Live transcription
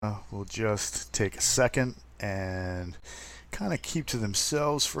will just take a second and kind of keep to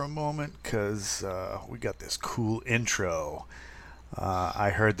themselves for a moment because we got this cool intro. I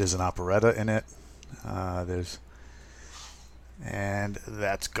heard there's an operetta in it. There's and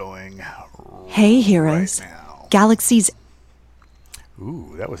that's going Hey right heroes, now. Galaxy's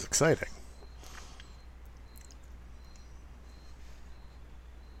Ooh, that was exciting.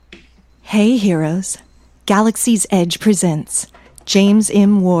 Hey heroes, Galaxy's Edge presents James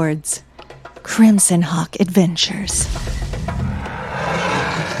M. Ward's Crimson Hawk Adventures.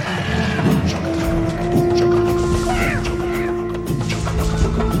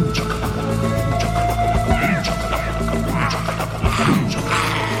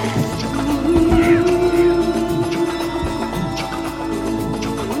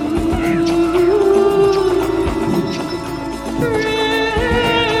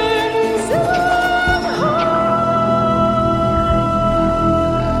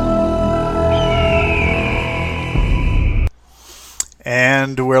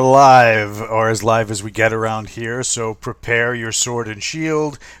 And we're live, or as live as we get around here. So prepare your sword and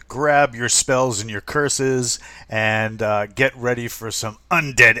shield, grab your spells and your curses, and get ready for some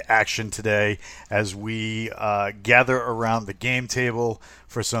undead action today as we gather around the game table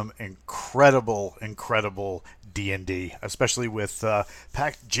for some incredible D&D, especially with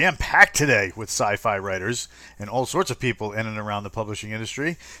jam-packed today with sci-fi writers and all sorts of people in and around the publishing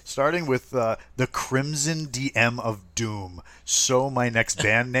industry, starting with the Crimson DM of Doom. So my next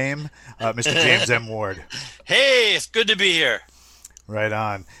band name, Mr. James M. Ward. Hey, it's good to be here. Right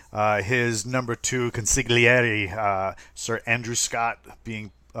on. His number two consigliere, Sir Andrew Scott,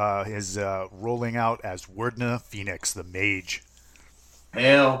 being is rolling out as Wordna Phoenix, the mage.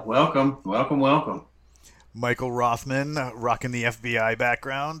 Hail, welcome. Michael Rothman, rocking the FBI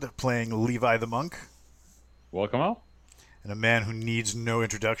background, playing Levi the Monk. Welcome all. And a man who needs no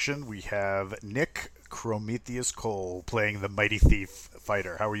introduction, we have Nick Prometheus Cole, playing the Mighty Thief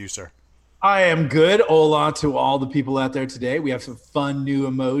fighter. How are you, sir? I am good. Hola to all the people out there today. We have some fun new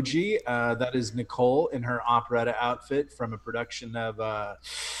emoji. That is Nicole in her operetta outfit from a production of, I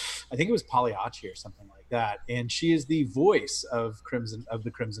think it was Pagliacci or something like that. And she is the voice of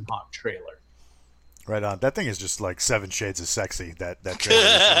the Crimson Hawk trailer. Right on. That thing is just like 7 shades of sexy. That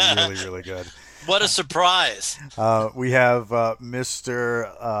trailer is really good. What a surprise. We have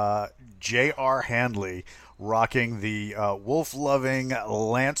Mr. J.R. Handley rocking the wolf-loving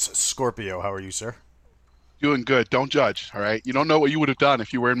Lance Scorpio. How are you, sir? Doing good. Don't judge, all right? You don't know what you would have done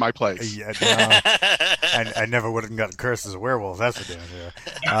if you were in my place. Yeah, no, I never would have gotten cursed as a werewolf. That's for damn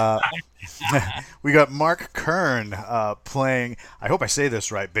sure. We got Mark Kern playing, I hope I say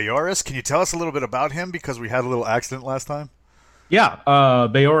this right, Bayoris. Can you tell us a little bit about him? Because we had a little accident last time. Yeah,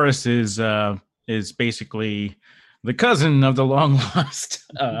 Bayoris is basically the cousin of the long lost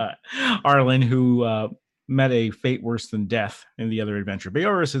Arlen, who met a fate worse than death in the other adventure.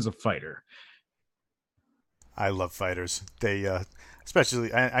 Bayoris is a fighter. I love fighters. They,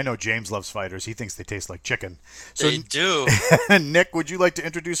 especially, I know James loves fighters. He thinks they taste like chicken. So, They do. Nick, would you like to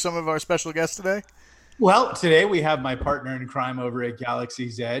introduce some of our special guests today? Well, today we have my partner in crime over at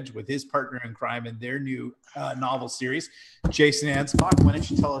Galaxy's Edge with his partner in crime in their new novel series, Jason Ansbach. Why don't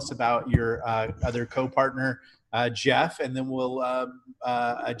you tell us about your other co-partner, Jeff, and then we'll,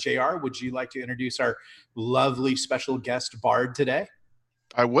 JR, would you like to introduce our lovely special guest bard today?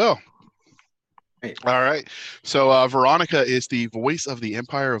 I will. All right. So Veronica is the voice of the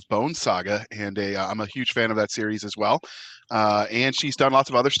Empire of Bone saga, and I'm a huge fan of that series as well. And she's done lots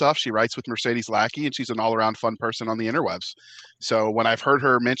of other stuff. She writes with Mercedes Lackey, and she's an all-around fun person on the interwebs. So when I've heard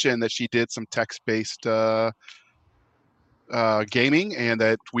her mention that she did some text-based gaming and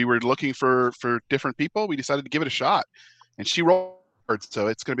that we were looking for different people, we decided to give it a shot. And she rolled, so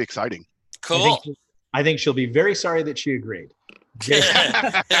it's going to be exciting. Cool. I think she'll be very sorry that she agreed.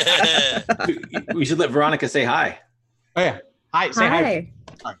 We should let Veronica say hi. Oh yeah. Hi. Say hi.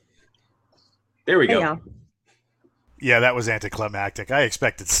 There we Hey, go. y'all. Yeah, that was anticlimactic. I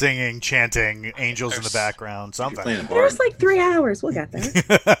expected singing, chanting, angels in the background, something. Playing a There's bard. like 3 hours. We'll get there.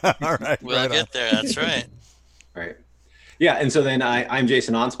 All right. We'll right on. get there. That's right. Right. Yeah, and so then I'm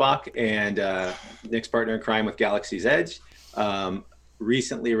Jason Ansbach, and Nick's partner in crime with Galaxy's Edge.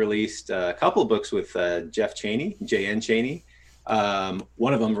 Recently released a couple of books with Jeff Cheney, J.N. Cheney.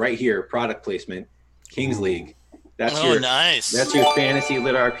 One of them right here, product placement, King's League. That's Nice. That's your fantasy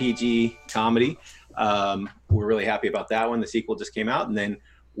lit RPG comedy. We're really happy about that one. The sequel just came out, and then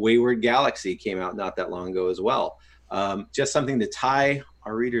Wayward Galaxy came out not that long ago as well. Just something to tie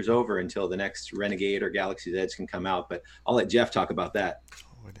our readers over until the next Renegade or Galaxy's Edge can come out. But I'll let Jeff talk about that.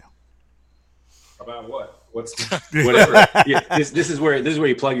 About what? What's Whatever. Yeah, this is where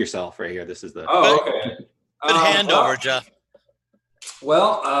you plug yourself right here. This is the. Oh, okay. Good handover, Jeff.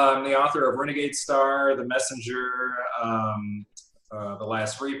 Well, I'm the author of Renegade Star, The Messenger, The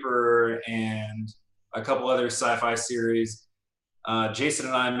Last Reaper, and a couple other sci-fi series. Jason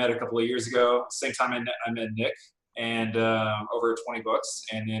and I met a couple of years ago. Same time I met Nick, and over 20 books.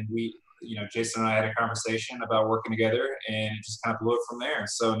 And then Jason and I had a conversation about working together, and it just kind of blew up from there.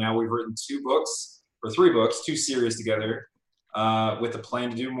 So now we've written 3 books, 2 series together, with a plan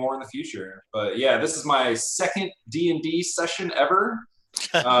to do more in the future. But yeah, this is my second D&D session ever.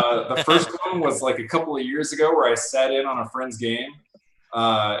 The first one was like a couple of years ago where I sat in on a friend's game,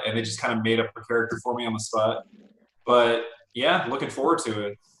 and they just kind of made up a character for me on the spot. But yeah, looking forward to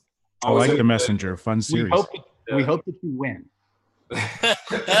it. I like The Messenger. Fun series. We hope that you win.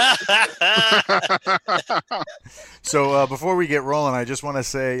 So before we get rolling, I just want to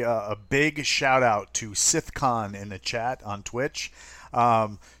say a big shout out to SithCon in the chat on Twitch.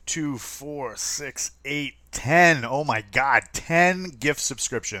 2, 4, 6, 8, 10. Oh my God, 10 gift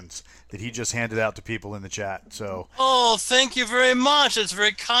subscriptions that he just handed out to people in the chat. So Oh, thank you very much. It's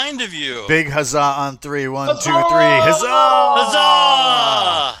very kind of you. big huzzah on 3. 1, 2, 3. Huzzah!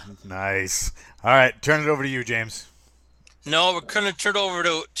 Huzzah! Nice. All right, turn it over to you, James. No, we're going to turn it over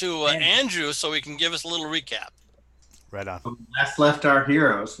to Andrew so he can give us a little recap. Right on. When we last left our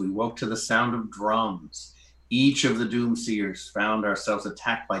heroes, we woke to the sound of drums. Each of the Doomseers found ourselves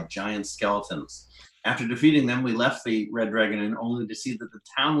attacked by giant skeletons. After defeating them, we left the Red Dragon Inn only to see that the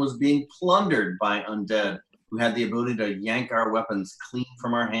town was being plundered by undead who had the ability to yank our weapons clean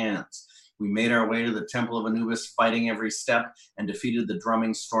from our hands. We made our way to the Temple of Anubis, fighting every step, and defeated the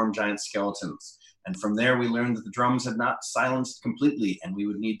drumming storm giant skeletons. And from there, we learned that the drums had not silenced completely, and we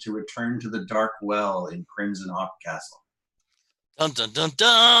would need to return to the Dark Well in Crimson Hawk Castle. Dun, dun, dun,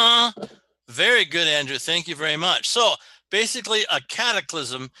 dun. Very good, Andrew. Thank you very much. So basically, a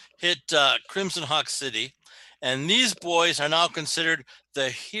cataclysm hit Crimson Hawk City, and these boys are now considered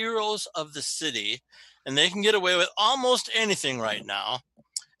the heroes of the city, and they can get away with almost anything right now.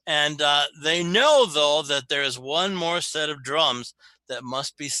 And they know, though, that there is one more set of drums that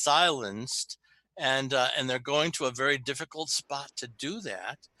must be silenced, and they're going to a very difficult spot to do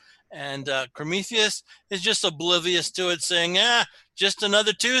that. And Prometheus is just oblivious to it, saying, just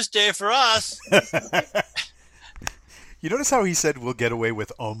another Tuesday for us. You notice how he said we'll get away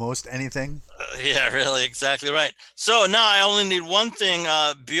with almost anything? Yeah, really, exactly right. So now I only need one thing.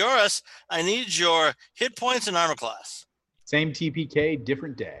 Bjorus, I need your hit points and armor class. Same TPK,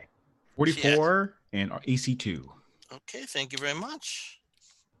 different day. 44 and AC 2. Okay, thank you very much.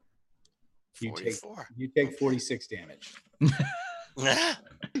 You 44. take 46 damage.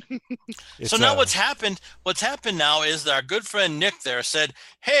 So now what's happened now is that our good friend Nick there said,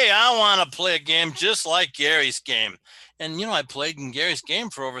 hey, I want to play a game just like Gary's game. And, I played in Gary's game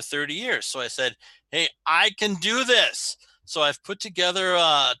for over 30 years. So I said, hey, I can do this. So I've put together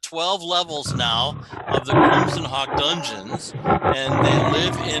 12 levels now of the Crimson Hawk Dungeons,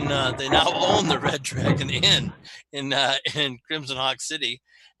 and they now own the Red Dragon Inn in Crimson Hawk City.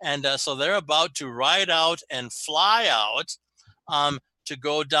 And so they're about to ride out and fly out to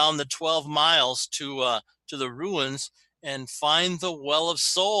go down the 12 miles to the ruins and find the Well of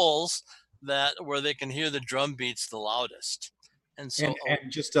Souls where they can hear the drum beats the loudest. And so,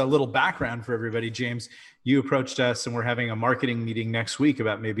 and just a little background for everybody, James, you approached us and we're having a marketing meeting next week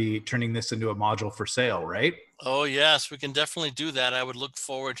about maybe turning this into a module for sale, right? Oh yes, we can definitely do that. I would look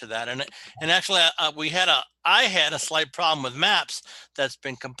forward to that. And actually, I had a slight problem with maps that's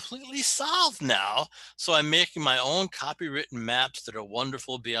been completely solved now. So I'm making my own copywritten maps that are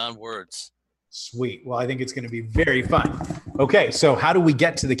wonderful beyond words. Sweet. Well, I think it's going to be very fun. Okay, so how do we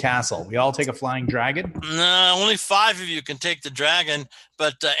get to the castle? We all take a flying dragon? No, only 5 of you can take the dragon,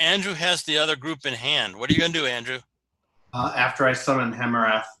 but Andrew has the other group in hand. What are you going to do, Andrew? After I summon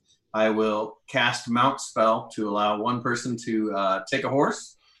Hemerath, I will cast Mount Spell to allow one person to take a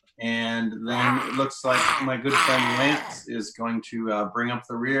horse. And then it looks like my good friend Lance is going to bring up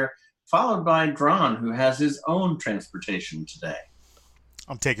the rear, followed by Dron, who has his own transportation today.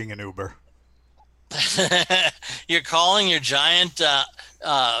 I'm taking an Uber. You're calling your giant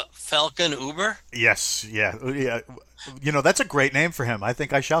Falcon Uber? Yes, yeah. That's a great name for him. I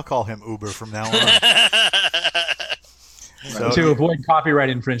think I shall call him Uber from now on. So, to avoid copyright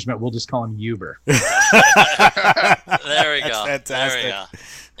infringement, we'll just call him Uber. There we go. That's fantastic. There we go.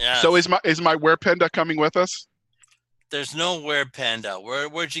 Yeah. So is my werepanda coming with us? There's no werepanda.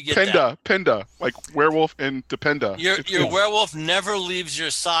 Where'd you get that? Penda, like werewolf and dependa. Your werewolf never leaves your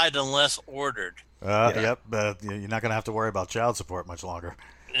side unless ordered. Yep. You're not going to have to worry about child support much longer.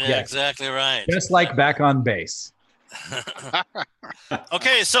 Yeah, Yes. exactly right. Just like back on base.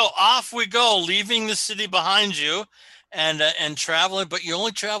 Okay, so off we go, leaving the city behind you, and traveling. But you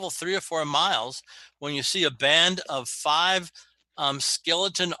only travel 3 or 4 miles when you see a band of 5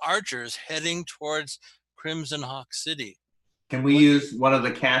 skeleton archers heading towards Crimson Hawk City. Can we use one of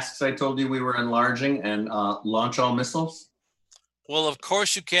the casks I told you we were enlarging and launch all missiles? Well, of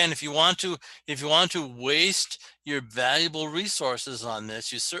course you can. If you want to, waste your valuable resources on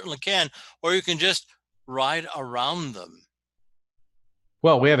this, you certainly can. Or you can just ride around them.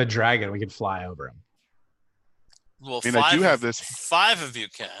 Well, we have a dragon. We can fly over him. Well, I mean, I do have this. 5 of you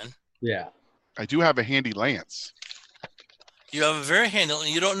can. Yeah. I do have a handy lance. You have a very handy.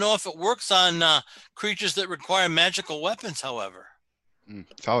 You don't know if it works on creatures that require magical weapons, however.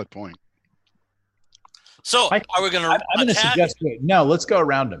 Solid point. So, are we going to I'm going to suggest no. Let's go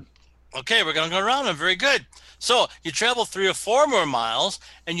around him. Okay, we're going to go around them. Very good. So you travel 3 or 4 more miles,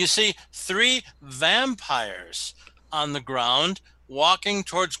 and you see 3 vampires on the ground walking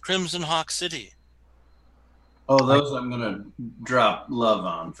towards Crimson Hawk City. Oh, those I'm going to drop love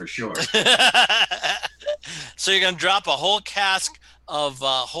on for sure. So you're going to drop a whole cask of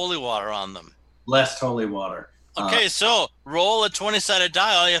holy water on them. Blessed holy water. Okay, so roll a 20-sided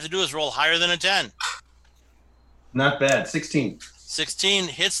die. All you have to do is roll higher than a 10. Not bad. 16. 16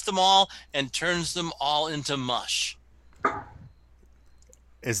 hits them all and turns them all into mush.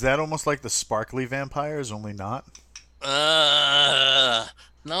 Is that almost like the sparkly vampires, only not?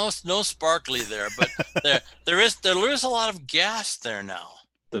 No sparkly there, but there is a lot of gas there now.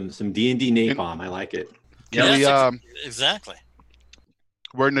 Some D&D napalm. I like it. Yeah, exactly.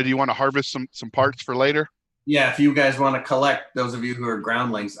 Werner, do you want to harvest some parts for later? Yeah, if you guys want to collect, those of you who are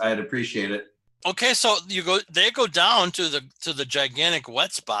groundlings, I'd appreciate it. Okay, so they go down to the gigantic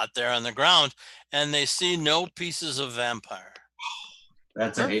wet spot there on the ground, and they see no pieces of vampire.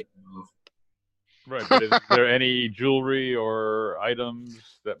 That's a hate move. Right, but is there any jewelry or items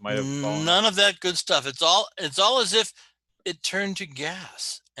that might have fallen? None of that good stuff. It's all as if it turned to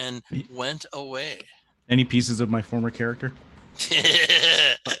gas and went away. Any pieces of my former character?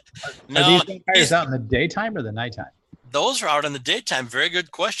 No, Are these vampires out in the daytime or the nighttime? Those are out in the daytime. Very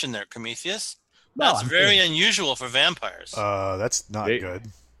good question there, Prometheus. No, That's I'm very kidding. unusual for vampires. That's not good.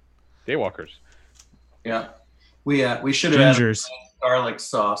 Daywalkers. Yeah, we should have added Gingers. garlic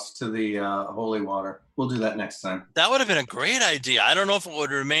sauce to the holy water. We'll do that next time. That would have been a great idea. I don't know if it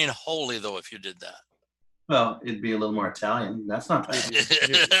would remain holy though if you did that. Well, it'd be a little more Italian. That's not bad.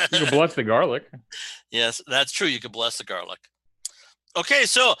 You can bless the garlic. Yes, that's true. You could bless the garlic. Okay,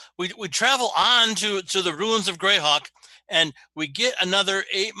 so we travel on to the ruins of Greyhawk, and we get another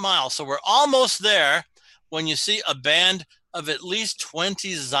 8 miles. So we're almost there when you see a band of at least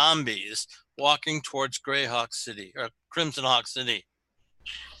 20 zombies walking towards Greyhawk City or Crimson Hawk City.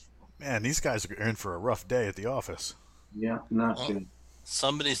 Man, these guys are in for a rough day at the office. Yeah, not good.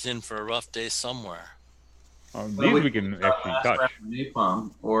 Somebody's in for a rough day somewhere. These we can actually touch.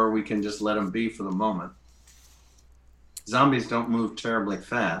 Napalm, or we can just let them be for the moment. Zombies don't move terribly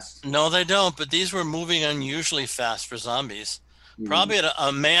fast. No, they don't, but these were moving unusually fast for zombies. Probably at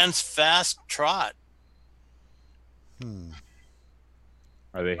a man's fast trot.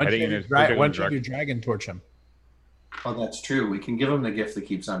 Are they Why heading don't in you a why particular don't you direction? dragon torch him? Oh, that's true. We can give them the gift that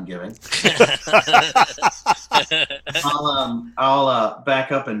keeps on giving. I'll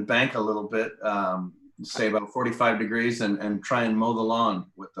back up and bank a little bit, say about 45 degrees, and try and mow the lawn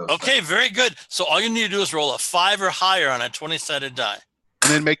with those. Okay, things. very good. So all you need to do is roll a 5 or higher on a 20-sided die.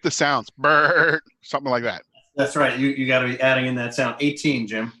 And then make the sounds. Brrr, something like that. That's right. You got to be adding in that sound. 18,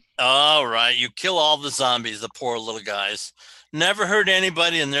 Jim. All right, you kill all the zombies, the poor little guys. Never hurt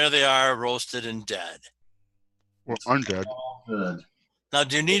anybody, and there they are, roasted and dead. Well, undead. All good. Now,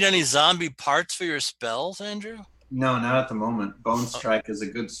 do you need any zombie parts for your spells, Andrew? No, not at the moment. Bone Strike is a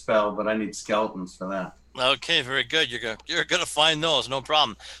good spell, but I need skeletons for that. Okay, very good. You're gonna find those, no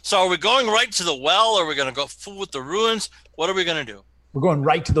problem. So, are we going right to the well, or are we gonna go full with the ruins? What are we gonna do? We're going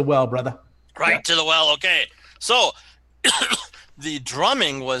right to the well, brother. Right to the well. Okay. So, the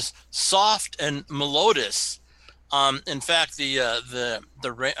drumming was soft and melodious. In fact,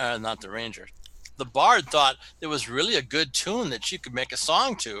 not the ranger, the bard thought it was really a good tune that she could make a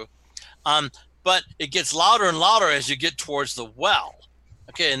song to. But it gets louder and louder as you get towards the well.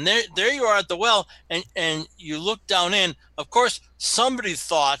 Okay, and there you are at the well, and you look down in. Of course, somebody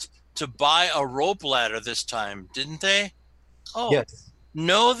thought to buy a rope ladder this time, didn't they? Oh, Yes.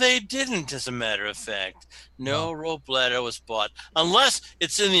 no, they didn't, as a matter of fact. No rope ladder was bought, unless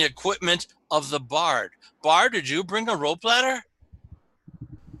it's in the equipment of the bard. Bard, did you bring a rope ladder?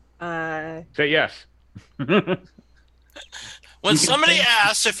 Say yes. When somebody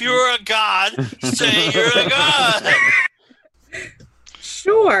asks if you're a god, say you're a god.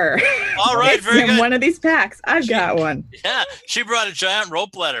 Sure. All right, It's very in good. one of these packs. I've got one. Yeah, she brought a giant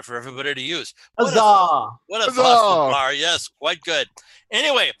rope ladder for everybody to use. Huzzah! What a Huzzah! thoughtful bar. Yes, quite good.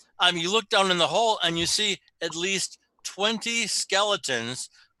 Anyway, you look down in the hole and you see at least 20 skeletons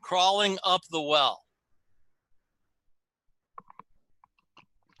crawling up the well.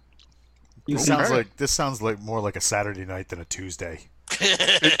 This sounds like more like a Saturday night than a Tuesday.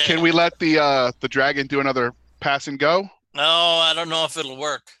 Can we let the dragon do another pass and go? No, I don't know if it'll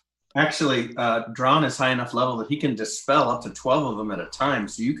work. Actually, Drawn is high enough level that he can dispel up to 12 of them at a time,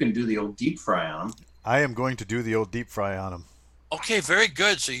 so you can do the old deep fry on them. I am going to do the old deep fry on him. Okay, very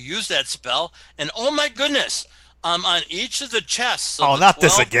good. So you use that spell, and oh my goodness, on each of the chests. Oh, not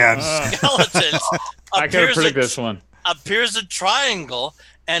this again. Skeletons. I can predict this one. Appears a triangle,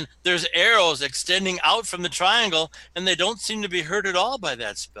 and there's arrows extending out from the triangle, and they don't seem to be hurt at all by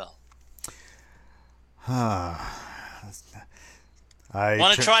that spell.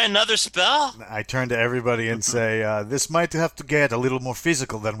 Want to try another spell? I turn to everybody and say, this might have to get a little more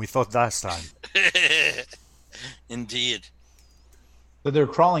physical than we thought last time. Indeed. So they're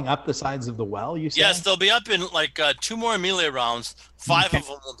crawling up the sides of the well, you said? Yes, they'll be up in like 2 more melee rounds. 5 of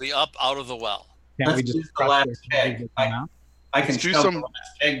them will be up out of the well. Can't we just use the last egg. I can Let's do shove some- the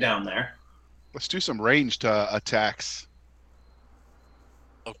last egg down there. Let's do some ranged attacks.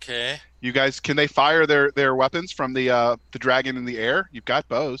 Okay. You guys, can they fire their weapons from the dragon in the air? You've got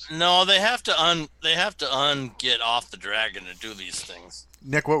bows. No, they have to get off the dragon to do these things.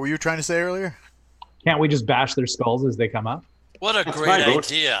 Nick, what were you trying to say earlier? Can't we just bash their skulls as they come up? What a That's great my vote.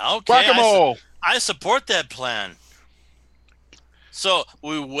 idea. Okay. Whack-a-mole! I support that plan. So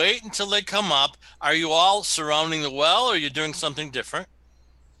we wait until they come up. Are you all surrounding the well, or are you doing something different?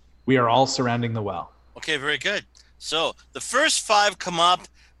 We are all surrounding the well. Okay, very good. So the first 5 come up.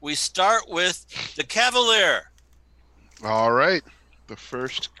 We start with the Cavalier. All right. The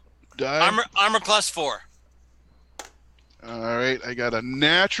first die. Armor class 4. All right. I got a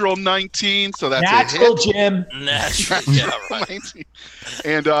natural 19, so that's Natural, a hit. Jim. Natural. Yeah, right. 19.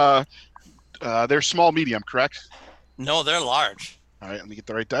 And they're small, medium, correct? No, they're large. All right. Let me get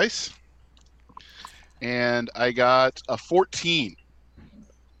the right dice. And I got a 14.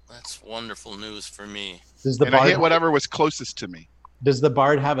 That's wonderful news for me. Does the And I bard hit whatever was closest to me. Does the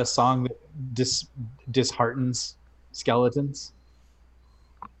bard have a song that disheartens skeletons?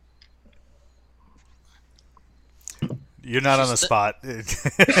 You're not on the spot.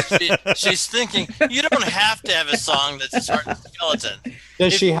 She's thinking, you don't have to have a song that's a certain skeleton.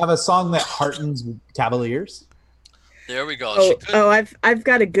 Does she have a song that heartens cavaliers? There we go. I've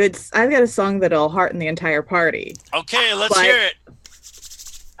got a song that'll hearten the entire party. Okay, let's But- hear it.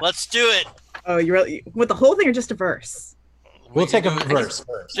 Let's do it. Oh, you really with the whole thing or just a verse? We'll can take a do it. verse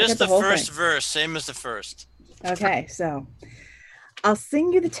first. Just get the the whole first thing. verse, same as the first. Okay, so I'll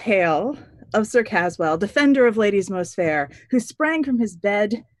sing you the tale of Sir Caswell, defender of ladies most fair, who sprang from his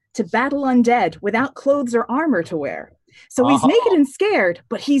bed to battle undead without clothes or armor to wear. So he's naked and scared,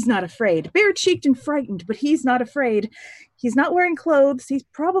 but he's not afraid. Bare-cheeked and frightened, but he's not afraid. He's not wearing clothes, he's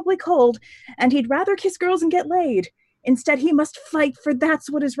probably cold, and he'd rather kiss girls and get laid. Instead, he must fight, for that's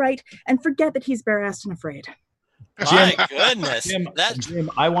what is right, and forget that he's bare-assed and afraid. My goodness. Jim, That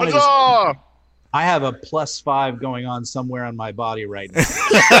I wanted to. Huzzah! I have a +5 going on somewhere on my body right now.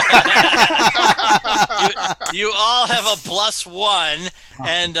 you all have a +1,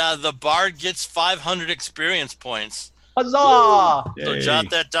 and the bard gets 500 experience points. Huzzah! So Yay. jot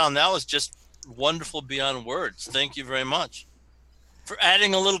that down. That was just wonderful beyond words. Thank you very much for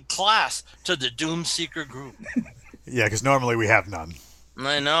adding a little class to the Doom Seeker group. Yeah, because normally we have none.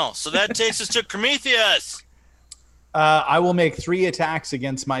 I know. So that takes us to Prometheus. I will make 3 attacks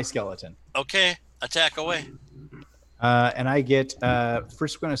against my skeleton. Okay, attack away. And I get,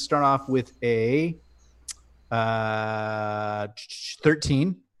 first we're going to start off with a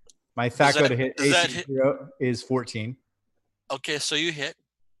 13. My THAC0 to hit does that AC hit? 0 is 14. Okay, so you hit.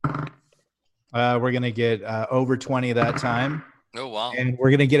 We're going to get over 20 that time. Oh, wow. And we're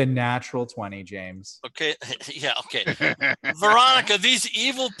going to get a natural 20, James. Okay, yeah, okay. Veronica, these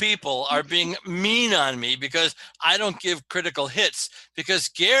evil people are being mean on me because I don't give critical hits, because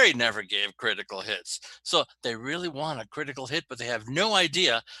Gary never gave critical hits. So they really want a critical hit, but they have no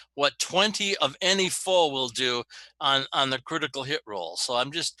idea what 20 of any foe will do on the critical hit roll. So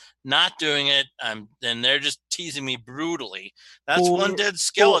I'm just not doing it. And they're just teasing me brutally. That's one dead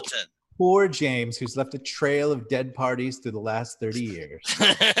skeleton. Poor James, who's left a trail of dead parties through the last 30 years.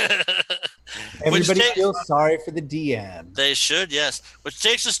 Everybody feels sorry for the DM. They should, yes. Which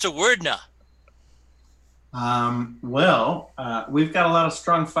takes us to Wordna. We've got a lot of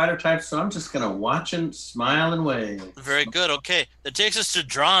strong fighter types, so I'm just going to watch and smile and wave. Very good. Okay. That takes us to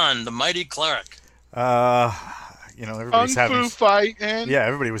Dron, the mighty cleric. Everybody's Kung having Fu fighting. Yeah,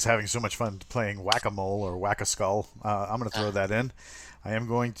 everybody was having so much fun playing Whack-A-Mole or Whack-A-Skull. I'm going to throw that in. I am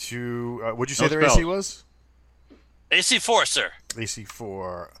going to. What'd you say their AC was? AC 4, sir. AC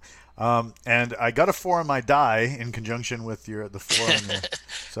 4. And I got a 4 on my die in conjunction with the 4 on your.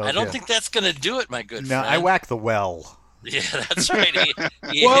 So, I don't think that's going to do it, my good friend. I whack the well. Yeah, that's right.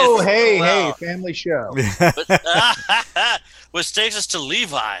 Whoa, hey, family show. Which takes us to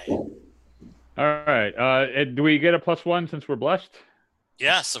Levi. All right. Do we get a +1 since we're blessed?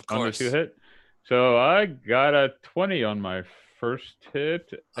 Yes, of course. On the 2 hit. So I got a 20 on my first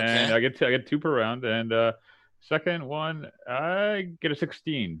hit, and I get 2 per round. And second one, I get a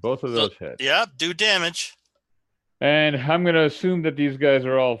 16. Both of those hit. Yep, do damage. And I'm going to assume that these guys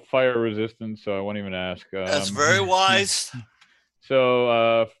are all fire resistant, so I won't even ask. That's very wise.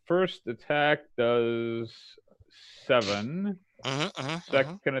 So first attack does 7.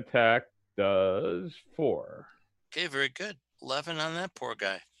 Second attack does 4. Okay, very good. 11 on that poor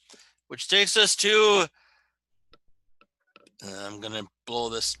guy. Which takes us to... I'm going to blow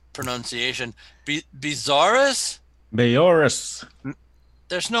this pronunciation. Bizarrus? Bayorus.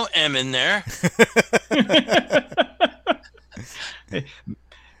 There's no M in there.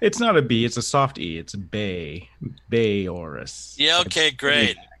 It's not a B, it's a soft E. It's a Bay. Bayorus. Yeah, okay,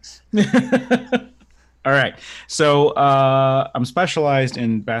 great. All right. So I'm specialized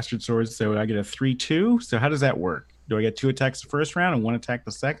in bastard swords, so I get a 3-2. So how does that work? Do I get 2 attacks the first round and 1 attack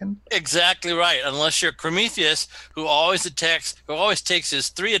the second? Exactly right. Unless you're Prometheus, who always takes his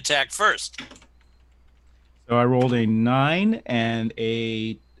 3 attack first. So I rolled a 9 and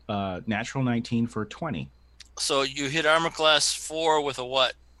a natural 19 for 20. So you hit armor class 4 with a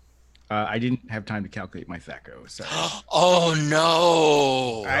what? I didn't have time to calculate my THAC0. So. Oh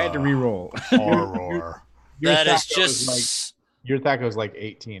no! I had to re-roll. Horror. That is just your THAC0 is like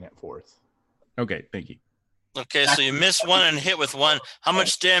 18 at 4th. Okay, thank you. Okay, so you miss 1 and hit with 1. How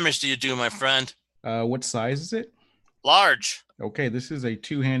much damage do you do, my friend? What size is it? Large. Okay, this is a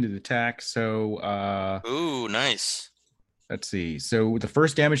 2-handed attack. So. Ooh, nice. Let's see. So the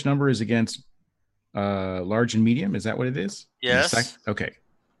first damage number is against large and medium. Is that what it is? Yes. Okay.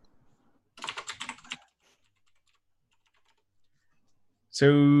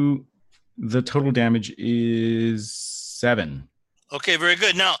 So the total damage is 7. Okay, very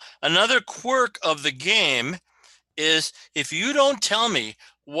good. Now, another quirk of the game is if you don't tell me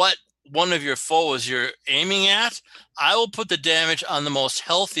what one of your foes you're aiming at, I will put the damage on the most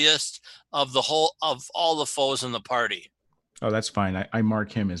healthiest of all the foes in the party. Oh, that's fine. I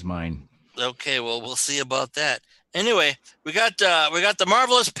mark him as mine. Okay, well, we'll see about that. Anyway, we got the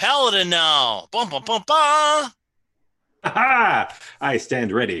marvelous paladin now. Bum bum bum bum. Ha! I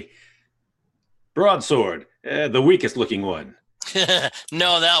stand ready. Broadsword, the weakest looking one.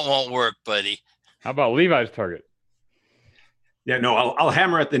 No, that won't work, buddy. How about Levi's target? Yeah, no, I'll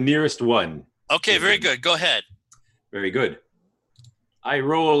hammer at the nearest one. Okay, very good. Go ahead. Very good. I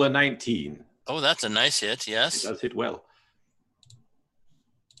roll a 19. Oh, that's a nice hit, yes. It does hit well.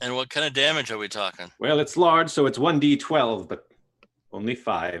 And what kind of damage are we talking? Well, it's large, so it's 1d12, but only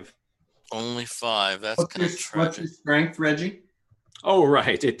 5. Only 5. That's kind of tragic. What's your strength, Reggie? Oh,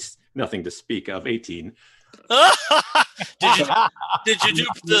 right. It's nothing to speak of. 18. Did you do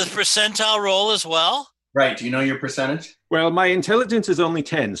the percentile roll as well? Right. Do you know your percentage? Well, my intelligence is only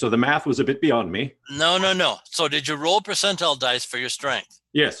 10, so the math was a bit beyond me. No. So did you roll percentile dice for your strength?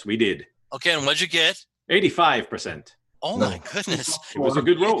 Yes, we did. Okay, and what'd you get? 85%. Oh my goodness. It was a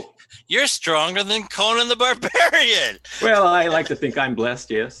good roll. You're stronger than Conan the Barbarian. Well, I like to think I'm blessed,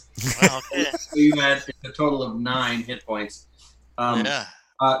 yes. Well, okay. So you had a total of 9 hit points.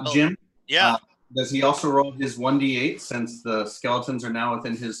 Jim? Yeah. Does he also roll his 1d8 since the skeletons are now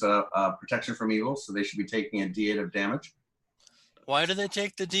within his protection from evil, so they should be taking a d8 of damage? Why do they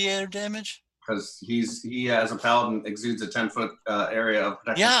take the d8 of damage? Because he as a paladin exudes a 10-foot area of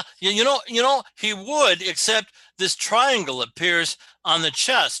protection. Yeah, you know he would, except this triangle appears on the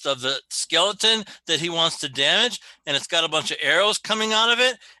chest of the skeleton that he wants to damage, and it's got a bunch of arrows coming out of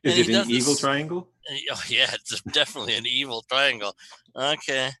it. Is it an evil triangle? Oh yeah, it's definitely an evil triangle.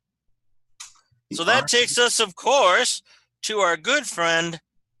 Okay. So that takes us, of course, to our good friend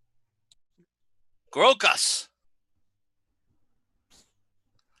Grokas.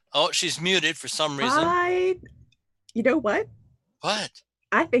 Oh, she's muted for some reason. You know what? What?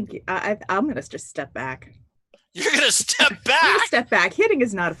 I think I'm going to just step back. You're going to step back? I'm going to step back. Hitting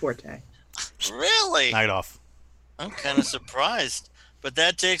is not a forte. Really? Night off. I'm kind of surprised. But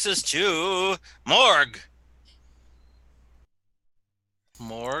that takes us to Morg.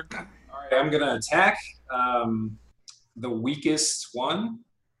 Morg. All right, I'm gonna attack the weakest one.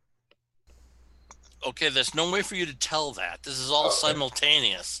 Okay, there's no way for you to tell that. This is all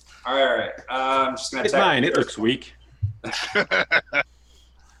simultaneous. All right. I'm just gonna It's attack. mine. It looks weak.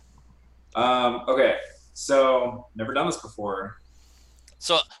 Okay. So never done this before.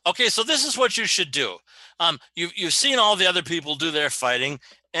 So this is what you should do. You've seen all the other people do their fighting,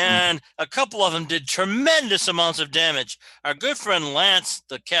 and a couple of them did tremendous amounts of damage. Our good friend Lance,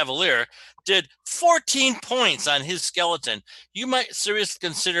 the Cavalier, did 14 points on his skeleton. You might seriously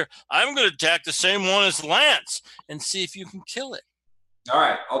consider, I'm going to attack the same one as Lance and see if you can kill it. All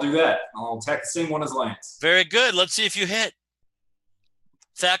right, I'll do that. I'll attack the same one as Lance. Very good. Let's see if you hit.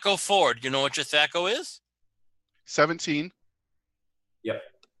 Thaco Ford. You know what your Thaco is? 17. Yep.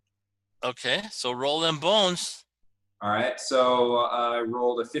 Okay, so roll them bones. All right, so I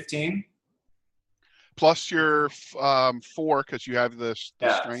rolled a 15. Plus your 4 because you have the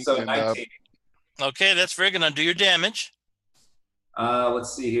strength. So and, 19. Okay, that's very good. Now do your damage.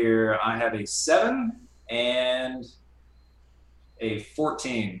 Let's see here. I have a 7 and a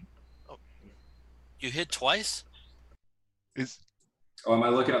 14. You hit twice? Am I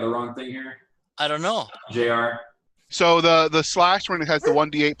looking at the wrong thing here? I don't know. JR? So the slash when it has the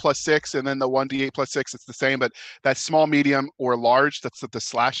 1d8 plus 6 and then the 1d8 plus 6, it's the same, but that's small, medium, or large. That's what the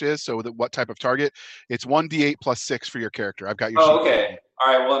slash is. So what type of target? It's 1d8 plus 6 for your character. I've got your sheet. Okay.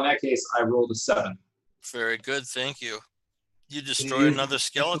 All right. Well, in that case, I rolled a 7. Very good. Thank you. You destroyed another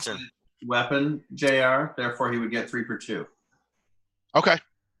skeleton. Weapon, JR. Therefore, he would get 3 per 2. Okay.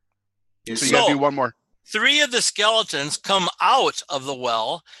 So you got to do one more. 3 of the skeletons come out of the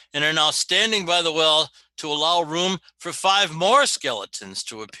well and are now standing by the well to allow room for 5 more skeletons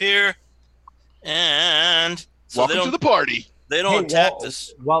to appear. And so welcome to the party. They don't attack Walt,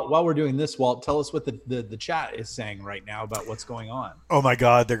 this. While we're doing this, Walt, tell us what the chat is saying right now about what's going on. Oh my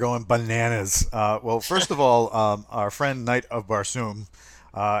God, they're going bananas. Well, first of all, our friend Knight of Barsoom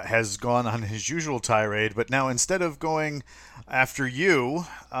has gone on his usual tirade, but now instead of going after you,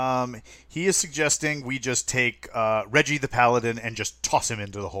 he is suggesting we just take Reggie the Paladin and just toss him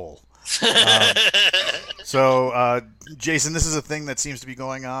into the hole. So, Jason, this is a thing that seems to be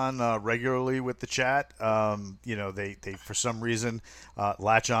going on regularly with the chat. They for some reason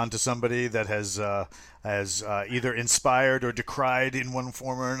latch on to somebody that has either inspired or decried in one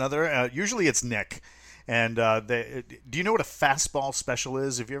form or another. Usually it's Nick. And do you know what a fastball special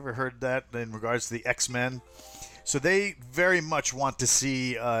is? Have you ever heard that in regards to the X-Men? So they very much want to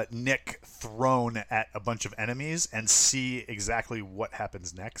see Nick thrown at a bunch of enemies and see exactly what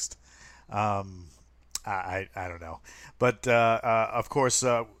happens next. I don't know. But, of course,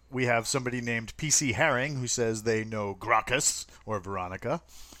 we have somebody named PC Herring who says they know Gracchus or Veronica.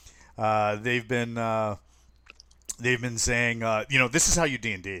 They've been saying, this is how you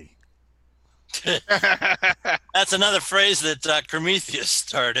D&D. That's another phrase that Prometheus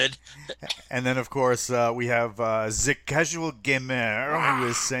started. And then, of course, we have The Casual Gamer, who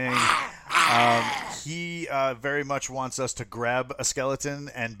is saying he very much wants us to grab a skeleton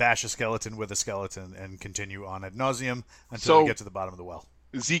and bash a skeleton with a skeleton and continue on ad nauseum until we get to the bottom of the well.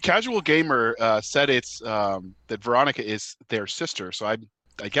 The Casual Gamer said it's that Veronica is their sister, so I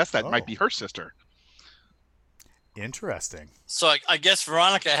guess that might be her sister. Interesting. So I guess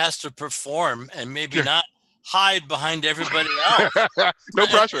Veronica has to perform and maybe not hide behind everybody else. No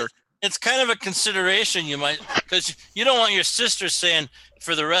pressure. It's kind of a consideration you might, because you don't want your sister saying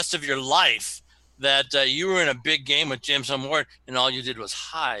for the rest of your life that you were in a big game with James M. Ward and all you did was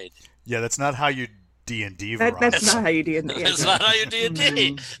hide. Yeah, that's not how you D&D, Veronica. That's not how you D&D. That's not how you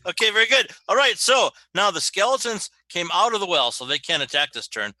D&D. Okay, very good. All right, so now the skeletons came out of the well, so they can't attack this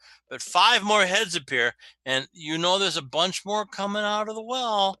turn. But 5 more heads appear, and there's a bunch more coming out of the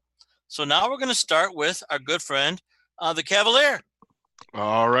well. So now we're going to start with our good friend, the Cavalier.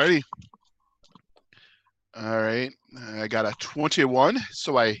 All righty. All right. I got a 21,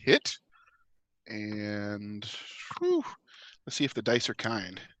 so I hit. And let's see if the dice are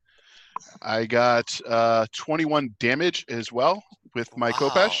kind. I got 21 damage as well with my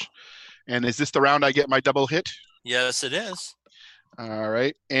Khopesh. And is this the round I get my double hit? Yes, it is. All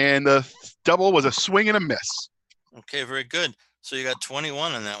right. And the double was a swing and a miss. Okay, very good. So you got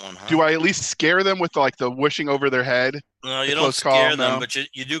 21 on that one, huh? Do I at least scare them with the whooshing over their head? No, you don't scare them, but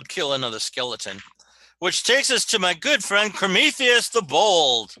you do kill another skeleton. Which takes us to my good friend Prometheus the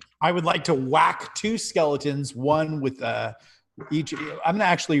Bold. I would like to whack 2 skeletons, one with each. I'm going to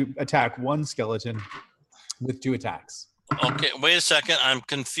actually attack 1 skeleton with 2 attacks. Okay, wait a second. I'm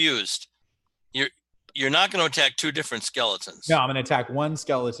confused. You're not going to attack 2 different skeletons. No, I'm going to attack 1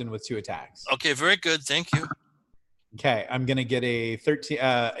 skeleton with 2 attacks. Okay, very good. Thank you. Okay, I'm gonna get a 13,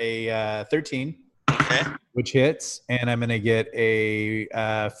 13, Okay. which hits, and I'm gonna get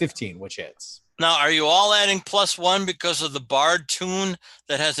a 15, which hits. Now, are you all adding +1 because of the Bard tune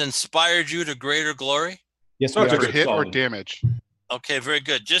that has inspired you to greater glory? Yes, So we to are. hit or damage. Okay, very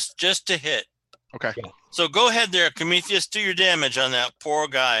good. Just to hit. Okay. Yeah. So go ahead there, Prometheus. Do your damage on that poor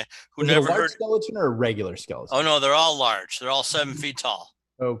guy who Is it a never large heard. skeleton or a regular skeleton? Oh no, they're all large. They're all 7 feet tall.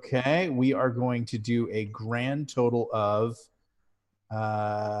 Okay, we are going to do a grand total of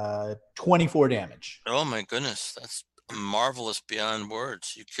 24 damage. Oh my goodness, that's marvelous beyond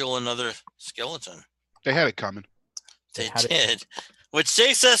words. You kill another skeleton. They had it coming. They had it. did, which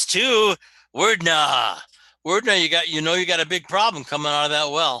takes us to Wordna. Wordna, you got a big problem coming out of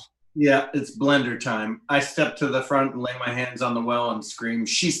that well. Yeah, it's blender time. I step to the front and lay my hands on the well and scream,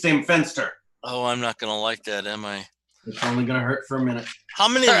 "She's Stam Fenster." Oh, I'm not gonna like that, am I? It's only gonna hurt for a minute. How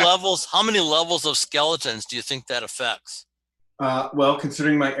many levels? How many levels of skeletons do you think that affects? Well,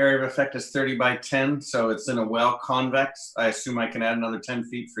 considering my area of effect is 30 by 10, so it's in a well convex, I assume I can add another 10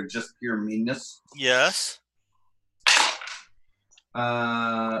 feet for just pure meanness. Yes.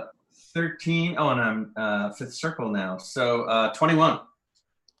 13. Oh, and I'm fifth circle now. So 21.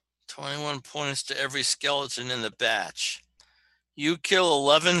 21 points to every skeleton in the batch. You kill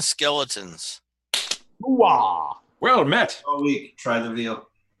 11 skeletons. Ooh-ah. Well met. All week. Try the veal.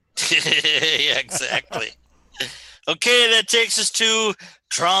 Yeah, exactly. Okay, that takes us to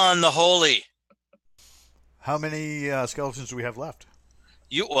Tron the Holy. How many skeletons do we have left?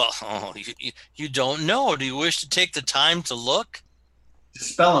 You don't know. Do you wish to take the time to look?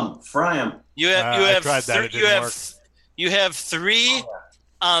 Dispel them. Fry them. I tried that. It didn't work. You have 3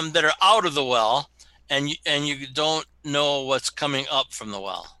 that are out of the well, and you don't know what's coming up from the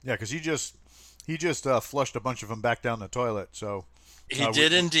well. Yeah, because he just flushed a bunch of them back down the toilet. So he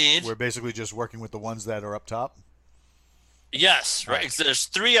did indeed. We're basically just working with the ones that are up top. Yes, right. There's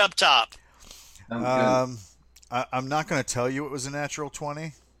 3 up top. I'm not going to tell you it was a natural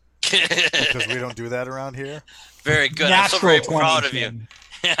 20 because we don't do that around here. Very good. Natural I'm so very 20, proud of Jim.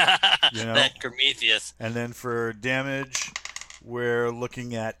 you. You know? That Prometheus. And then for damage, we're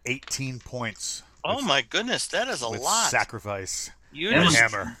looking at 18 points. Oh my goodness, that is a with lot. Sacrifice. You and just-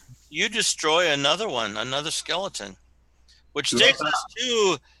 hammer. You destroy another skeleton, which takes us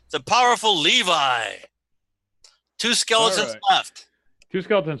to the powerful Levi. 2 skeletons All right. left. 2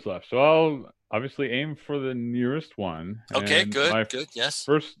 skeletons left. So I'll obviously aim for the nearest one. Okay, And good, good, yes.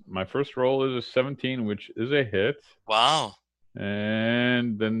 My first roll is a 17, which is a hit. Wow.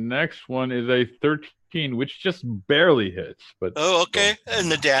 And the next one is a 13, which just barely hits. But Oh, okay.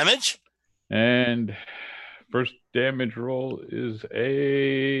 And the damage? And first damage roll is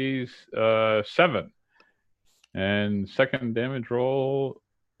a 7. And second damage roll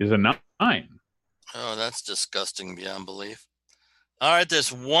is a 9. Oh, that's disgusting beyond belief. All right,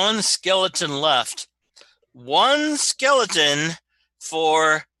 there's 1 skeleton left. 1 skeleton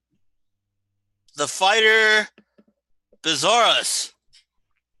for the fighter Bizarrus.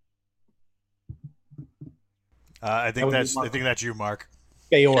 I think that's you, Mark.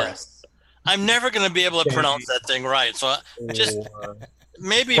 Bayorus. I'm never going to be able to pronounce that thing right, so just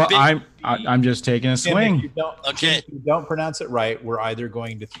maybe. Well, I'm just taking a swing. If you don't pronounce it right, we're either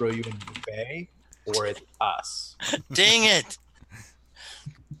going to throw you into the bay or it's us. Dang it!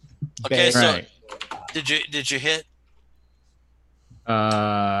 Okay, so Right. did you hit?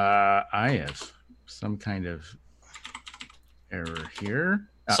 I have some kind of error here.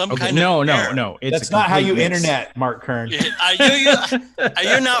 Some okay, kind of no, error. no. It's That's a not how you complete mix. internet, Mark Kern. Are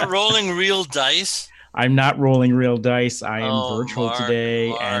you not rolling real dice? I'm not rolling real dice. I am Oh, virtual Mark, today,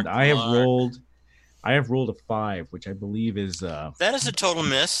 Mark, and I have Mark. rolled a 5, which I believe is That is a total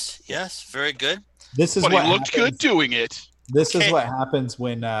miss. Yes, very good. This is But what he looked happens- good doing it. This is Okay. what happens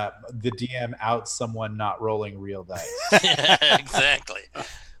when the DM outs someone not rolling real dice. Exactly.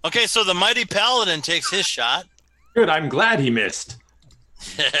 Okay, so the mighty paladin takes his shot. Good. I'm glad he missed.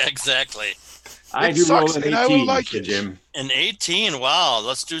 Exactly. I It do roll sucks, an and I will 18, like Mr. it. Jim. An 18. Wow,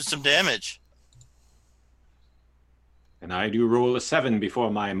 let's do some damage. And I do roll a 7 before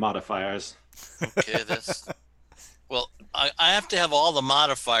my modifiers. Okay, that's well. I have to have all the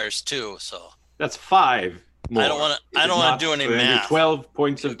modifiers too, so That's 5 more. I don't want Is it to not? do any So I do math. 12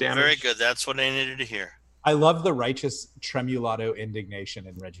 points of damage. Very good. That's what I needed to hear. I love the righteous tremulato indignation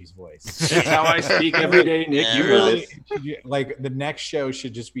in Reggie's voice. That's how I speak every day, Nick. Yeah, You really. know Really, this. like the next show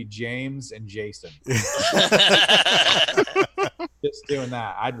should just be James and Jason. Just doing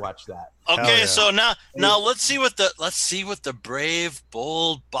that. I'd watch that. Okay, yeah. so now let's see what the brave,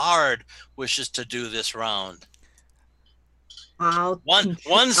 bold bard wishes to do this round. I'll One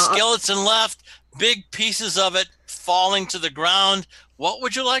skeleton left. big pieces of it falling to the ground. What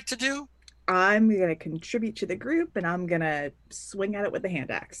would you like to do? I'm going to contribute to the group, and I'm going to swing at it with the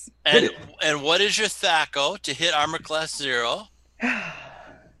hand axe. And what is your THAC0 to hit armor class 0?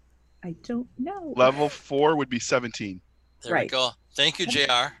 I don't know. Level 4 would be 17. There we go. Thank you,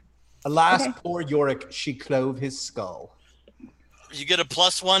 JR. Alas, poor Yorick, she clove his skull. You get a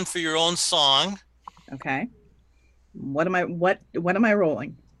 +1 for your own song. Okay. What am I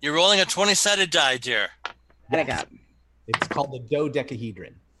rolling? You're rolling a 20-sided die, dear. What I got? It's called the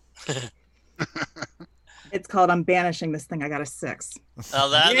dodecahedron. It's called I'm banishing this thing. I got a 6. Now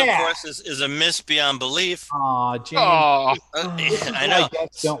that, of course, is a miss beyond belief. Aw, James. I know. I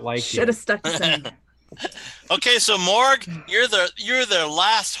don't like Should have stuck to saying. Okay, so Morg, you're their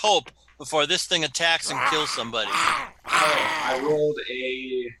last hope before this thing attacks and kills somebody. I rolled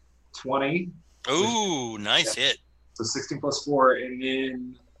a 20. Ooh, nice hit. So 16 plus 4, and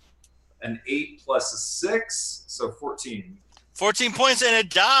then an 8 plus a 6, so 14. 14 points, and it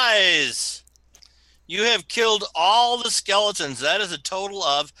dies. You have killed all the skeletons. That is a total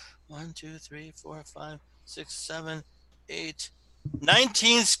of 1, 2, 3, 4, 5, 6, 7, 8,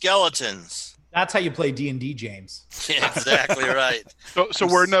 19 skeletons. That's how you play D&D, James. Yeah, exactly right. So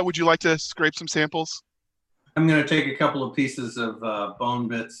Werna, would you like to scrape some samples? I'm going to take a couple of pieces of bone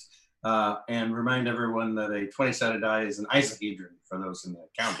bits and remind everyone that a 20-sided die is an icahedron for those in the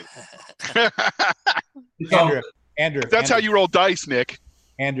county. Andrew. That's how you roll dice, Nick.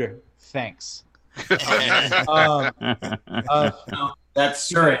 Andrew, thanks. That's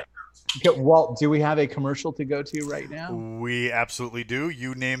true. Okay, Walt, do we have a commercial to go to right now? We absolutely do.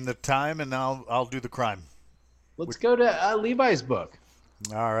 You name the time, and I'll do the crime. Let's go to Levi's book.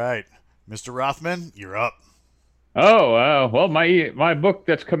 All right, Mr. Rothman, you're up. Oh, well, my book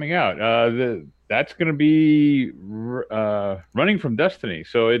that's coming out, that's going to be Running from Destiny.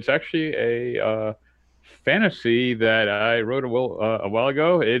 So it's actually a fantasy that I wrote a while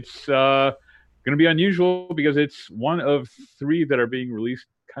ago. It's going to be unusual because it's one of 3 that are being released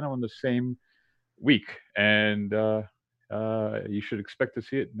kind of on the same week, and you should expect to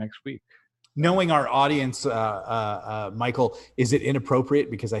see it next week. Knowing our audience, Michael, is it inappropriate?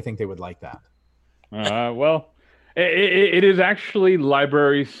 Because I think they would like that. Well, it is actually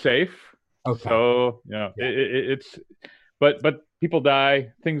library safe. Okay. So it's but people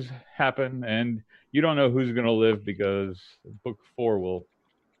die, things happen, and you don't know who's going to live because book 4 will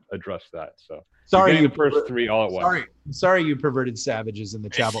address that. So sorry, the first 3 all at once. Sorry, you perverted savages in the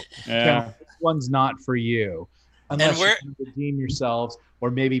chapel. Yeah. This one's not for you. Unless And you can redeem yourselves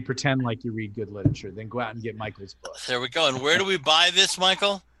or maybe pretend like you read good literature. Then go out and get Michael's book. There we go. And where do we buy this,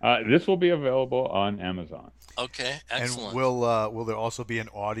 Michael? This will be available on Amazon. Okay, excellent. And will there also be an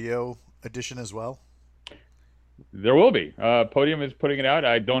audio edition as well? There will be. Podium is putting it out.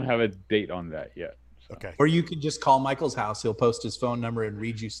 I don't have a date on that yet. So. Okay. Or you can just call Michael's house. He'll post his phone number and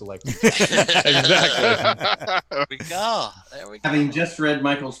read you selected. Exactly. There we go. There we go. Having just read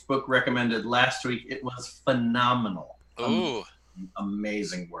Michael's book recommended last week, it was phenomenal. Ooh.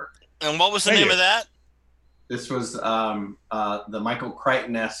 Amazing work. And what was the name of that? This was the Michael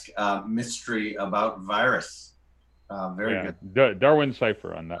Crichton-esque mystery about virus. Very good. Darwin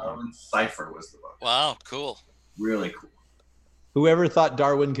Cipher on that one. Darwin Cipher was the book. Wow, cool. Really cool. Whoever thought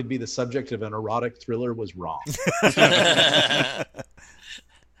Darwin could be the subject of an erotic thriller was wrong.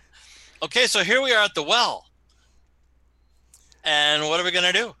 Okay, so here we are at the well. And what are we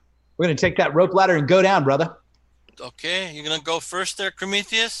going to do? We're going to take that rope ladder and go down, brother. Okay, you're going to go first there,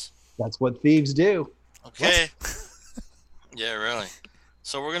 Prometheus? That's what thieves do. Okay. Yeah, really.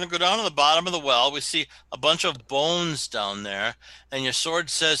 So we're going to go down to the bottom of the well. We see a bunch of bones down there. And your sword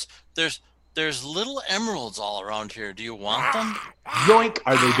says there's little emeralds all around here. Do you want them? Yoink.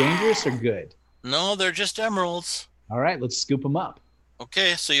 Are they dangerous or good? No, they're just emeralds. All right, let's scoop them up.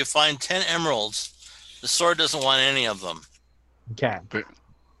 Okay, so you find 10 emeralds. The sword doesn't want any of them. Okay.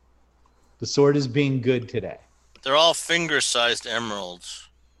 The sword is being good today. They're all finger-sized emeralds.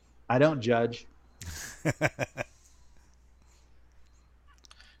 I don't judge.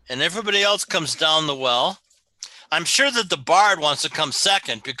 And everybody else comes down the well. I'm sure that the bard wants to come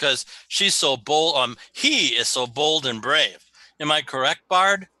second because she's so bold. He is so bold and brave. Am I correct,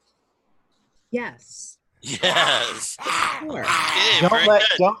 Bard? Yes. Yes. Sure. Okay,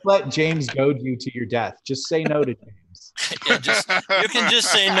 Don't let James goad you to your death. Just say no to James. Yeah, you can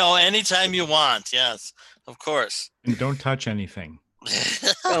just say no anytime you want. Yes, of course. And don't touch anything.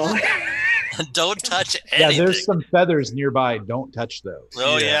 Don't touch anything. Yeah, there's some feathers nearby. Don't touch those.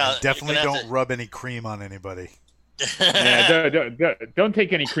 Oh, yeah. Definitely don't rub any cream on anybody. Yeah, don't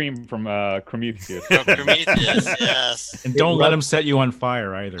take any cream from Prometheus. From Prometheus, yes. And don't let him set you on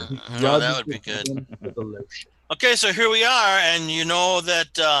fire either. No, that would be good. Okay, so here we are, and you know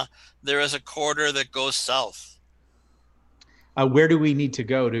that there is a corridor that goes south. Where do we need to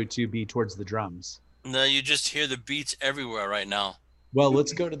go to be towards the drums? No, you just hear the beats everywhere right now. Well,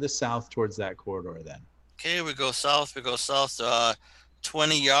 let's go to the south towards that corridor then. Okay, we go south.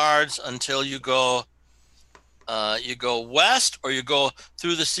 20 yards until you go west, or you go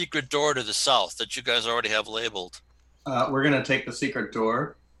through the secret door to the south that you guys already have labeled. We're gonna take the secret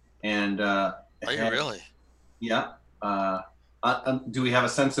door, and Are you really? Yeah. Do we have a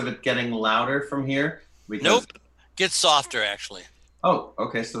sense of it getting louder from here? Nope. Get softer, actually. Oh,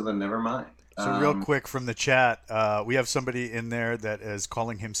 okay. So then never mind. So real quick from the chat, we have somebody in there that is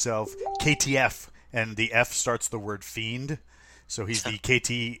calling himself KTF, and the F starts the word fiend. So he's the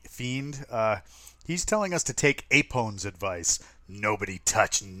KT fiend. He's telling us to take Apone's advice. Nobody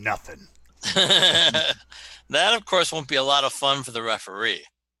touch nothing. That, of course, won't be a lot of fun for the referee.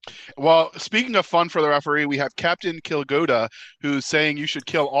 Well, speaking of fun for the referee, we have Captain Kilgoda, who's saying you should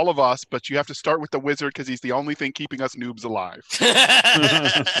kill all of us, but you have to start with the wizard because he's the only thing keeping us noobs alive.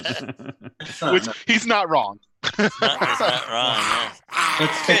 Which he's not wrong. He's not wrong. Yeah.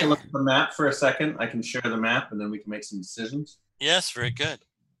 Let's take a look at the map for a second. I can share the map, and then we can make some decisions. Yes, very good.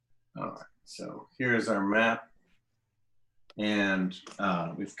 All right. So here's our map, and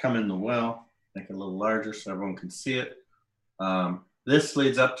we've come in the well. Make it a little larger so everyone can see it. This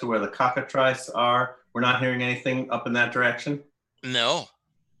leads up to where the cockatrice are. We're not hearing anything up in that direction. No.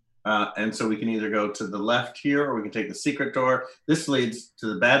 And so we can either go to the left here, or we can take the secret door. This leads to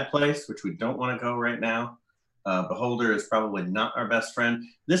the bad place, which we don't want to go right now. Beholder is probably not our best friend.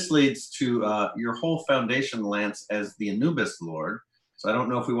 This leads to your whole foundation, Lance, as the Anubis Lord. So I don't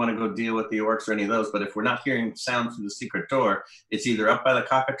know if we want to go deal with the orcs or any of those, but if we're not hearing sound through the secret door, it's either up by the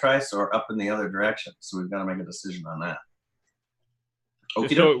cockatrice or up in the other direction. So we've got to make a decision on that.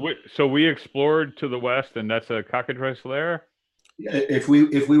 So we explored to the west, and that's a cockatrice lair? If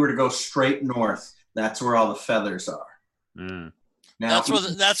we were to go straight north, that's where all the feathers are. Mm. Now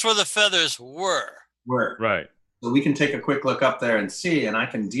That's where the feathers were. Right. So we can take a quick look up there and see, and I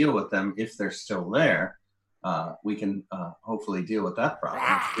can deal with them if they're still there. We can hopefully deal with that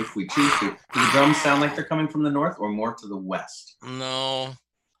problem if we choose to. Do the drums sound like they're coming from the north or more to the west? No.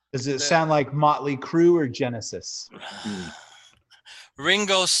 Does it sound like Motley Crue or Genesis?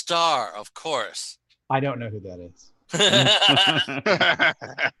 Ringo Starr, of course. I don't know who that is.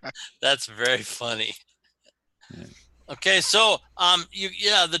 That's very funny. Okay, so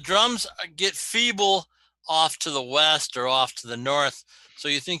the drums get feeble off to the west or off to the north, so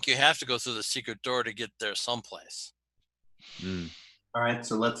you think you have to go through the secret door to get there someplace. All right,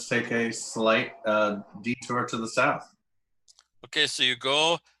 so let's take a slight detour to the south. Okay, so you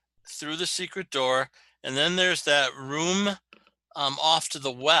go through the secret door, and then there's that room off to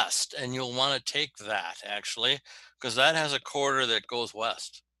the west, and you'll want to take that, actually, because that has a corridor that goes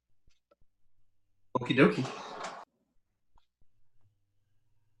west. Okie dokie.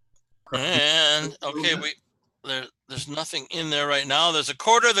 And okay, there's nothing in there right now. There's a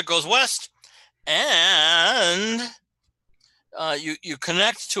corridor that goes west, and you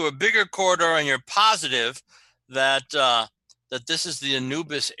connect to a bigger corridor, and you're positive that that this is the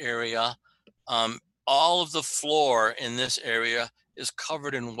Anubis area. All of the floor in this area is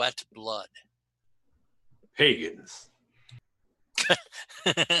covered in wet blood. Pagans.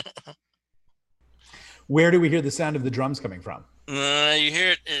 Where do we hear the sound of the drums coming from? You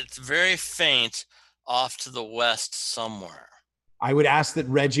hear it, it's very faint off to the west somewhere. I would ask that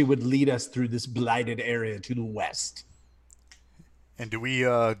Reggie would lead us through this blighted area to the west. And do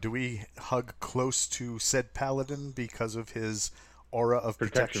we hug close to said paladin because of his aura of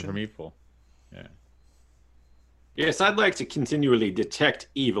protection from evil? Yeah. Yes, I'd like to continually detect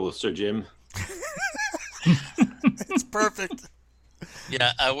evil, Sir Jim. It's perfect.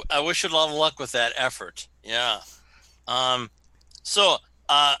 Yeah, I wish you a lot of luck with that effort. Yeah. So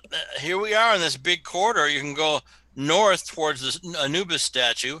here we are in this big corridor. You can go north towards this Anubis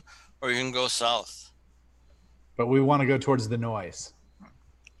statue, or you can go south. But we want to go towards the noise.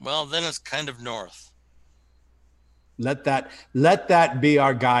 Well, then it's kind of north. Let that be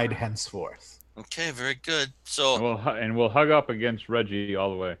our guide henceforth. Okay, very good. So we'll hug up against Reggie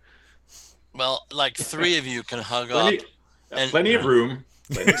all the way. Well, like three of you can hug up. Plenty of room.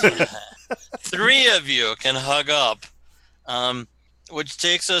 Three of you can hug up, which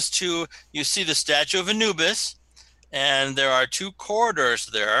takes us to, you see the statue of Anubis, and there are two corridors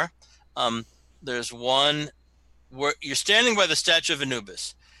there. There's one where you're standing by the statue of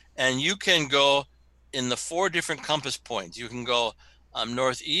Anubis, and you can go in the 4 different compass points. You can go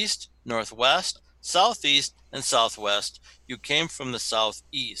northeast, northwest, southeast, and southwest. You came from the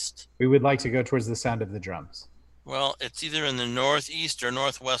southeast. We would like to go towards the sound of the drums. Well, it's either in the northeast or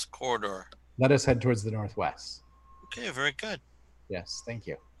northwest corridor. Let us head towards the northwest. Okay, very good. Yes, thank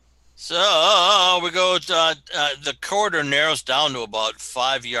you. So we go to, the corridor narrows down to about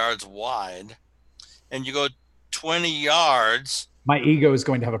 5 yards wide, and you go 20 yards. My ego is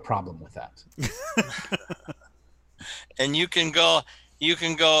going to have a problem with that. And you can go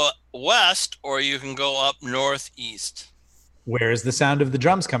west, or you can go up northeast. Where is the sound of the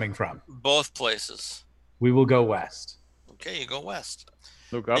drums coming from? Both places. We will go west. Okay, you go west.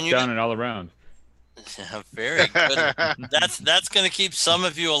 Look up, down, and all around. Yeah, very good. That's going to keep some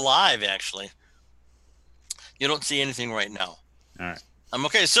of you alive. Actually, you don't see anything right now. All right.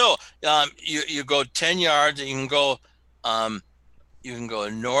 Okay. So you go 10 yards, and you can go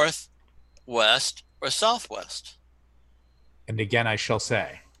north, west, or southwest. And again, I shall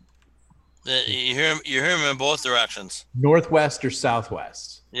say, You hear him in both directions. northwest or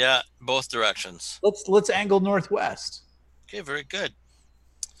southwest. Yeah, both directions. Let's angle northwest. Okay, very good.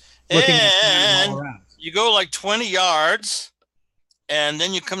 Looking And all around. you go like 20 yards, and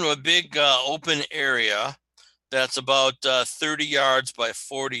then you come to a big open area that's about 30 yards by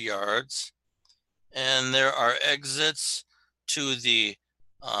 40 yards. And there are exits to the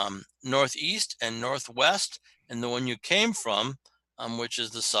northeast and northwest, and the one you came from, which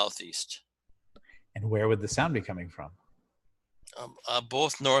is the southeast. And where would the sound be coming from?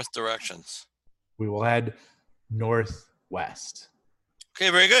 Both north directions. We will head northwest. Okay,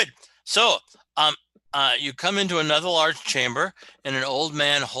 very good. So you come into another large chamber, and an old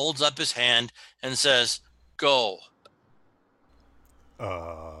man holds up his hand and says, "Go."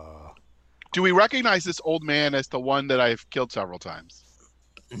 Do we recognize this old man as the one that I've killed several times?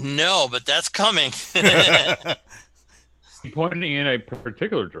 No, but that's coming. Pointing in a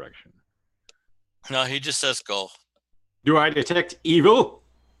particular direction. No, he just says go. Do I detect evil?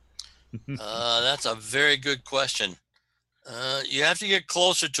 That's a very good question. You have to get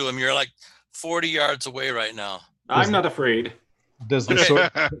closer to him. You're like 40 yards away right now. I'm not afraid. Does the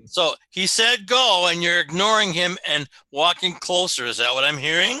sword, So he said go, and you're ignoring him and walking closer. Is that what I'm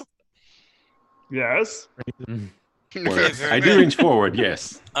hearing? yes. Okay, very I do good. inch forward,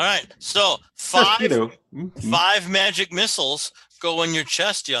 yes. All right. So Just, you know, 5 magic missiles go in your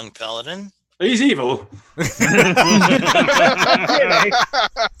chest, young paladin. he's evil.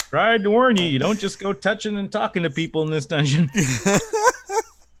 Tried to warn you. You don't just go touching and talking to people in this dungeon.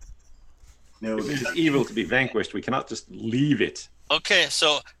 No, It is evil to be vanquished. We cannot just leave it. Okay,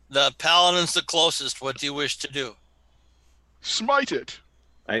 so the paladin's the closest. What do you wish to do? Smite it.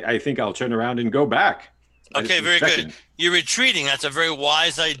 I think I'll turn around and go back. Okay, very good. You're retreating. That's a very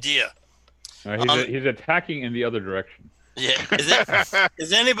wise idea. He's attacking in the other direction. Yeah.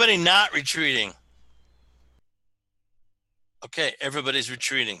 Is anybody not retreating? Okay, everybody's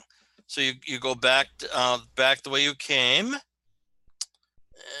retreating. So you go back the way you came.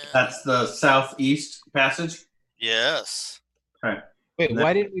 That's the southeast passage. Yes. Okay. Wait,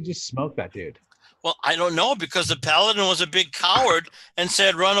 why didn't we just smoke that dude? Well, I don't know, because the paladin was a big coward and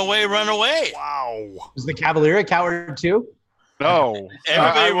said, "Run away, run away." Wow. Was the Cavalier a coward too? No.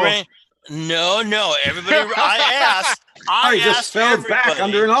 Everybody ran. No. Everybody. I just asked fell back everybody.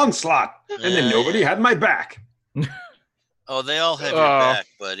 under an onslaught, and then nobody had my back. Oh, they all have your back,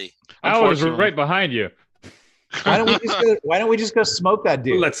 buddy. I was right behind you. Why don't we just go smoke that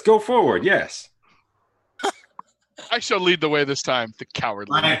dude? Let's go forward. Yes. I shall lead the way this time. The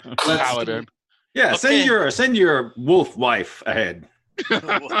cowardly paladin. Yeah. Okay. Send your wolf wife ahead.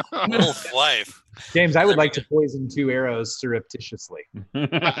 Wolf wife. James, I would like to poison 2 arrows surreptitiously.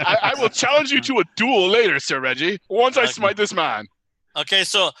 I will challenge you to a duel later, Sir Reggie. Once I smite this man. Okay,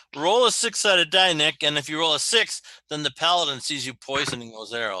 so roll a 6-sided die, Nick, and if you roll a 6, then the paladin sees you poisoning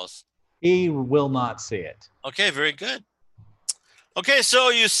those arrows. He will not see it. Okay, very good. Okay, so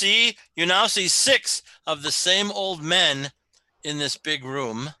you now see 6 of the same old men in this big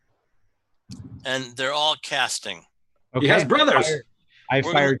room, and they're all casting. Okay. He has brothers. I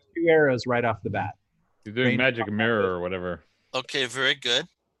fired 2 arrows right off the bat. He's doing magic mirror or whatever. Okay, very good.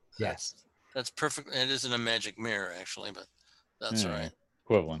 Yes. That's perfect. It isn't a magic mirror, actually, but that's all right.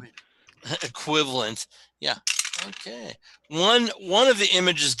 Equivalent. Equivalent. Yeah. Okay. One of the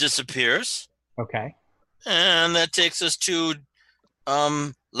images disappears, Okay. and that takes us to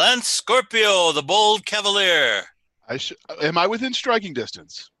Lance Scorpio, the bold cavalier. Am I within striking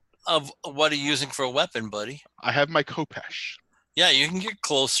distance? Of what are you using for a weapon, buddy? I have my Kopesh. Yeah, you can get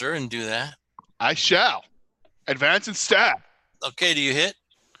closer and do that. I shall. Advance and stab. Okay, do you hit?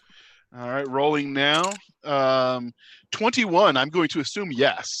 All right, rolling now. 21. I'm going to assume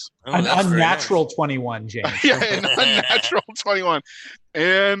yes. Oh, An that's very unnatural 21, James. Yeah, an unnatural 21,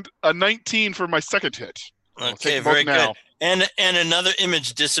 and a 19 for my second hit. nice. I'll take Okay, them both very now. good. And another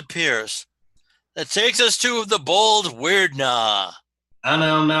image disappears. That takes us to the bold Weirdna.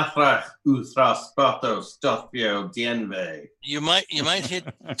 Anel Nathrach Uthras Patos Dothio Dienve. You might hit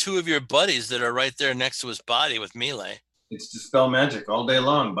two of your buddies that are right there next to his body with melee. It's dispel magic all day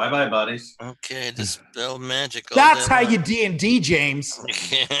long. Bye bye, buddies. Okay, dispel magic. all That's day how long. you D&D, James.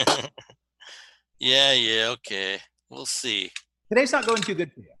 Yeah, okay. We'll see. Today's not going too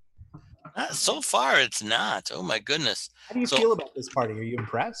good for you. So far, it's not. Oh my goodness. How do you So- feel about this party? Are you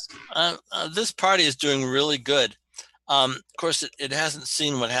impressed? This party is doing really good. Of course, it hasn't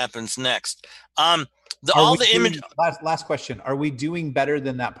seen what happens next. Are All we the doing- image. Last question. Are we doing better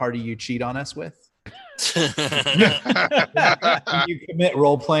than that party you cheat on us with? You commit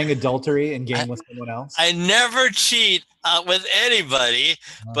role-playing adultery and game with someone else? I never cheat with anybody,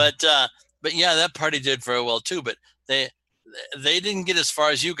 but yeah, that party did very well too. But they didn't get as far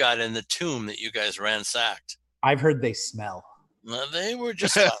as you got in the tomb that you guys ransacked. I've heard they smell. No, they were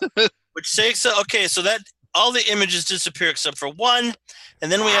just which takes okay. So that all the images disappear except for one,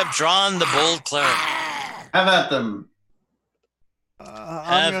 and then we have drawn the bold cleric. Have at them.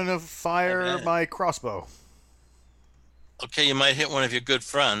 I'm going to fire my crossbow. Okay, you might hit one of your good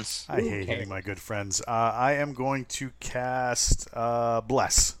friends. I hate hitting my good friends. I am going to cast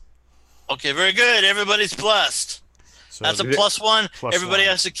Bless. Okay, very good. Everybody's blessed. So That's a the- +1. plus Everybody one.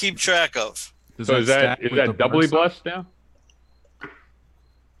 has to keep track of. So is that doubly blessed now?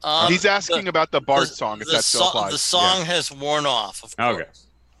 He's asking about the Bard song, if the that still applies. The song has worn off, of course. Okay.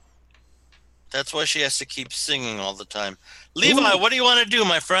 That's why she has to keep singing all the time. Levi, what do you want to do,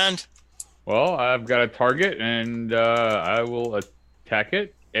 my friend? Well, I've got a target, and I will attack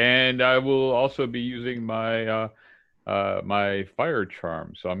it, and I will also be using my my fire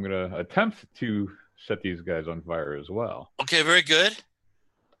charm. So I'm going to attempt to set these guys on fire as well. Okay, very good.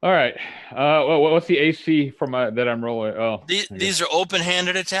 All right. Well, what's the AC for my that I'm rolling? Oh, These are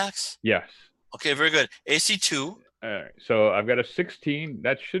open-handed attacks? yes. Okay, very good. AC 2. All right. So I've got a 16.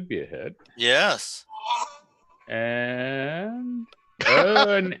 That should be a hit. Yes. And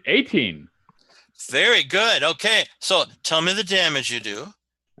an 18. Very good. Okay, so tell me the damage you do.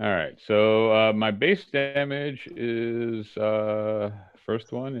 All right. So my base damage is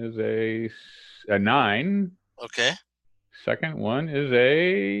first one is a 9. Okay. Second one is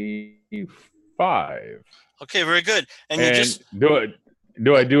a 5. Okay, very good. And you just,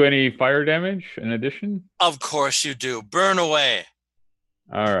 do I do any fire damage in addition? of course you do. Burn away.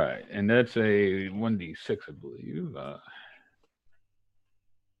 All right, and that's a 1d6, I believe.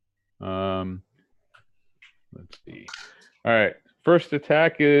 Let's see. All right, first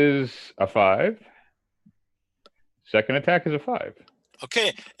attack is a 5. Second attack is a 5.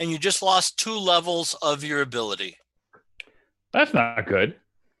 Okay, and you just lost 2 levels of your ability. That's not good.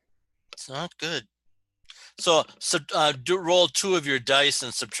 It's not good. So roll 2 of your dice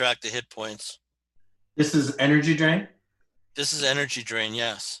and subtract the hit points. This is energy drain. This is energy drain,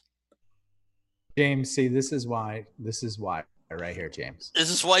 yes. James, see, this is why right here, James. This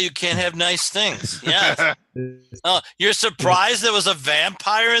is why you can't have nice things. Yes. Oh, you're surprised there was a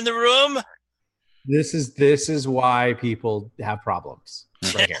vampire in the room? This is why people have problems.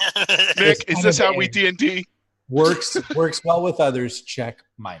 Right here. Nick, is this how we D&D? Works well with others. Check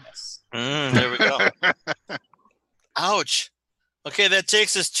minus. There we go. Ouch. Okay, that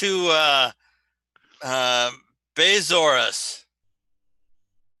takes us to Bazoris.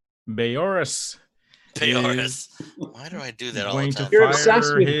 Bayoris. Bayoris. Why do I do that all the Going time? to You're obsessed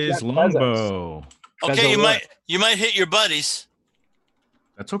fire with his Jeff longbow. Okay, Bezos. you might hit your buddies.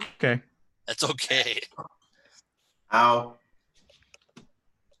 That's okay. That's okay. Ow.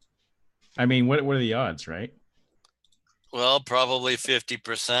 I mean, what are the odds, right? Well, probably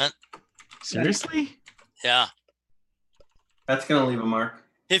 50%. Seriously? Yeah. That's gonna leave a mark.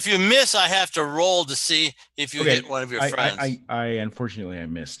 If you miss, I have to roll to see if you Okay, hit one of your friends. I unfortunately I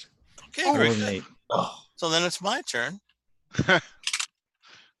missed. Okay, I very rolled an good. 8. Oh, So then it's my turn.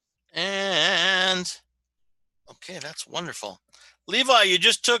 And okay, that's wonderful. Levi, you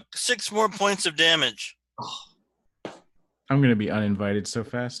just took 6 more points of damage. I'm gonna be uninvited so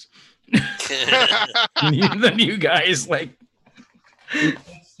fast. Than you guys like.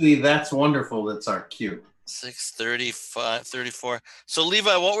 see, that's wonderful. That's our cue. 6, 35, 34. So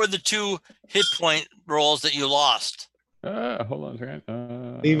Levi, what were the 2 hit point rolls that you lost? Hold on a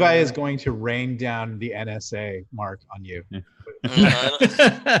second. Levi is going to rain down the NSA mark on you.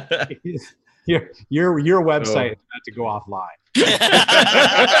 Your website is about to go offline.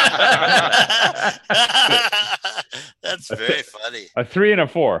 That's very funny. A 3 and a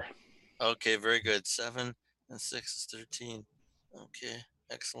 4. Okay, very good. 7 and 6 is 13. Okay,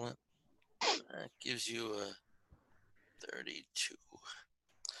 excellent. That gives you a 32.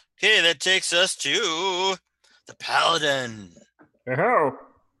 Okay, that takes us to the Paladin. Oh.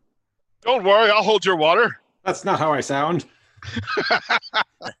 Don't worry, I'll hold your water. That's not how I sound.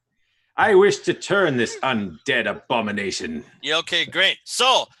 I wish to turn this undead abomination. Yeah, okay, great.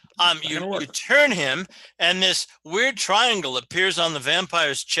 So, you turn him, and this weird triangle appears on the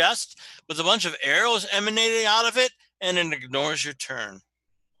vampire's chest with a bunch of arrows emanating out of it, and it ignores your turn.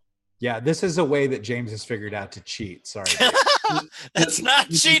 Yeah, this is a way that James has figured out to cheat. Sorry. That's not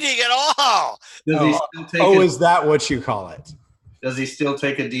cheating at all. Is that what you call it? Does he still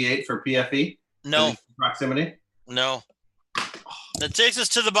take a D8 for PFE? No. Proximity? No. That takes us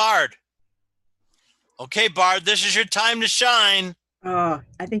to the Bard. Okay, Bard, this is your time to shine. Oh,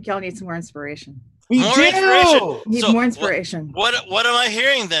 I think y'all need some more inspiration. Inspiration. Need So more inspiration. What am I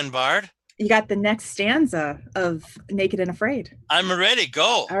hearing then, Bard? You got the next stanza of Naked and Afraid. I'm ready.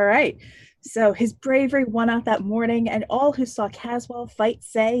 Go. All right. So his bravery won out that morning, and all who saw Caswell fight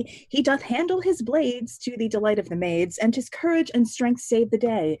say, he doth handle his blades to the delight of the maids, and his courage and strength saved the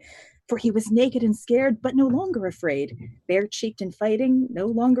day. For he was naked and scared, but no longer afraid. Bare-cheeked and fighting, no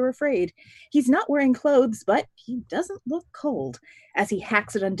longer afraid. He's not wearing clothes, but he doesn't look cold. As he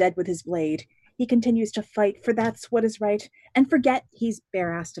hacks at undead with his blade, he continues to fight, for that's what is right, and forget he's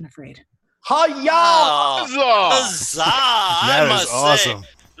bare-assed and afraid. Hi-ya! Huzzah! I That is must awesome. say,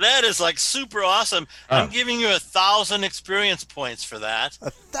 that is like super awesome. I'm giving you 1,000 experience points for that.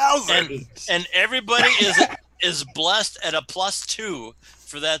 1,000. And everybody is blessed at a +2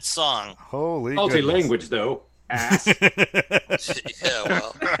 for that song. Holy Multi-language, though. Ass. Yeah,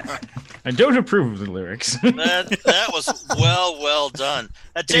 well, I don't approve of the lyrics. that was well done.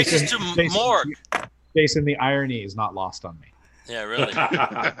 That takes us to Morg. Jason, the irony is not lost on me. Yeah, really.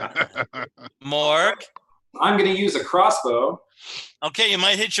 Morg. I'm going to use a crossbow. Okay, you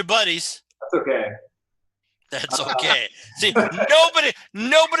might hit your buddies. That's okay. That's okay. See,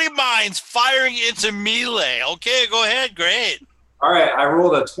 nobody minds firing into melee. Okay, go ahead. Great. All right, I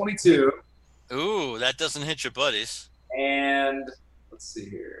rolled a 22. Ooh, that doesn't hit your buddies. And let's see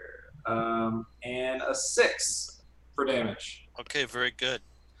here. And a 6 for damage. Okay, very good.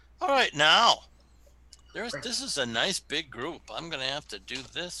 All right, now this is a nice big group. I'm gonna have to do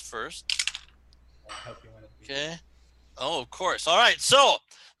this first. Okay. Oh, of course. All right. So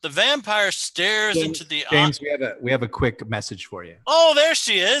the vampire stares into the. James, we have a quick message for you. Oh, there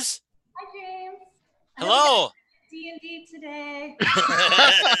she is. Hi, James. Hello. D&D today.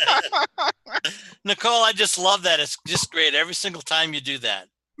 Nicole, I just love that. It's just great every single time you do that.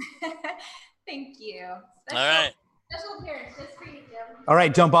 Thank you. All right. Special appearance just for you, Jim. All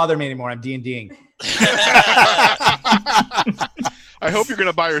right, don't bother me anymore. I'm D&Ding. I hope you're going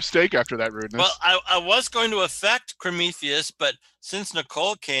to buy her steak after that rudeness. Well, I was going to affect Prometheus, but since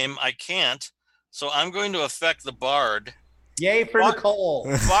Nicole came, I can't. So I'm going to affect the Bard. Yay for Nicole.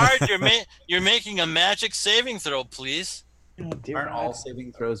 Bard, you're making a magic saving throw, please. Aren't all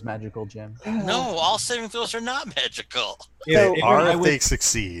saving throws magical, Jim? No, all saving throws are not magical. They are if they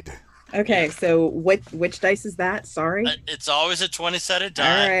succeed. Okay, so which dice is that? Sorry. It's always a 20-sided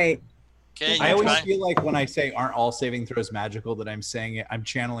die. All right. Okay. I always feel like when I say aren't all saving throws magical, that I'm saying it, I'm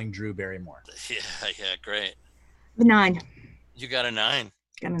channeling Drew Barrymore. Yeah, great. The 9. You got a 9.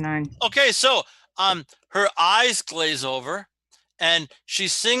 Got a 9. Okay, so her eyes glaze over, and she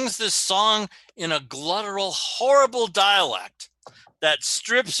sings this song in a gluttural, horrible dialect that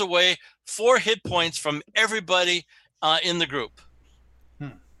strips away 4 hit points from everybody in the group.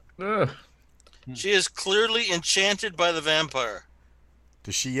 She is clearly enchanted by the vampire.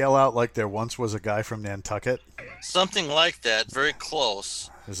 Does she yell out like there once was a guy from Nantucket? Something like that. Very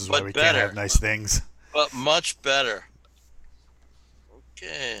close. This is but why we better. can't have nice things. But much better.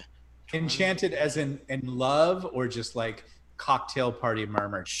 Okay. Enchanted as in love, or just like cocktail party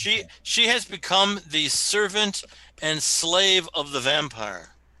murmur? She has become the servant and slave of the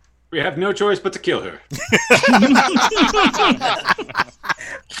vampire. We have no choice but to kill her.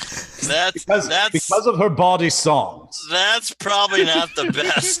 That's because of her body songs. That's probably not the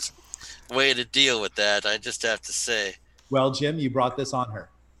best way to deal with that. I just have to say. Well, Jim, you brought this on her.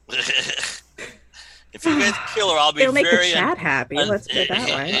 If you guys kill her, I'll be It'll very. make the chat happy. Let's put it that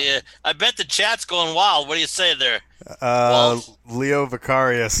way. Yeah, I bet the chat's going wild. What do you say there? Leo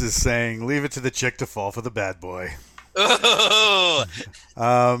Vicarius is saying, "Leave it to the chick to fall for the bad boy." Oh.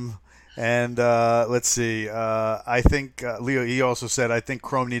 And let's see. I think Leo. He also said, "I think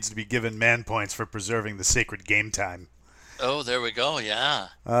Chrome needs to be given man points for preserving the sacred game time." Oh, there we go. Yeah.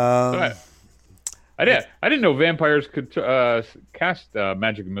 I didn't know vampires could cast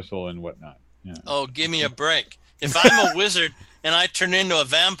magic missile and whatnot. Yeah. Oh, give me a break. If I'm a wizard and I turn into a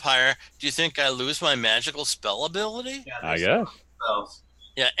vampire, do you think I lose my magical spell ability? Yeah, I there's guess. spells.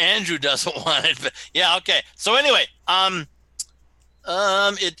 Yeah, Andrew doesn't want it, but yeah, okay. So anyway,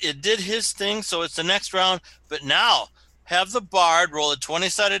 it did his thing, so it's the next round. But now have the bard roll a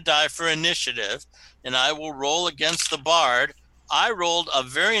 20-sided die for initiative, and I will roll against the bard. I rolled a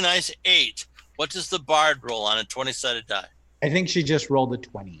very nice 8. What does the bard roll on a 20-sided die? I think she just rolled a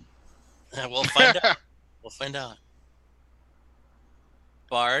 20. We'll find out. We'll find out.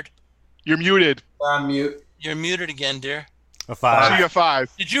 Bard, You're muted. I'm mute. you're muted again, dear. A 5. She got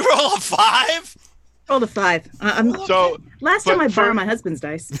 5. Did you roll a 5? Rolled a 5. So Last time but I for- borrowed my husband's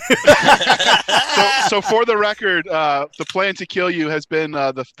dice. So for the record, the plan to kill you has been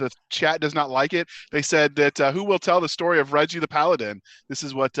the chat does not like it. They said that who will tell the story of Reggie the Paladin? This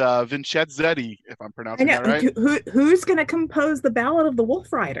is what Vincenzetti, if I'm I pronouncing know. that right. Who's going to compose the Ballad of the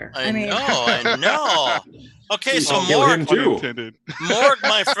Wolf Rider? I know. Okay, so I'll kill him Morg, too. Intended. Morg,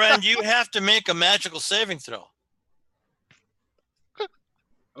 my friend, you have to make a magical saving throw.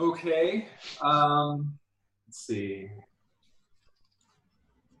 Okay. Let's see.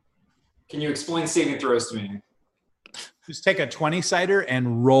 Can you explain saving throws to me? Just take a 20-sider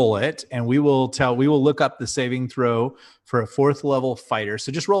and roll it, and we will look up the saving throw for a 4th level fighter.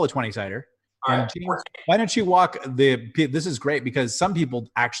 So just roll a 20-sider. All And right. James, why don't you walk this is great because some people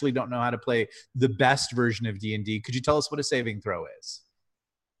actually don't know how to play the best version of D&D. Could you tell us what a saving throw is?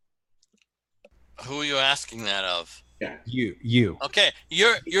 Who are you asking that of? You. Okay,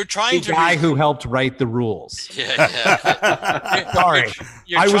 you're trying The to guy who helped write the rules. Yeah. Sorry.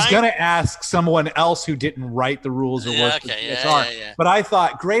 You're I was trying- going to ask someone else who didn't write the rules or Yeah, work with okay, yeah, CSR, yeah. but I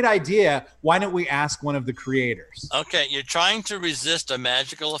thought, great idea. Why don't we ask one of the creators? Okay, you're trying to resist a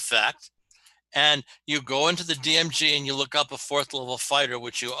magical effect, and you go into the DMG and you look up a 4th level fighter,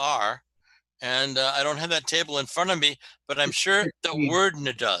 which you are. And I don't have that table in front of me, but I'm sure that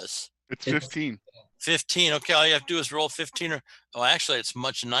Wordna does. It's 15. 15. Okay, all you have to do is roll 15. Actually, it's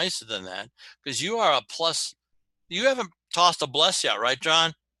much nicer than that because you are a plus. You haven't tossed a bless yet, right,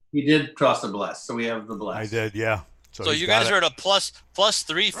 John? He did toss a bless, so we have the bless. I did, yeah. So he's you got guys it. are at a plus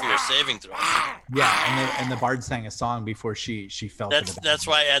 3 for your saving throw. Yeah, and the bard sang a song before she fell. That's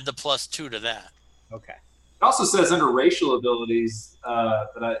why I add the plus 2 to that. Okay. It also says under racial abilities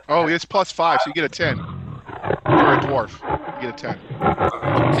that I. Oh, it's +5, so you get a 10. You're a dwarf. You get a 10.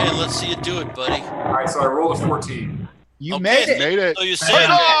 Okay, let's see you do it, buddy. All right, so I rolled a 14. You Okay, made it. Made it. So you say you're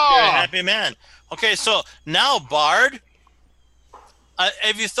a happy man. Okay, so now Bard,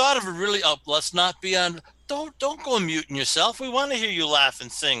 have you thought of a really? Oh, let's not be on. Don't go muting yourself. We want to hear you laugh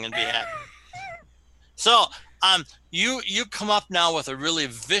and sing and be happy. So you come up now with a really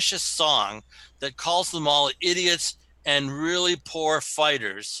vicious song that calls them all idiots and really poor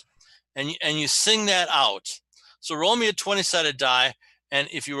fighters, and you sing that out. So roll me a 20-sided die, and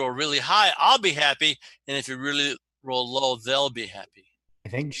if you roll really high, I'll be happy, and if you really roll low, they'll be happy. I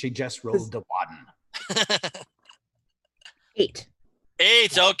think she just rolled the one. 8.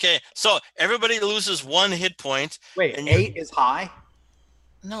 8. Okay, so everybody loses 1 hit point. Wait, and 8 is high?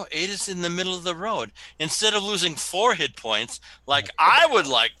 No, 8 is in the middle of the road. Instead of losing 4 hit points, like I would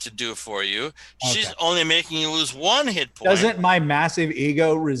like to do for you, she's only making you lose 1 hit point. Doesn't my massive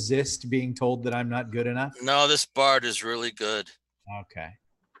ego resist being told that I'm not good enough? No, this bard is really good. Okay.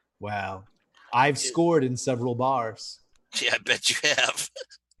 Well, I've scored in several bars. Yeah, I bet you have.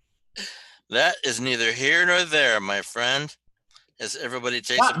 That is neither here nor there, my friend. As everybody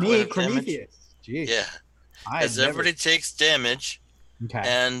takes Not a me, point of damage. Prometheus. Jeez. Yeah. I As never- everybody takes damage Okay.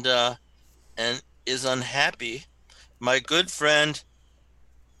 and is unhappy, my good friend.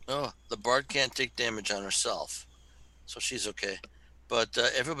 Oh, the bard can't take damage on herself, so she's okay. But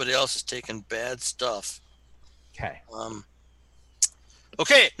everybody else is taking bad stuff. Okay.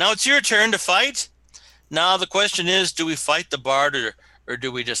 Okay, now it's your turn to fight. Now the question is, do we fight the bard or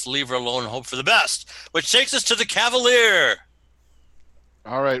do we just leave her alone and hope for the best? Which takes us to the Cavalier.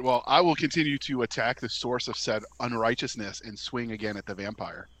 All right. Well, I will continue to attack the source of said unrighteousness and swing again at the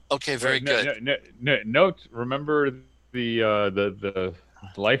vampire. Okay, very good. Note, remember the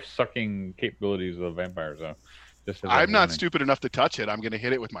life-sucking capabilities of vampires, though. Just as a I'm not warning. stupid enough to touch it. I'm going to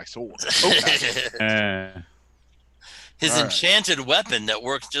hit it with my sword. Okay. His All right. enchanted weapon that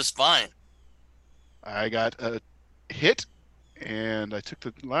works just fine. I got a hit, and I took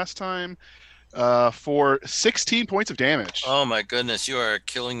the last time. for 16 points of damage. Oh my goodness, you are a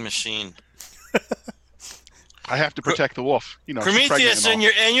killing machine. I have to protect the wolf. You know, she's pregnant Prometheus and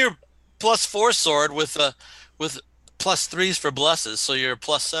all. and your +4 sword with +3s for blesses, so you're a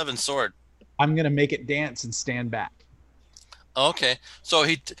 +7 sword. I'm gonna make it dance and stand back. Okay, so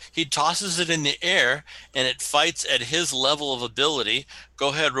he tosses it in the air and it fights at his level of ability. Go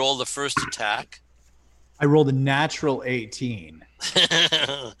ahead, roll the first attack. I rolled a natural 18.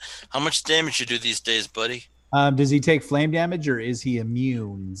 How much damage you do these days, buddy? Does he take flame damage or is he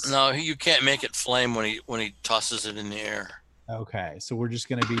immune? No, you can't make it flame when he tosses it in the air. Okay, so we're just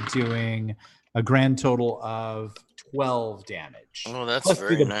going to be doing a grand total of 12 damage. Oh, that's Plus,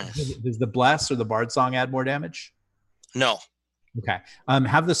 very nice. Does the bless or the bard song add more damage? No. Okay.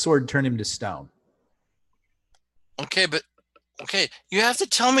 Have the sword turn him to stone. Okay, you have to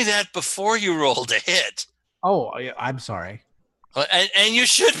tell me that before you roll to hit. Oh, I'm sorry. And you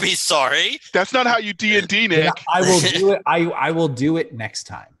should be sorry. That's not how you D&D, Nick. Yeah, I will do it. I will do it next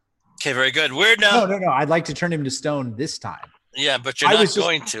time. Okay, very good. Weird now. No. I'd like to turn him to stone this time. Yeah, but you're not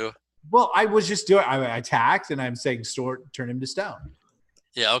going to. Well, I was just doing. I attacked, and I'm saying turn him to stone.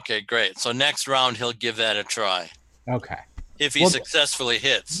 Yeah. Okay. Great. So next round he'll give that a try. Okay. If he successfully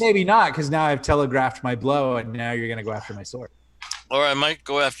hits. Maybe not, because now I've telegraphed my blow, and now you're going to go after my sword. Or I might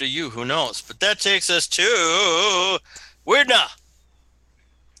go after you. Who knows? But that takes us to Weirdna.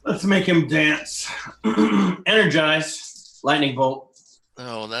 Let's make him dance. Energize. Lightning bolt.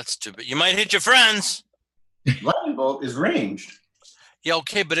 Oh, that's too bad. You might hit your friends. Lightning bolt is ranged. Yeah,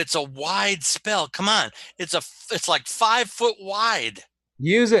 okay, but it's a wide spell. Come on. It's like 5 foot wide.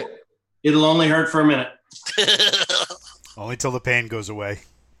 Use it. It'll only hurt for a minute. Only till the pain goes away.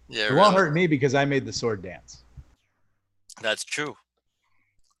 Yeah, it won't hurt me because I made the sword dance. That's true.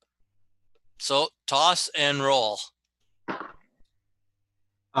 So toss and roll.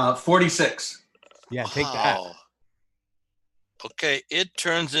 46. Yeah, take that. Okay, it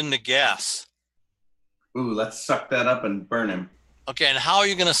turns into gas. Ooh, let's suck that up and burn him. Okay, and how are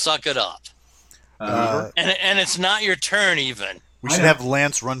you going to suck it up? And it's not your turn even. We should have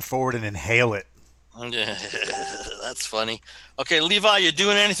Lance run forward and inhale it. That's funny. Okay, Levi, you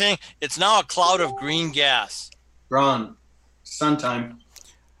doing anything? It's now a cloud of green gas. Ron, sun time.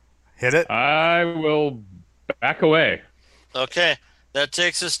 Hit it. I will back away. Okay, that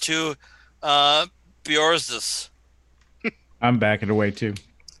takes us to Bjorzus. I'm backing away too.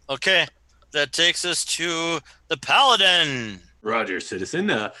 Okay, that takes us to the Paladin. Roger,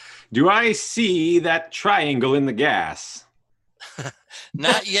 citizen. Do I see that triangle in the gas?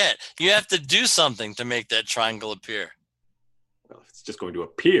 Not yet. You have to do something to make that triangle appear. Well, if it's just going to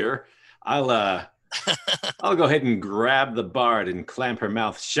appear, I'll go ahead and grab the bard and clamp her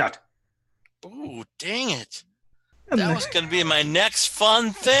mouth shut. Ooh, dang it. That was going to be my next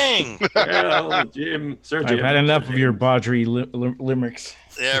fun thing. Well, Sir Jim. I've had enough of your Baudry limericks.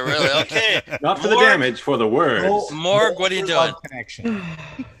 Yeah, really. Okay. Not for the damage, for the words. Morg, what are you doing? Connection.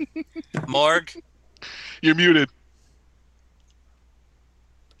 Morg? You're muted.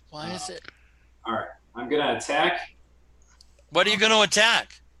 Why is it? All right, I'm gonna attack. What are you going to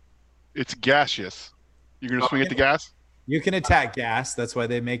attack? It's gaseous. You're going to swing at the gas? You can attack gas. That's why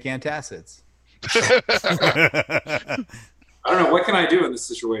they make antacids. I don't know. What can I do in this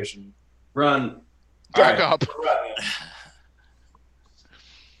situation? Run. Back up.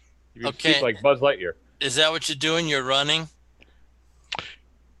 You can speak like Buzz Lightyear. Is that what you're doing? You're running?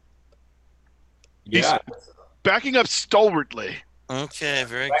 He's backing up stalwartly. Okay,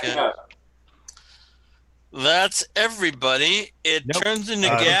 very good. That's everybody. It turns into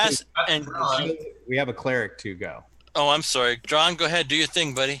gas and we have a cleric to go. Oh, I'm sorry. John, go ahead. Do your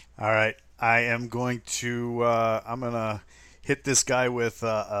thing, buddy. All right. I am going to I'm going to hit this guy with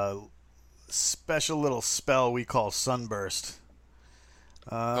a special little spell we call Sunburst.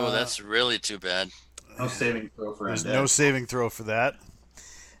 That's really too bad. No saving throw for There's undead. no saving throw for that.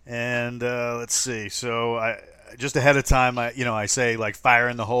 And let's see. So I just ahead of time, I say like fire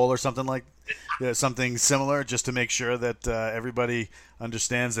in the hole or something like something similar, just to make sure that everybody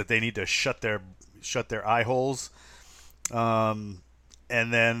understands that they need to shut their eye holes. And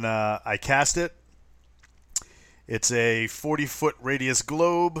then I cast it. It's a 40-foot radius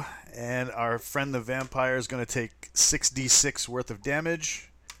globe, and our friend the vampire is going to take 6d6 worth of damage.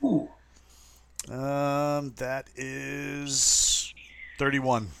 Ooh. That is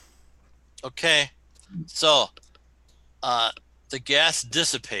 31. Okay. So, the gas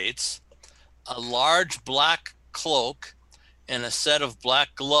dissipates. A large black cloak and a set of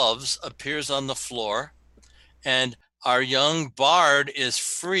black gloves appears on the floor, and our young bard is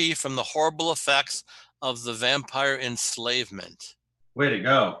free from the horrible effects of the vampire enslavement. Way to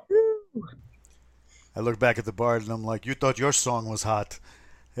go. I look back at the bard and I'm like, you thought your song was hot.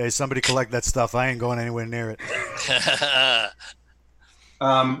 Hey, somebody collect that stuff. I ain't going anywhere near it.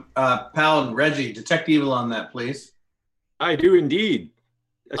 Paladin, Reggie, detect evil on that, please. I do indeed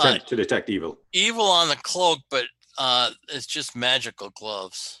attempt to detect evil. Evil on the cloak, but it's just magical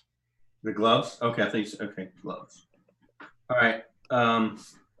gloves. The gloves? Okay, I think so. Okay, gloves. All right.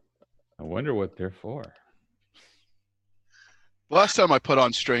 I wonder what they're for. Last time I put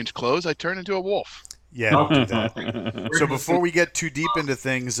on strange clothes, I turned into a wolf. Yeah, don't do that. So before we get too deep into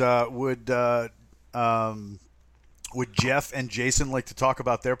things, would Jeff and Jason like to talk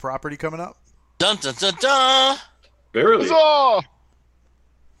about their property coming up? Dun dun dun dun. Barely. Huzzah!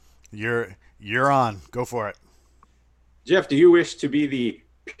 You're on. Go for it. Jeff, do you wish to be the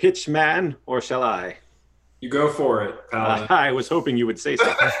pitch man, or shall I? You go for it, Paladin. I was hoping you would say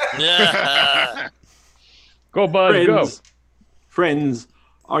so. Yeah. Go, Buzz, go. Friends,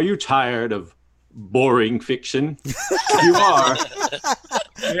 are you tired of boring fiction? If you are,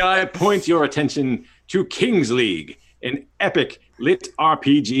 may I point your attention to King's League, an epic lit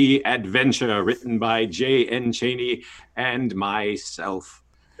RPG adventure written by J.N. Chaney and myself.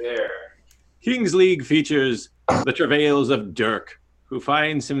 There. King's League features the travails of Dirk, who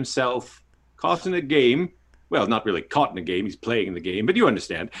finds himself caught in a game. Well, not really caught in a game, he's playing the game, but you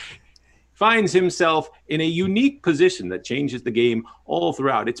understand. Finds himself in a unique position that changes the game all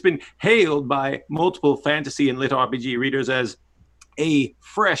throughout. It's been hailed by multiple fantasy and lit RPG readers as a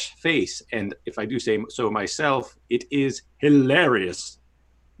fresh face, and if I do say so myself, it is hilarious.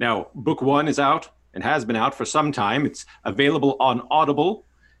 Now, book 1 is out and has been out for some time. It's available on Audible,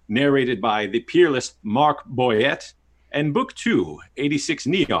 narrated by the peerless Mark Boyette, and book 2, 86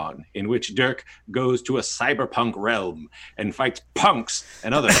 Neon, in which Dirk goes to a cyberpunk realm and fights punks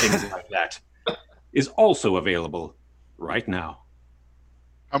and other things like that, is also available right now.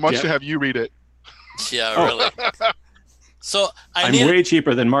 How much Jeff? to have you read it? Yeah, really. So I'm way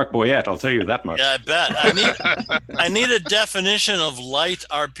cheaper than Mark Boyette, I'll tell you that much. Yeah, I bet. I need a definition of light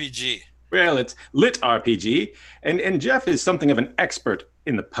RPG. Well, it's lit RPG, and Jeff is something of an expert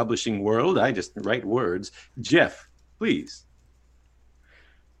in the publishing world. I just write words. Jeff, please.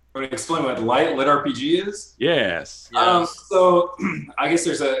 Want to explain what lit RPG is? Yes. So I guess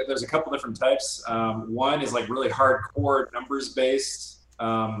there's a couple different types. One is like really hardcore numbers based,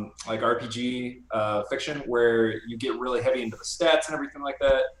 like RPG fiction, where you get really heavy into the stats and everything like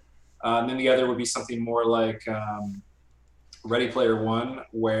that. And then the other would be something more like Ready Player One,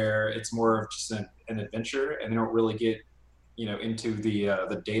 where it's more of just an adventure, and they don't really get into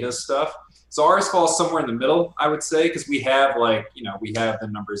the data stuff. So ours falls somewhere in the middle, I would say, because we have we have the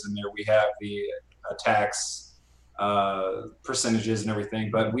numbers in there, we have the attacks percentages and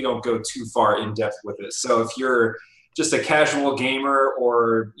everything, but we don't go too far in depth with it. So if you're just a casual gamer,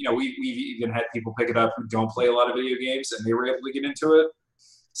 or we've even had people pick it up who don't play a lot of video games and they were able to get into it.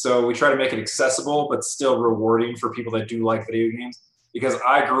 So we try to make it accessible but still rewarding for people that do like video games. Because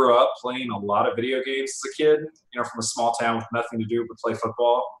I grew up playing a lot of video games as a kid, from a small town with nothing to do but play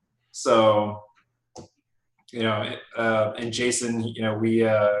football. So, and Jason, we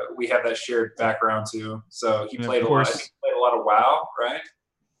have that shared background too. So he played a lot of WoW, right?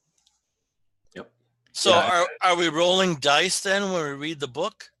 Yep. So are we rolling dice then when we read the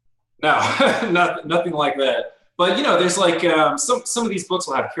book? No, nothing like that. But there's like some of these books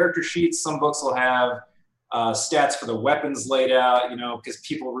will have character sheets. Some books will have stats for the weapons laid out, because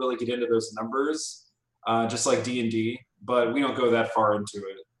people really get into those numbers, just like D&D, but we don't go that far into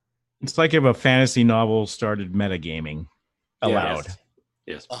it. It's like if a fantasy novel started metagaming allowed.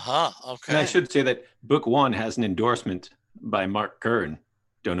 Yes. Okay. And I should say that book 1 has an endorsement by Mark Kern.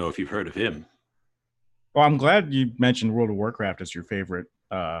 Don't know if you've heard of him. Well, I'm glad you mentioned World of Warcraft as your favorite,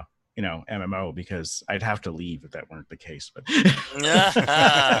 MMO, because I'd have to leave if that weren't the case. But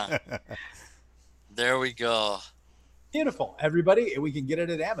there we go. Beautiful. Everybody, we can get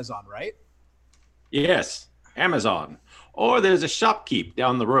it at Amazon, right? Yes, Amazon. Or there's a shopkeep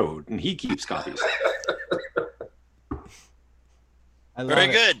down the road, and he keeps copies. Very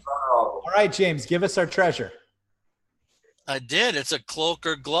good. All right, James, give us our treasure. I did. It's a cloak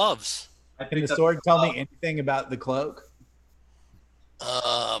or gloves. Can the sword tell me anything about the cloak?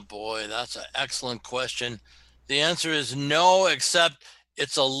 Boy, that's an excellent question. The answer is no, except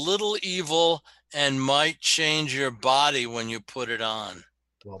it's a little evil and might change your body when you put it on.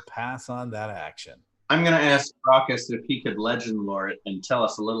 We'll pass on that action. I'm going to ask Raucus if he could legend lore it and tell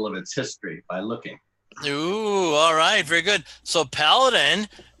us a little of its history by looking. Ooh, all right, very good. So, Paladin,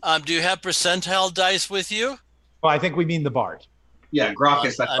 do you have percentile dice with you? Well, I think we mean the bard. Yeah,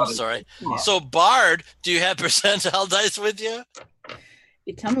 Graucus. I'm sorry. So, Bard, do you have percentile dice with you?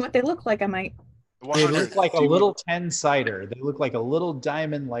 You tell me what they look like, I might They 100. look like a Do you- little 10-sider. They look like a little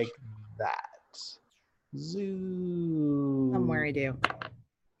diamond like that. Zoo. Somewhere I do.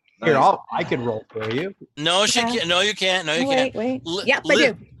 Here, I could roll for you. No, she Yeah. can't. No, you can't. No, you Wait, can't. wait. Li- Yep, I li-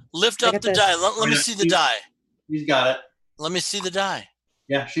 do. Lift I up got the this. die. Let me Yeah, see the die. She's got it. Let me see the die.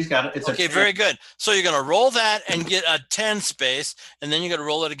 Yeah, she's got it. It's Okay, very good. So you're going to roll that and get a 10 space, and then you're going to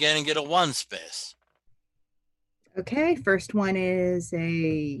roll it again and get a 1 space. Okay, first one is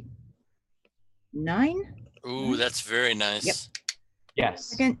a 9. Ooh, that's very nice. Yep. Yes.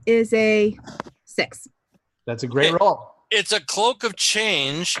 Second is a 6. That's a great Okay. roll. It's a cloak of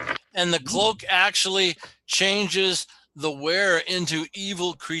change, and the cloak actually changes the wearer into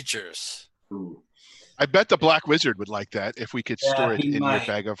evil creatures. Ooh. I bet the Black Wizard would like that if we could Yeah, store it he in might. your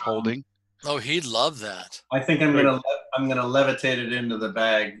bag of holding. Oh, he'd love that. I think I'm gonna levitate it into the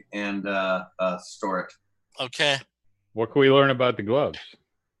bag and store it. Okay. What can we learn about the gloves?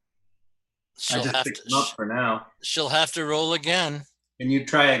 She'll I just have picked to. them up for now. She'll have to roll again. Can you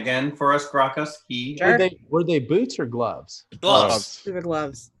try again for us, Gracchus? Sure. Were they boots or gloves? Gloves. These are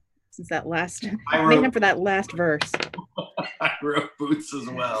gloves. Since that last, I made wrote- up for that last verse. I wrote boots as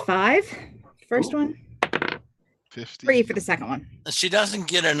well. 5. First one. 50. 3 for the second one. She doesn't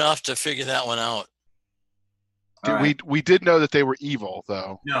get enough to figure that one out. All right. We did know that they were evil,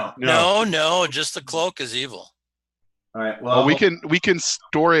 though. No, just the cloak is evil. All right. Well, we can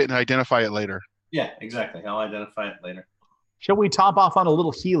store it and identify it later. Yeah, exactly. I'll identify it later. Shall we top off on a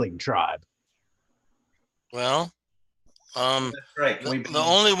little healing tribe? Well, That's right. the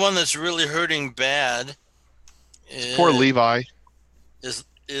only one that's really hurting bad is Poor Levi. is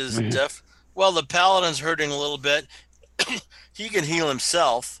def. Well, the paladin's hurting a little bit. He can heal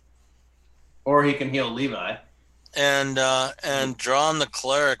himself, Or he can heal Levi. and Drawn the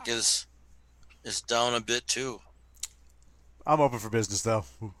cleric is down a bit too. I'm open for business though.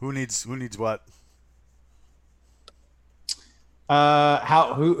 Who needs what?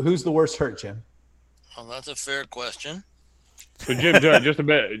 Who's the worst hurt, Jim? Well, that's a fair question. So Jim, just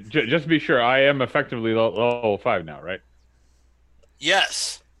to be sure, I am effectively level 5 now, right?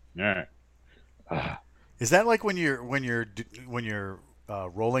 Yes. All right. Is that like when you're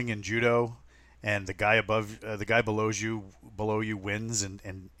rolling in judo, and the guy below you wins,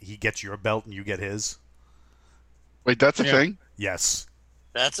 and he gets your belt and you get his? Wait, that's a thing? Yes.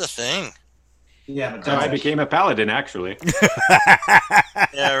 That's a thing. Yeah, but So I became a paladin, actually.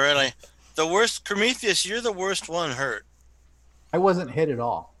 Yeah, really. The worst, Prometheus, you're the worst one hurt. I wasn't hit at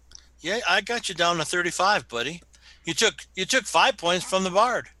all. Yeah, I got you down to 35, buddy. You took 5 points from the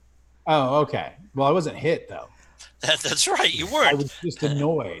bard. Oh, okay. Well, I wasn't hit though. That's right. You I weren't. was just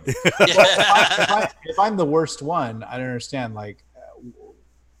annoyed. Yeah. If I'm the worst one, I don't understand. Like,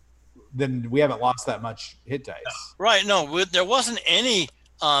 then we haven't lost that much hit dice. Right. No, there wasn't any,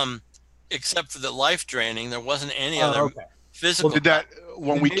 except for the life draining. There wasn't any other okay. physical. Did that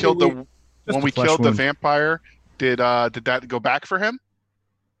when Then we maybe killed just when a we flesh killed the wound. vampire? Did that go back for him?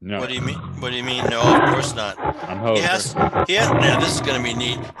 No. What do you mean? What do you mean? No, of course not. I'm He hosed. has. Now, this is going to be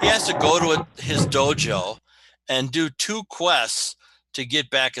neat. He has to go to his dojo and do 2 quests to get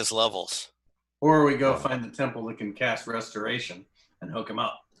back his levels. Or we go find the temple that can cast restoration and hook him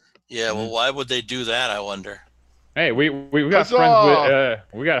up. Yeah. Well, why would they do that? I wonder. Hey, we got Huzzah! friends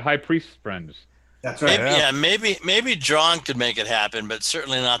with we got high priest friends. That's right. Maybe John could make it happen, but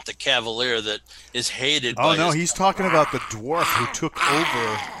certainly not the Cavalier that is hated. Oh by no, his- he's talking about the dwarf who took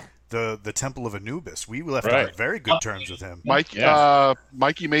over the Temple of Anubis. We left on Right. very good terms with him.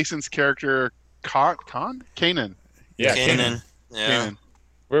 Mikey Mason's character, Kanan. Yeah, Kanan. Yeah. Kanan.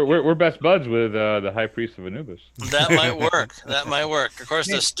 We're best buds with the high priest of Anubis. That might work. That might work. Of course,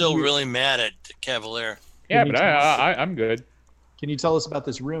 they're still really mad at Cavalier. Yeah, but I'm good. Can you tell us about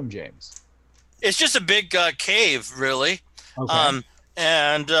this room, James? It's just a big cave, really. Okay.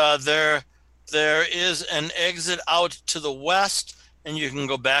 And there is an exit out to the west, and you can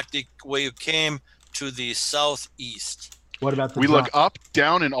go back the way you came to the southeast. What about the We look drum? up,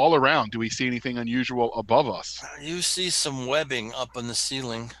 down, and all around. Do we see anything unusual above us? You see some webbing up on the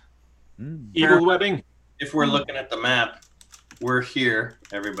ceiling. Evil webbing. If we're looking at the map, we're here,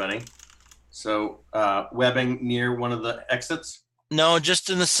 everybody. So webbing near one of the exits. No, just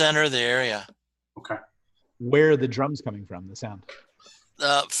in the center of the area. Okay. Where are the drums coming from? The sound.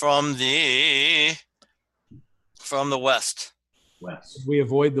 From the west. West. We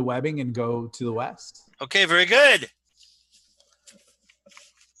avoid the webbing and go to the west. Okay, very good.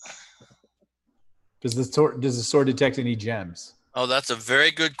 Does the sword detect any gems? Oh, that's a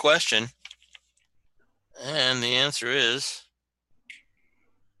very good question. And the answer is,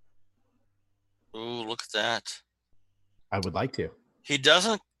 ooh, look at that. I would like to. He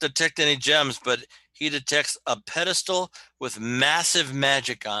doesn't detect any gems, but he detects a pedestal with massive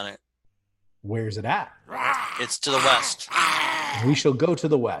magic on it. Where's it at? It's to the west. We shall go to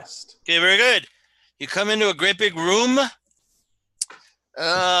the west. Okay, very good. You come into a great big room.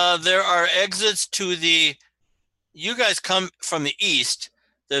 There are exits to the. You guys come from the east.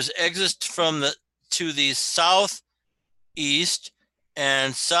 There's exits to the southeast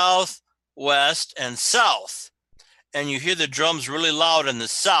and southwest and south, and you hear the drums really loud in the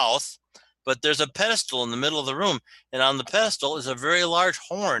south. But there's a pedestal in the middle of the room, and on the pedestal is a very large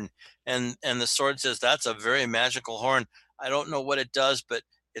horn, and the sword says that's a very magical horn. I don't know what it does, but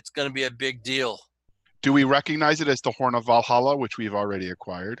it's going to be a big deal. Do we recognize it as the Horn of Valhalla, which we've already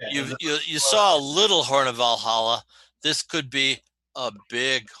acquired? You saw a little Horn of Valhalla. This could be a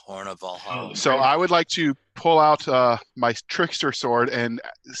big Horn of Valhalla. So I would like to pull out my trickster sword and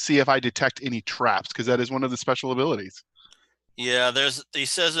see if I detect any traps, because that is one of the special abilities. Yeah, he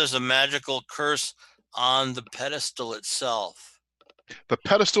says there's a magical curse on the pedestal itself. The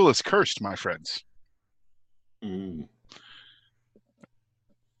pedestal is cursed, my friends.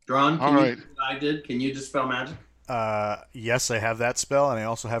 Drawn, All right. I did. Can you dispel magic? Yes, I have that spell, and I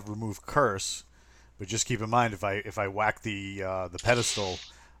also have remove curse. But just keep in mind, if I whack the pedestal,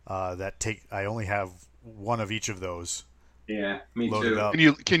 I only have one of each of those. Yeah, me loaded too. up.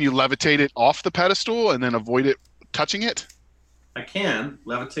 Can you levitate it off the pedestal and then avoid it touching it? I can.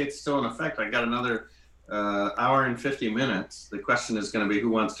 Levitate's still in effect. I got another hour and 50 minutes. The question is going to be who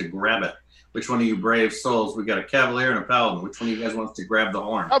wants to grab it. Which one of you brave souls? We got a cavalier and a paladin. Which one of you guys wants to grab the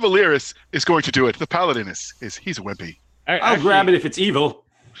horn? Cavalier is going to do it. The paladin is he's a wimpy. I'll grab it if it's evil.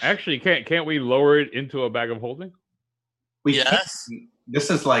 Actually, can't we lower it into a bag of holding? Yes. This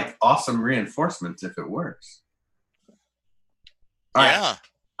is like awesome reinforcements if it works. All right.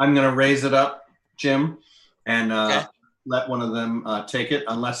 I'm going to raise it up, Jim, and let one of them take it,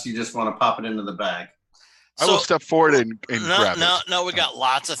 unless you just want to pop it into the bag. I will step forward and grab it. No, we got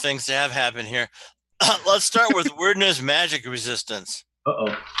lots of things to have happen here. Let's start with weirdness magic resistance.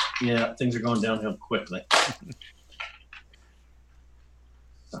 Uh-oh. Yeah, things are going downhill quickly.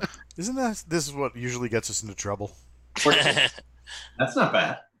 Isn't this is what usually gets us into trouble? That's not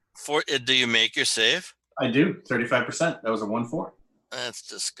bad. Do you make your save? I do. 35%. That was a 1-4. That's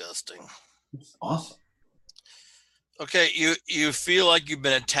disgusting. It's awesome. Okay, you feel like you've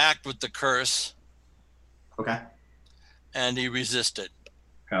been attacked with the curse. Okay. And you resist it.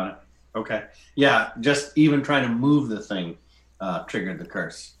 Got it. Okay. Yeah, just even trying to move the thing triggered the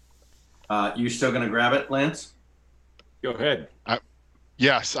curse. You still going to grab it, Lance? Go ahead.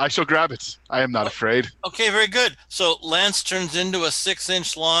 Yes, I shall grab it. I am not afraid. Okay, very good. So Lance turns into a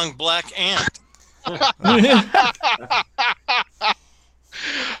 6-inch long black ant.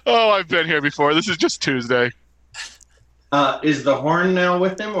 Oh, I've been here before. This is just Tuesday. Is the horn now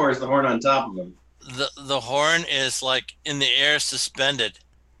with him, or is the horn on top of him? The horn is like in the air, suspended.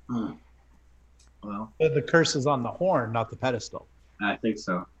 Well, the curse is on the horn, not the pedestal. I think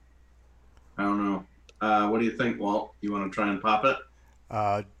so. I don't know. What do you think, Walt? You want to try and pop it?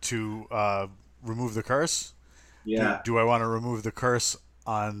 To remove the curse? Yeah. Do I want to remove the curse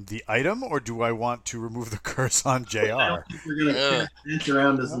on the item, or do I want to remove the curse on JR? We're going to dance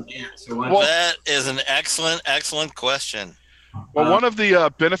around as an ant. So that is an excellent question. Well, one of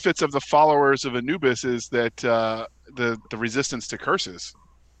the benefits of the followers of Anubis is that the resistance to curses.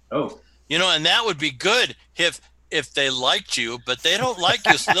 Oh. And that would be good if they liked you, but they don't like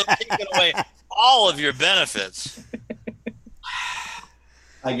you, so they're taking away all of your benefits.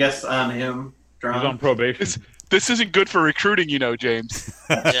 I guess on him. He's on probation. This isn't good for recruiting, James.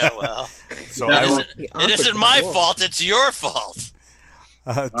 Yeah, well. So it isn't my fault. It's your fault.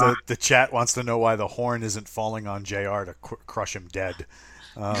 The chat wants to know why the horn isn't falling on JR to crush him dead.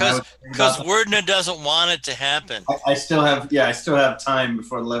 Because Wordna doesn't want it to happen. I still have time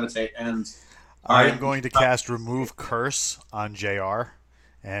before the levitate ends. I am going to cast Remove Curse on JR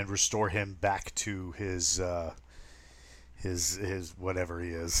and restore him back to his whatever he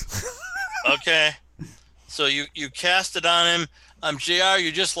is. Okay. So you cast it on him. JR,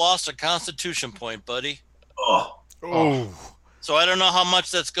 you just lost a constitution point, buddy. Oh. So I don't know how much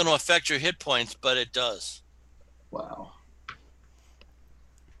that's going to affect your hit points, but it does. Wow.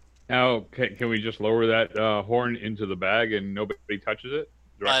 Now, can we just lower that horn into the bag and nobody touches it?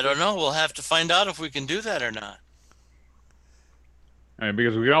 Directly? I don't know. We'll have to find out if we can do that or not. I mean,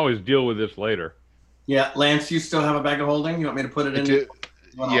 because we can always deal with this later. Yeah, Lance, you still have a bag of holding? You want me to put it in?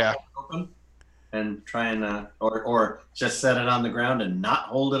 Yeah. Open and try and or just set it on the ground and not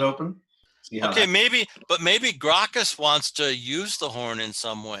hold it open. Okay, maybe Gracchus wants to use the horn in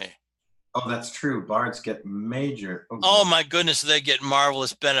some way. Oh, that's true. Bards get major. Oh my goodness, they get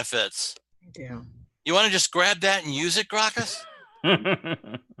marvelous benefits. Yeah. You want to just grab that and use it, Gracchus?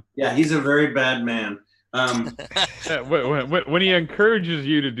 Yeah, he's a very bad man. When he encourages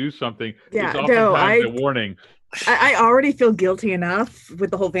you to do something, Yeah, it's no, oftentimes a warning. I already feel guilty enough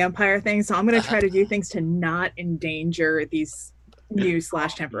with the whole vampire thing, so I'm going to try to do things to not endanger these new /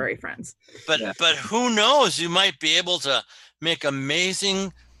 temporary friends. But who knows? You might be able to make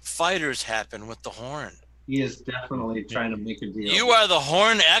amazing fighters happen with the horn. He is definitely trying to make a deal. You are the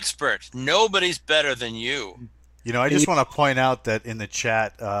horn expert. Nobody's better than you. You know, I just want to point out that in the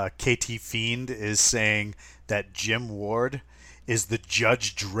chat, KT Fiend is saying that Jim Ward is the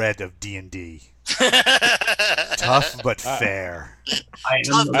Judge Dredd of D&D. Tough but fair.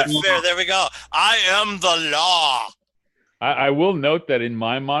 Tough but fair. There we go. I am the law. I will note that in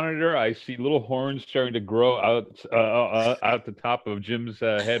my monitor, I see little horns starting to grow out the top of Jim's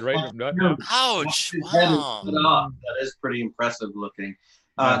head right now. Ouch! Wow. That is pretty impressive looking.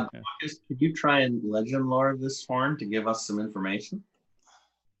 Marcus, could you try and legend lore this horn to give us some information?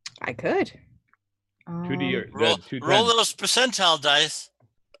 I could. Roll those percentile dice.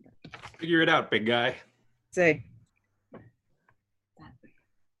 Figure it out, big guy. Say.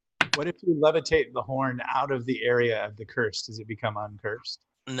 What if you levitate the horn out of the area of the curse? Does it become uncursed?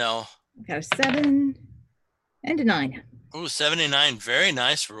 No. I've got a 7 and a 9. Ooh, 79. Very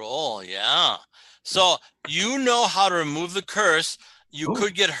nice roll. Yeah. So you know how to remove the curse. You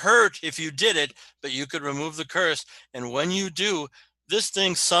could get hurt if you did it, but you could remove the curse. And when you do, this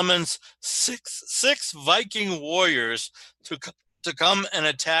thing summons six Viking warriors to come and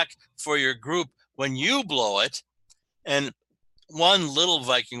attack for your group when you blow it, and one little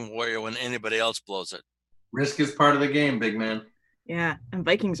Viking warrior when anybody else blows it. Risk is part of the game, big man. Yeah, and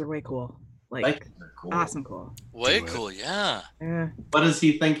Vikings are way cool. Like, Vikings are cool. Awesome cool. Way cool, yeah. What does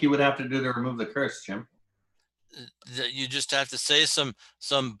he think he would have to do to remove the curse, Jim? You just have to say some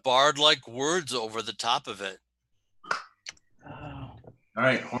bard-like words over the top of it. All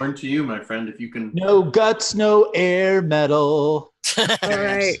right, horn to you, my friend. If you can. No guts, no air metal. All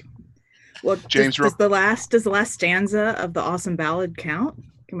right. Well, James, does the last stanza of the awesome ballad count?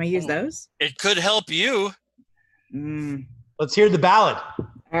 Can I use those? It could help you. Let's hear the ballad.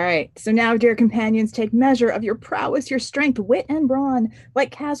 All right. So now, dear companions, take measure of your prowess, your strength, wit, and brawn.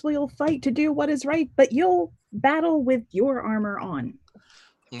 Like Caswell, you'll fight to do what is right, but you'll battle with your armor on.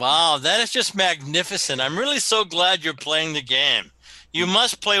 Wow, that is just magnificent. I'm really so glad you're playing the game. You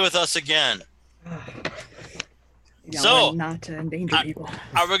must play with us again. So, not to endanger people.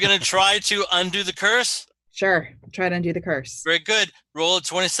 Are we going to try to undo the curse? Sure. Try to undo the curse. Very good. Roll a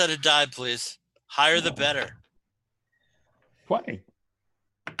 20-sided die, please. Higher the better. 20.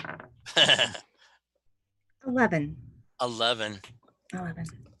 11. 11.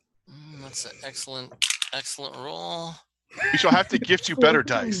 That's an excellent roll. We shall have to gift you better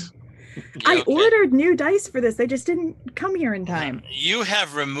dice. I ordered new dice for this. They just didn't come here in time. You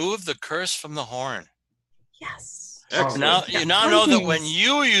have removed the curse from the horn. Yes. Now you now know that when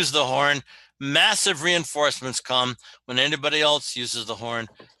you use the horn, massive reinforcements come. When anybody else uses the horn,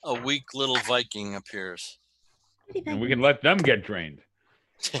 a weak little Viking appears. And we can let them get drained.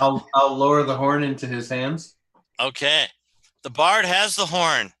 I'll lower the horn into his hands. Okay. The bard has the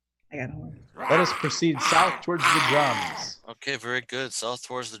horn. I got a horn. Let us proceed south towards the drums. Okay, very good. South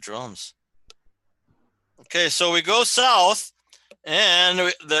towards the drums. Okay, so we go south,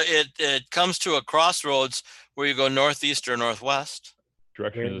 and it comes to a crossroads where you go northeast or northwest.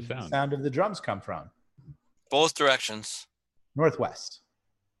 Direction Where of the sound. Sound of the drums come from. Both directions. Northwest.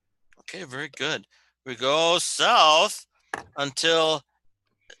 Okay, very good. We go south until,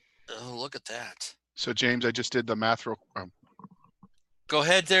 oh, look at that. So, James, I just did the math real Go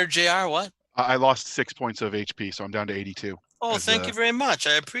ahead there, JR. What? I lost 6 points of HP, so I'm down to 82. Oh, thank you very much.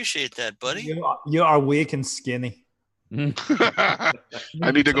 I appreciate that, buddy. You are weak and skinny.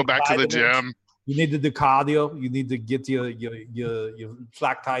 I need to go back to the gym. You need to do cardio. You need to get your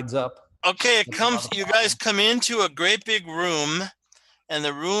flat tides up. Okay, it comes. You guys come into a great big room, and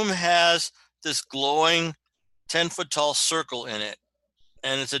the room has this glowing 10-foot tall circle in it,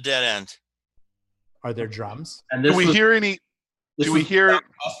 and it's a dead end. Are there drums? And Do we hear any? Do we hear?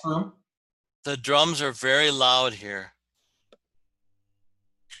 The drums are very loud here.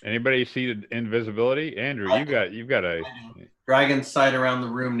 Anybody see the invisibility? Andrew, you've got a Dragon's sight around the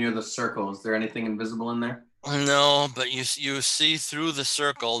room near the circle. Is there anything invisible in there? No, but you see through the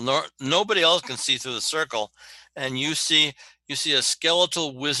circle. Nobody else can see through the circle, and you see a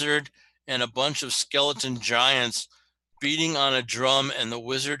skeletal wizard and a bunch of skeleton giants beating on a drum, and the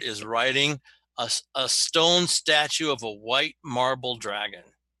wizard is riding a stone statue of a white marble dragon.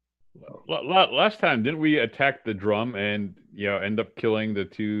 Last time, didn't we attack the drum and end up killing the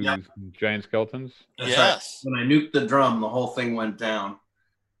two giant skeletons? That's right. When I nuked the drum, the whole thing went down.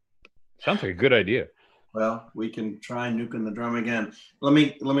 Sounds like a good idea. Well, we can try nuking the drum again. Let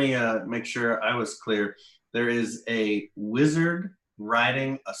me make sure I was clear. There is a wizard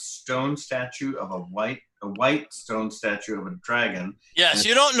riding a stone statue of a white stone statue of a dragon. Yes,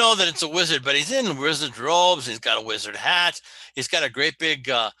 you don't know that it's a wizard, but he's in wizard robes. He's got a wizard hat. He's got a great big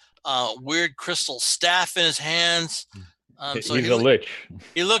weird crystal staff in his hands. So he's a lich.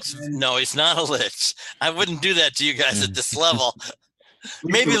 He looks. No, he's not a lich. I wouldn't do that to you guys at this level.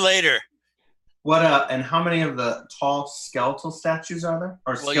 Maybe later. What and how many of the tall skeletal statues are there?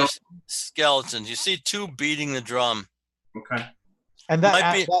 Or skeletons. You see two beating the drum. Okay. And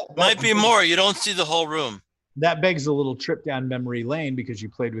that might be more. You don't see the whole room. That begs a little trip down memory lane because you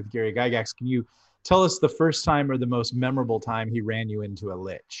played with Gary Gygax. Can you tell us the first time or the most memorable time he ran you into a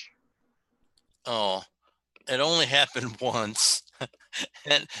lich? Oh, it only happened once,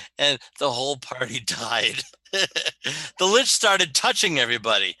 and the whole party died. The lich started touching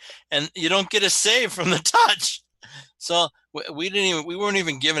everybody, and you don't get a save from the touch. So we weren't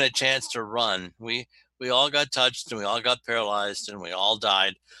even given a chance to run. We all got touched, and we all got paralyzed, and we all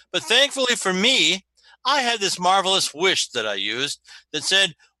died. But thankfully for me, I had this marvelous wish that I used that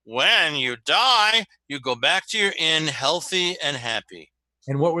said, when you die, you go back to your inn healthy and happy.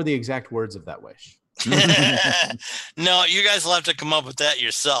 And what were the exact words of that wish? No, you guys will have to come up with that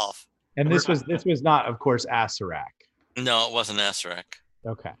yourself. And this was not, of course, Asarak. No, it wasn't Asarak.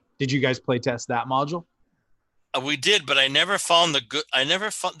 Okay. Did you guys play test that module? We did, but I never found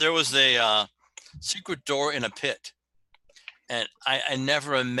there was a secret door in a pit. And I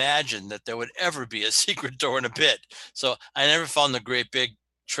never imagined that there would ever be a secret door in a pit. So I never found the great big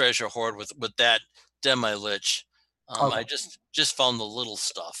treasure hoard with that demi-lich. Okay. I just found the little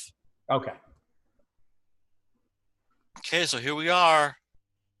stuff. Okay. Okay, so here we are.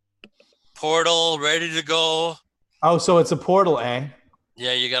 Portal, ready to go. Oh, so it's a portal, eh?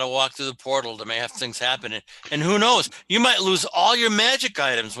 Yeah, you got to walk through the portal to have things happen. And who knows? You might lose all your magic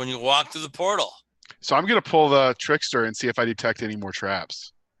items when you walk through the portal. So I'm going to pull the trickster and see if I detect any more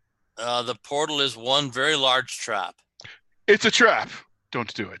traps. The portal is one very large trap. It's a trap.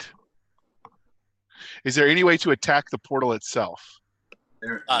 Don't do it. Is there any way to attack the portal itself?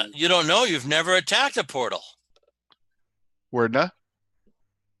 You don't know. You've never attacked a portal. Wordna?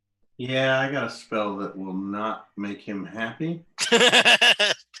 Yeah, I got a spell that will not make him happy.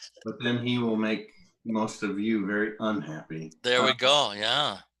 But then he will make most of you very unhappy. There we go.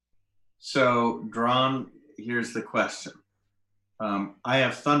 Yeah. So, Drawn, here's the question. I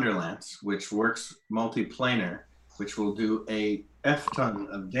have Thunderlance, which works multiplanar, which will do a F-ton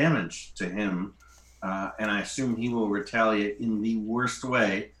of damage to him. And I assume he will retaliate in the worst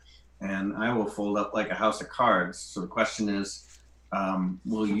way. And I will fold up like a house of cards. So the question is,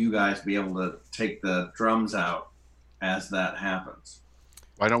 will you guys be able to take the drums out as that happens?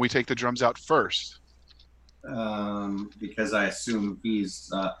 Why don't we take the drums out first? Because I assume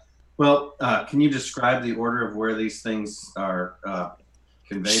he's... can you describe the order of where these things are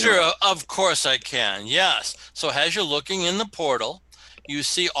conveyed? Sure, of course I can. Yes. So as you're looking in the portal, you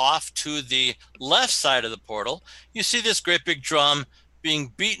see off to the left side of the portal, you see this great big drum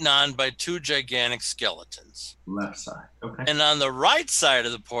being beaten on by two gigantic skeletons. Left side, okay. And on the right side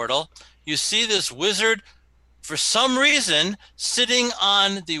of the portal, you see this wizard, for some reason, sitting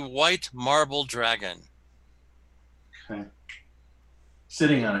on the white marble dragon. Okay.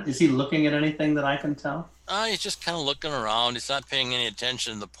 Sitting on it. Is he looking at anything that I can tell? He's just kind of looking around. He's not paying any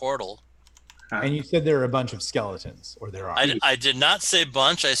attention to the portal. And you said there are a bunch of skeletons, or there are. I did not say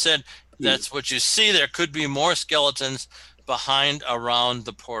bunch. I said that's what you see. There could be more skeletons around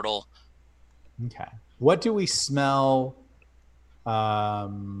the portal. Okay. What do we smell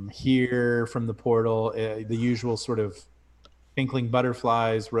here from the portal? The usual sort of twinkling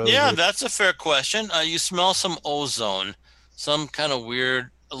butterflies, roses? Yeah, that's a fair question. You smell some ozone, some kind of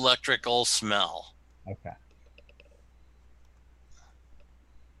weird electrical smell. Okay.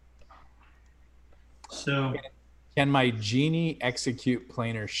 So can my genie execute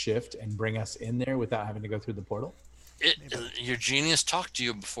planar shift and bring us in there without having to go through the portal? Your genius talked to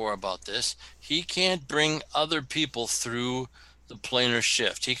you before about this. He can't bring other people through the planar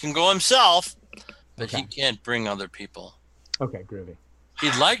shift. He can go himself, but he can't bring other people. Okay, groovy.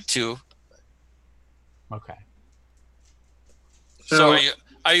 He'd like to. Okay. So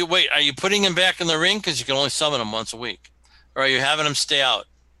are you putting him back in the ring because you can only summon him once a week, or are you having him stay out?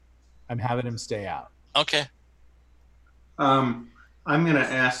 I'm having him stay out. Okay. I'm going to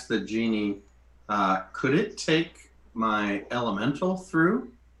ask the genie, could it take my elemental through?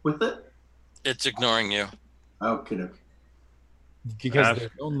 with it? It's ignoring you. Okay. Because Ask-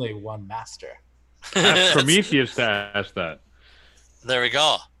 there's only one master. Ask Prometheus to ask that. There we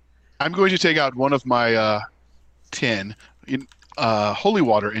go. I'm going to take out one of my tin in holy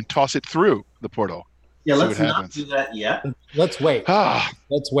water and toss it through the portal. Yeah, See let's what not happens. do that yet. Let's wait. Ah,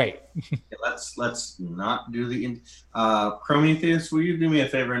 Let's wait. Yeah, let's not do the Prometheus. Will you do me a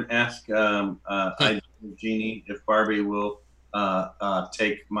favor and ask Genie if Barbie will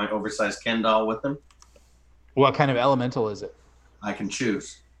take my oversized Ken doll with him? What kind of elemental is it? I can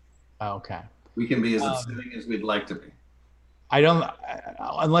choose. Okay. We can be as obsessing as we'd like to be. I don't,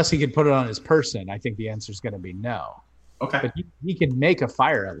 unless he could put it on his person, I think the answer is going to be no. Okay. But he can make a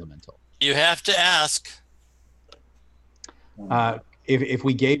fire elemental. You have to ask. If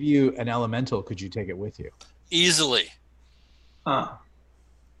we gave you an elemental, could you take it with you? Easily. Okay.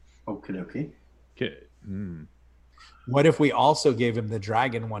 Okay. What if we also gave him the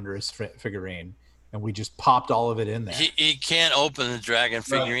Dragon Wondrous figurine and we just popped all of it in there? He can't open the dragon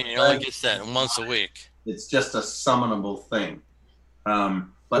figurine. He only gets that once a week. It's just a summonable thing.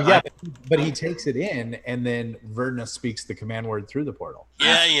 But he takes it in, and then Verna speaks the command word through the portal.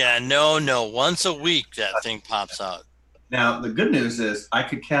 Yeah. No. Once a week, that thing pops out. Now, the good news is I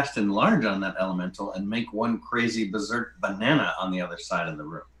could cast Enlarge on that elemental and make one crazy berserk banana on the other side of the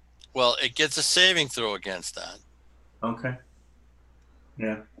room. Well, it gets a saving throw against that. Okay.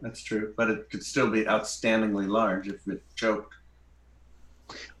 Yeah, that's true. But it could still be outstandingly large if it choked.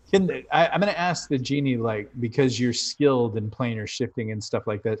 I'm going to ask the Genie, because you're skilled in planar shifting and stuff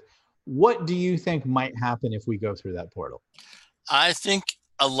like that, what do you think might happen if we go through that portal? I think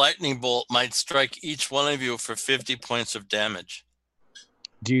a lightning bolt might strike each one of you for 50 points of damage.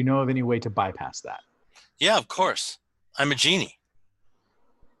 Do you know of any way to bypass that? Yeah, of course. I'm a genie.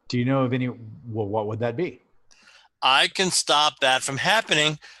 Do you know of any? Well, what would that be? I can stop that from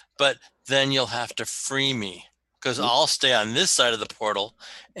happening, but then you'll have to free me because I'll stay on this side of the portal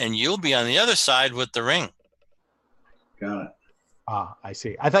and you'll be on the other side with the ring. Got it. Ah, I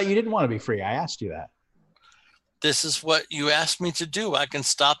see. I thought you didn't want to be free. I asked you that. This is what you asked me to do. I can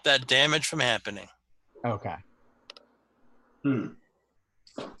stop that damage from happening. Okay.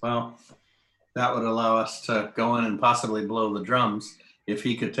 Well, that would allow us to go in and possibly blow the drums. If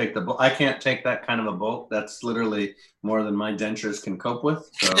he could take the bolt, I can't take that kind of a bolt. That's literally more than my dentures can cope with.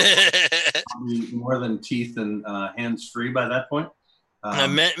 So I'll be more than teeth and hands free by that point.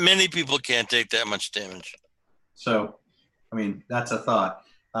 Many people can't take that much damage. So, I mean, that's a thought.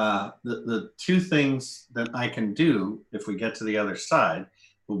 The two things that I can do if we get to the other side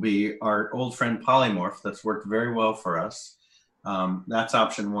will be our old friend Polymorph that's worked very well for us. That's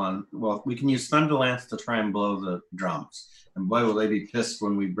option one. Well, we can use Thunderlance to try and blow the drums. And boy, will they be pissed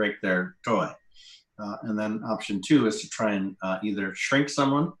when we break their toy. And then option two is to try and either shrink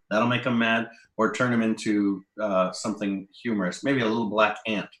someone, that'll make them mad, or turn them into something humorous, maybe a little black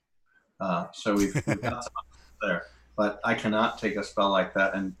ant. So we've got some options there. But I cannot take a spell like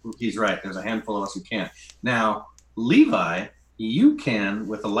that. And he's right, there's a handful of us who can. Now, Levi, you can,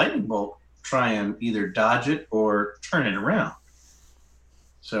 with a lightning bolt, try and either dodge it or turn it around.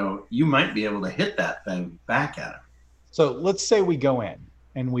 So you might be able to hit that thing back at him. So let's say we go in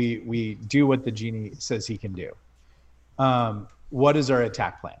and we do what the Genie says he can do. What is our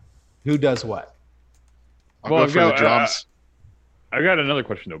attack plan? Who does what? I'll go for the drums. I got another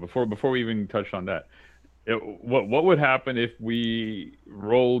question though. Before we even touch on that, what would happen if we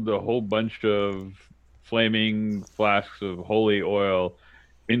rolled a whole bunch of flaming flasks of holy oil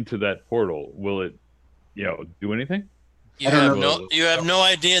into that portal? Will it, do anything? You have no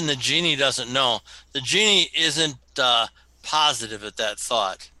idea, and the Genie doesn't know. The Genie isn't positive at that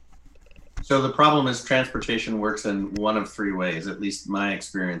thought. So the problem is transportation works in one of three ways, at least my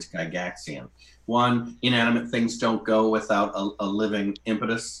experience, Gygaxian. One, inanimate things don't go without a living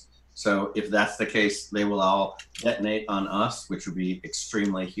impetus. So if that's the case, they will all detonate on us, which would be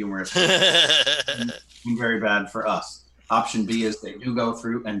extremely humorous and very bad for us. Option B is they do go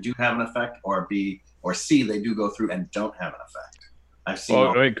through and do have an effect, or B or C, they do go through and don't have an effect. I've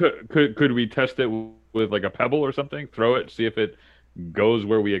seen. Could we test it with like a pebble or something? Throw it, see if it goes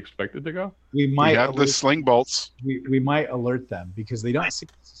where we expect it to go. We have the sling bolts. We might alert them because they don't seem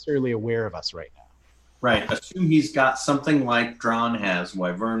necessarily aware of us right now. Right. Assume he's got something like Drawn has,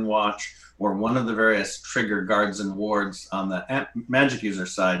 Wyvern Watch, or one of the various trigger guards and wards on the magic user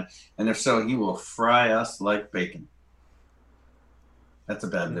side, and if so, he will fry us like bacon. That's a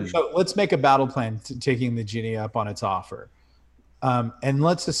bad vision. So let's make a battle plan to taking the Genie up on its offer. And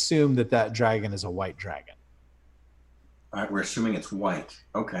let's assume that dragon is a white dragon. All right, we're assuming it's white.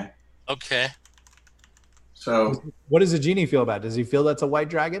 Okay. Okay. So what does the genie feel about it? Does he feel that's a white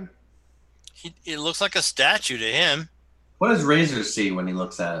dragon? It looks like a statue to him. what does Razor see when he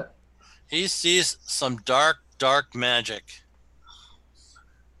looks at it? He sees some dark, dark magic.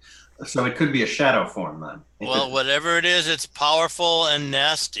 So it could be a shadow form then. Well, whatever it is, it's powerful and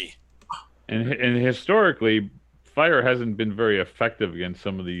nasty. And historically, fire hasn't been very effective against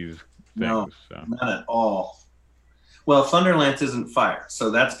some of these things. No, so. not at all. Well, Thunderlance isn't fire, so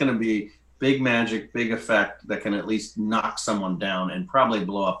that's going to be big magic, big effect that can at least knock someone down and probably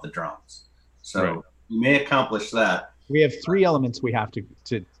blow up the drums. So Right. you may accomplish that. We have 3 elements we have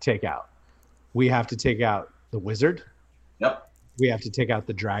to take out. We have to take out the wizard. Yep. We have to take out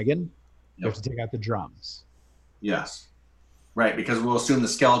the dragon. We Yep. have to take out the drums. Yes. Right, because we'll assume the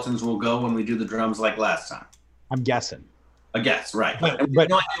skeletons will go when we do the drums like last time. I'm guessing. I guess, right. But And we have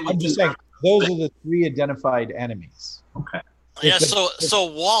no idea what I'm just the- saying, those are the 3 identified enemies. Okay. Yeah. So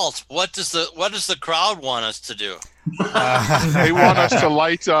Walt, what does the crowd want us to do? They want us to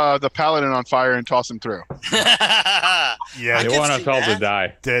light the paladin on fire and toss him through. Yeah, They want us all to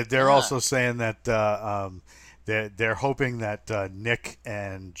die. They're also saying that they're hoping that Nick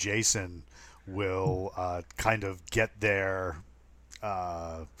and Jason will kind of get their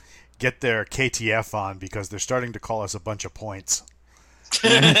KTF on because they're starting to call us a bunch of points.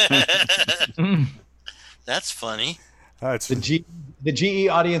 That's funny. The GE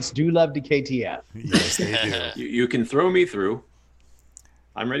audience do love the KTF. Yes, they do. You can throw me through.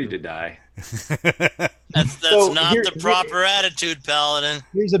 I'm ready to die. That's So not the proper attitude, Paladin.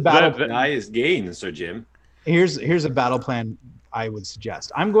 Here's a battle. Die is gain, Sir Jim. Here's a battle plan I would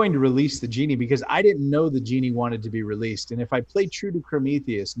suggest. I'm going to release the genie because I didn't know the genie wanted to be released. And if I play true to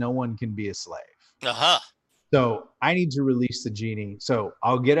Prometheus, no one can be a slave. Uh-huh. So I need to release the genie. So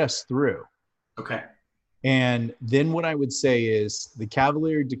I'll get us through. Okay. And then what I would say is the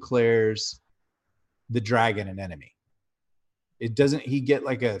Cavalier declares the dragon an enemy. It doesn't he get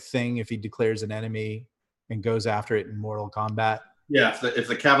like a thing if he declares an enemy and goes after it in Mortal Kombat? Yeah, if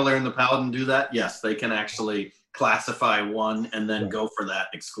the Cavalier and the Paladin do that, yes, they can actually classify one and then go for that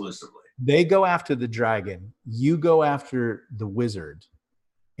exclusively. They go after the dragon, you go after the wizard,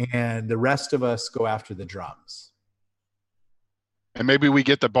 and the rest of us go after the drums. And maybe we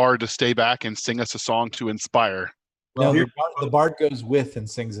get the bard to stay back and sing us a song to inspire. No, the bard goes with and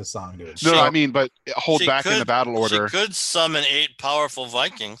sings a song to it. No, I mean, but hold She back in the could- battle order. She could summon 8 powerful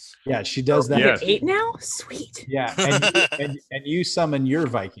Vikings. Yeah, she does that. Yes. 8 now? Sweet. Yeah, and you summon your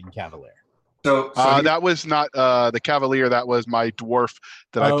Viking Cavalier. So That was not the Cavalier. That was my dwarf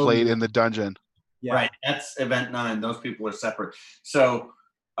that I Oh. played in the dungeon. Yeah. Right, that's event 9. Those people are separate. So,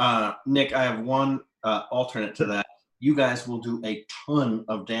 Nick, I have one alternate to that. You guys will do a ton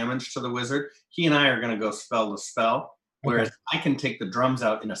of damage to the wizard. He and I are going to go spell to spell, whereas I can take the drums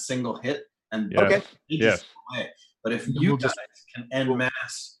out in a single hit and Yes. they Yes. just go away. But if Then you we'll guys can en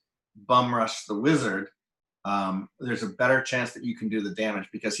masse bum rush the wizard, there's a better chance that you can do the damage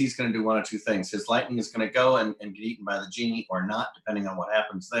because he's going to do one of 2 things. His lightning is going to go and get eaten by the genie or not, depending on what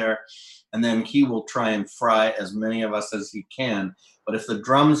happens there. And then he will try and fry as many of us as he can. But if the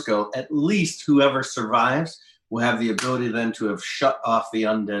drums go, at least whoever survives will have the ability then to have shut off the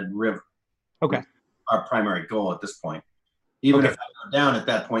undead river. Okay. Our primary goal at this point. Even if I go down at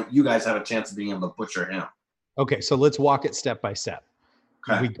that point, you guys have a chance of being able to butcher him. Okay, so let's walk it step by step.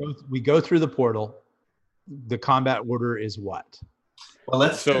 Okay. We go through the portal. The combat order is what? Well,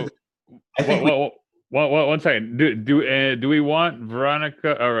 let's. So, I think one second. Do we want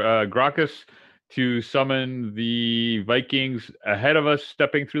Veronica or Gracchus to summon the Vikings ahead of us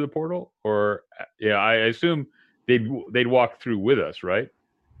stepping through the portal, or I assume they'd walk through with us, right?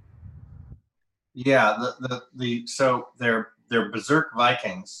 Yeah, the so they're berserk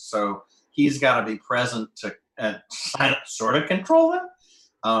Vikings, so he's got to be present to sort of control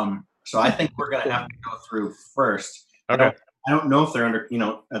them. So I think we're going to have to go through first. Okay. I don't know if they're under.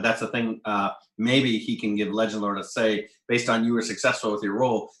 That's the thing. Maybe he can give Legend Lord a say based on you were successful with your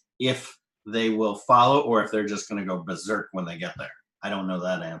role if they will follow or if they're just going to go berserk when they get there. I don't know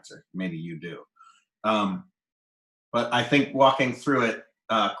that answer. Maybe you do. But I think walking through it.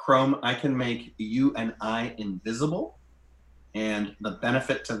 Chrome, I can make you and I invisible. And the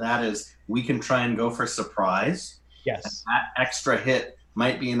benefit to that is we can try and go for surprise. Yes. And that extra hit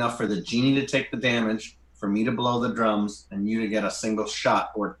might be enough for the genie to take the damage, for me to blow the drums, and you to get a single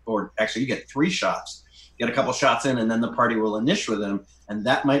shot. Or actually, you get 3 shots. Get a couple shots in, and then the party will initiate with him. And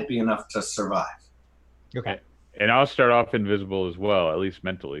that might be enough to survive. Okay. And I'll start off invisible as well, at least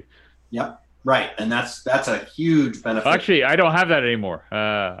mentally. Yep. Right, and that's a huge benefit. Actually, I don't have that anymore.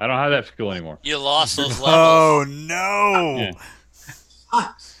 I don't have that skill anymore. You lost those levels. Oh no!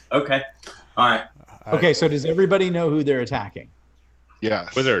 Yeah. Okay. All right. Okay, so does everybody know who they're attacking? Yeah.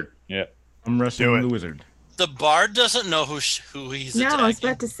 Wizard. Yeah. I'm wrestling the wizard. The bard doesn't know who he's No, attacking. I was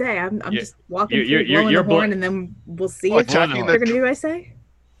about to say I'm Yeah. just walking You're- through, blowing you're the horn, bl- and then we'll see Oh, if attacking they're the- gonna do. I say.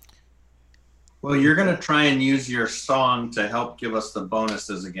 Well, you're going to try and use your song to help give us the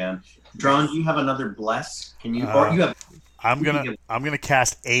bonuses again. Dron, do you have another bless? Can you? Or you have? I'm gonna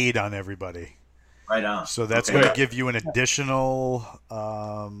cast aid on everybody. Right on. So that's Okay. going to give you an additional.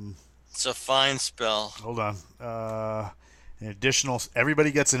 It's a fine spell. Hold on. An additional.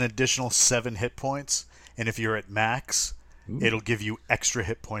 Everybody gets an additional 7 hit points, and if you're at max, it'll give you extra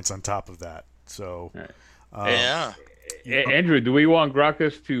hit points on top of that. So. Yeah. Andrew, do we want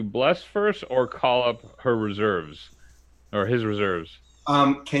Gracchus to bless first or call up her reserves or his reserves?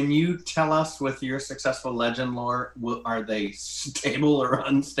 Can you tell us with your successful legend lore, are they stable or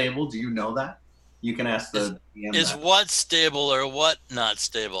unstable? Do you know that? You can ask the DM Is that. what stable or what not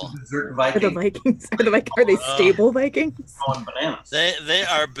stable? Berserk Are the Vikings. Vikings? Are they stable Vikings? Going bananas. They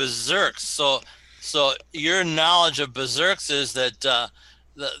are berserks. So your knowledge of berserks is that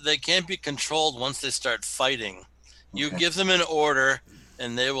they can't be controlled once they start fighting. You Okay. give them an order,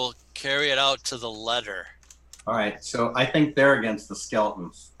 and they will carry it out to the letter. All right, so I think they're against the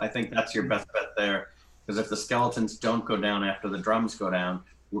skeletons. I think that's your best bet there, because if the skeletons don't go down after the drums go down,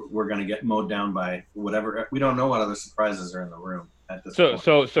 we're going to get mowed down by whatever. We don't know what other surprises are in the room at this point.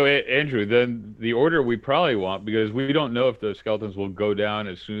 So Andrew, then the order we probably want, because we don't know if the skeletons will go down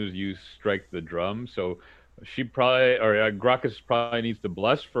as soon as you strike the drum. So she probably, or Gracchus probably needs to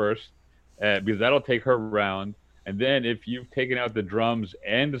bless first, because that'll take her round. And then if you've taken out the drums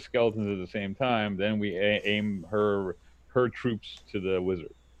and the skeletons at the same time, then we aim her troops to the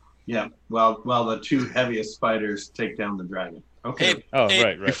wizard. Yeah, well, the 2 heaviest spiders take down the dragon. Okay. Hey, Oh,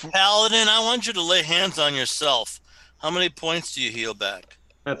 hey, right. Paladin, I want you to lay hands on yourself. How many points do you heal back?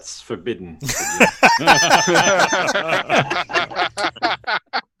 That's forbidden.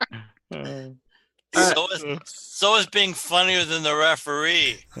 So is being funnier than the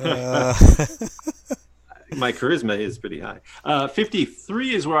referee. My charisma is pretty high.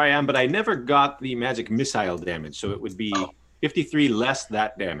 53 is where I am, but I never got the magic missile damage, so it would be 53 less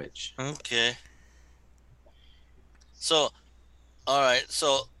that damage. Okay. So, all right.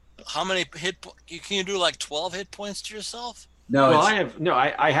 So, how many can you do? Like 12 hit points to yourself? No, Well,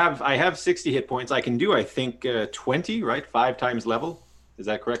 I have 60 hit points. I can do, I think, 20, right? 5 times level. Is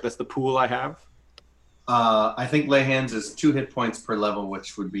that correct? That's the pool I have. I think lay hands is 2 hit points per level,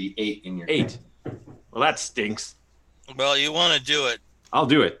 which would be 8 in your 8. Well, that stinks. Well, you want to do it. I'll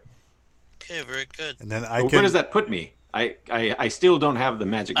do it. Okay, very good. And then But where does that put me? I still don't have the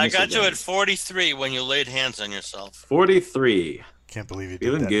magic I missile got you at damage. 43 when you laid hands on yourself. 43. Can't believe you did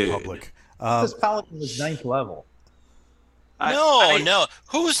Feeling that good. in public. This paladin was 9th level. No.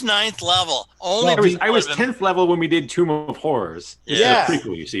 Who's 9th level? Only I was people have 10th level when we did Tomb of Horrors. It's Yeah. a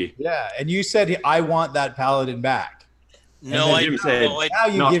prequel, you see. Yeah, and you said I want that paladin back. No, Jim said, Now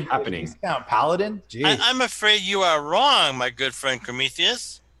you not give me a happening. discount paladin. Jeez. I'm afraid you are wrong, my good friend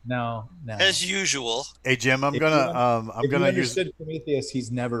Prometheus. No. As usual. Hey Jim, I'm If gonna you use understood Prometheus. He's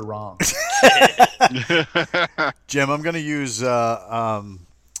never wrong. Jim. I'm gonna use my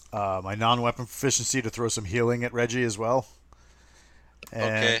non-weapon proficiency to throw some healing at Reggie as well. And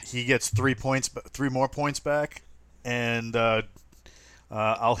Okay. he gets 3 more points back, and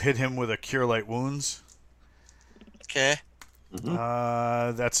I'll hit him with a Cure Light Wounds. Okay.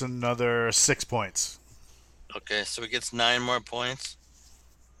 That's another 6 points. Okay, so he gets 9 more points.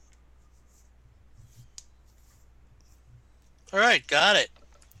 All right, got it.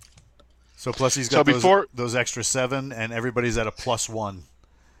 So plus he's So got before- those extra 7, and everybody's at a +1.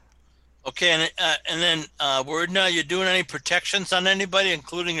 Okay, and then word now, you're doing any protections on anybody,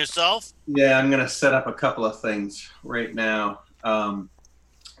 including yourself? Yeah, I'm going to set up a couple of things right now. I'm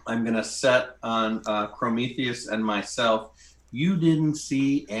going to set on Prometheus and myself. You didn't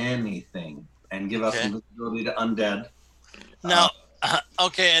see anything, and give us Okay. some visibility to undead. Now,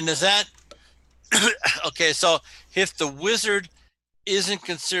 okay, and is that okay? So if the wizard isn't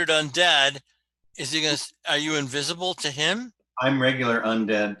considered undead, is he gonna? Are you invisible to him? I'm regular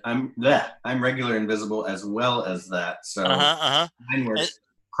undead. I'm regular invisible as well as that. So mine works.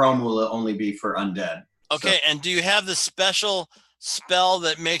 Chrome will only be for undead. Okay, and do you have the special spell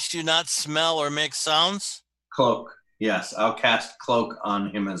that makes you not smell or make sounds? Cloak. Yes, I'll cast cloak on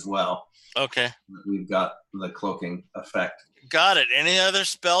him as well. Okay, We've got the cloaking effect. got it. Any other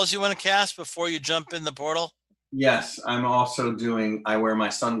spells you want to cast before you jump in the portal? Yes, I'm also doing. I wear my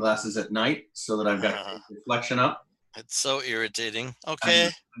sunglasses at night so that I've got reflection up. It's so irritating. Okay.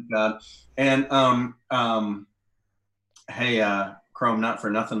 Thank God. And hey, Chrome, not for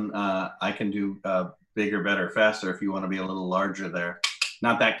nothing. I can do bigger, better, faster if you want to be a little larger there.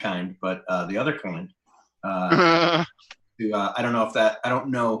 Not that kind, but the other kind. I don't know I don't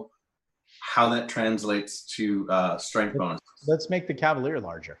know how that translates to strength bonus. Let's make the Cavalier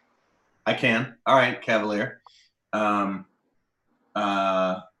larger. I can. All right, Cavalier.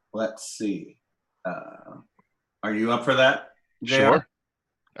 Let's see. Are you up for that, JR? Sure.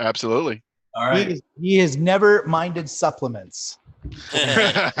 Absolutely. All right. He has never minded supplements.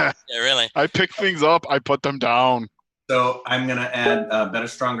 Yeah, really. I pick things up. I put them down. So I'm going to add Better,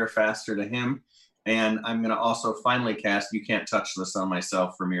 Stronger, Faster to him. And I'm going to also finally cast You Can't Touch This on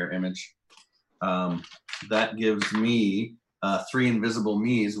myself for Mirror Image. That gives me 3 invisible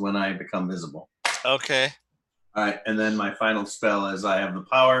me's when I become visible. Okay. All right. And then my final spell is I have the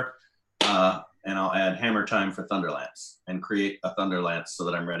power, and I'll add Hammer Time for Thunderlance and create a Thunderlance so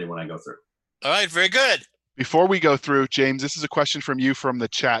that I'm ready when I go through. All right. Very good. Before we go through, James, this is a question from you from the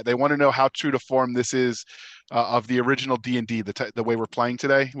chat. They want to know how true to form this is of the original D&D, the way we're playing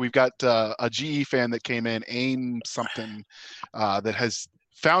today. We've got a GE fan that came in, AIM something, that has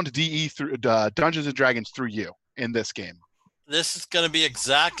found DE through Dungeons and Dragons through you in this game. This is going to be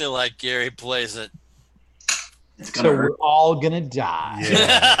exactly like Gary plays it. So we're all going to die.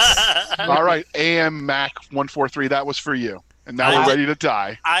 Yeah. All right, AM Mac 143, that was for you. And now we're ready to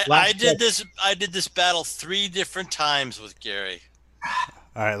die. I did this battle 3 different times with Gary.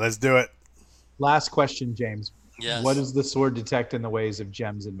 All right, let's do it. Last question, James. Yes. What does the sword detect in the ways of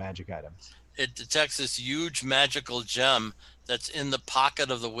gems and magic items? It detects this huge magical gem that's in the pocket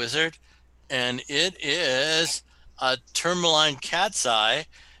of the wizard, and it is a tourmaline cat's eye,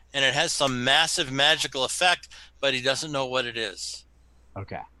 and it has some massive magical effect, but he doesn't know what it is.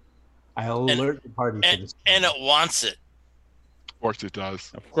 Okay. I'll alert the party for this. And it wants it. Of course it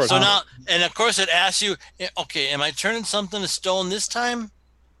does. Of course. So now, and of course it asks you, okay, am I turning something to stone this time?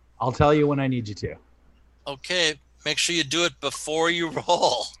 I'll tell you when I need you to. Okay, make sure you do it before you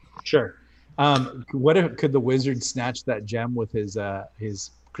roll. Sure. Could the wizard snatch that gem with his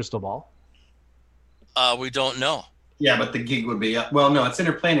crystal ball? We don't know. Yeah, but the gig would be up. Well, no, it's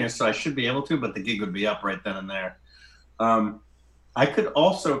interplanar, so I should be able to, but the gig would be up right then and there. I could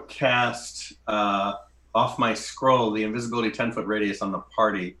also cast off my scroll the invisibility 10-foot radius on the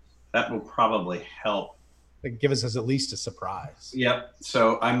party. That will probably help. Give us at least a surprise. Yep.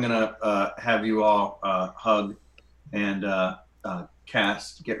 So I'm going to have you all hug and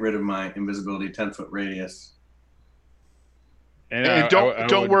cast, get rid of my invisibility 10-foot radius. And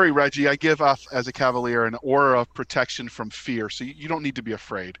don't worry, Reggie. I give off as a Cavalier an aura of protection from fear, so you don't need to be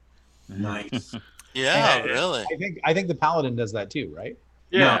afraid. Nice. Yeah, really. I think the paladin does that too, right?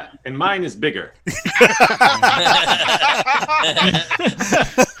 Yeah, and mine is bigger.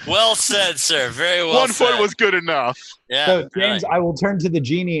 Well said, sir. Very well 1 said. foot was good enough. Yeah. So, James, I will turn to the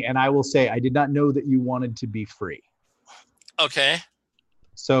genie and I will say, I did not know that you wanted to be free. Okay.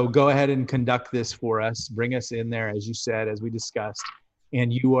 So go ahead and conduct this for us. Bring us in there, as you said, as we discussed,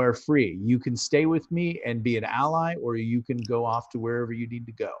 and you are free. You can stay with me and be an ally, or you can go off to wherever you need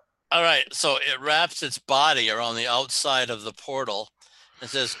to go. All right. So it wraps its body around the outside of the portal. It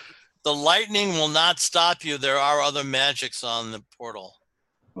says, the lightning will not stop you. There are other magics on the portal.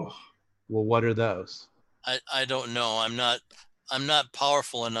 Oh. Well, what are those? I don't know. I'm not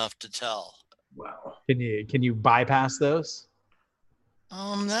powerful enough to tell. Wow. Can you bypass those?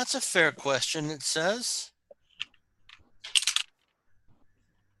 That's a fair question, it says.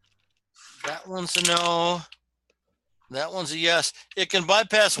 That one's a no. That one's a yes. It can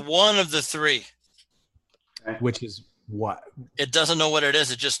bypass one of the 3. Which is what? It doesn't know what it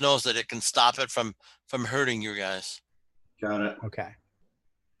is. It just knows that it can stop it from hurting you guys. Got it. Okay.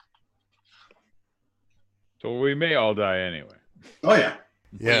 So we may all die anyway. Oh yeah.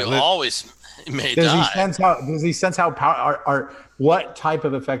 Yeah. You always may Does die. he sense how power what type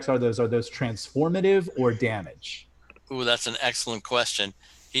of effects are those? Are those transformative or damage? Ooh, that's an excellent question.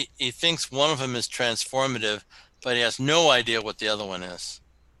 He thinks one of them is transformative, but he has no idea what the other one is.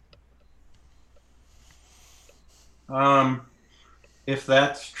 If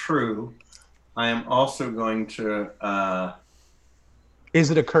that's true, I am also going to.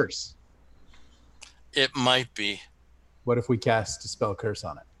 Is it a curse? It might be. What if we cast a spell curse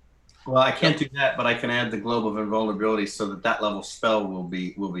on it? Well, I can't do that, but I can add the globe of invulnerability so that level spell will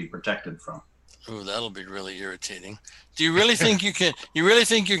be protected from. Ooh, that'll be really irritating. Do you really think you can? You really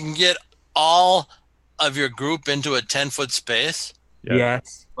think you can get all of your group into a 10-foot space? Yeah.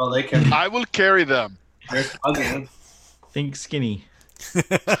 Yes. Well, they can. I will carry them. There's ugly. Think skinny.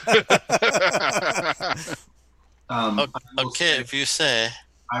 Okay, if you say.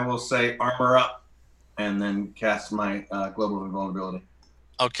 I will say armor up and then cast my global invulnerability.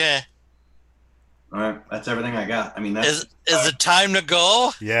 Okay. All right, that's everything I got. I mean, that's Is it time to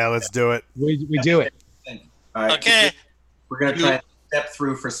go? Yeah, let's do it. We do it. all right. Okay. We're gonna try and step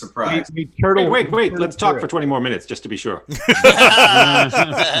through for surprise. Wait. Let's talk for 20 more minutes just to be sure.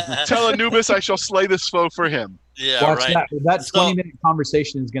 Tell Anubis I shall slay this foe for him. Yeah, Watch right. that 20-minute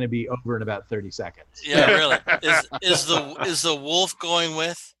conversation is going to be over in about 30 seconds. Yeah, really. Is the wolf going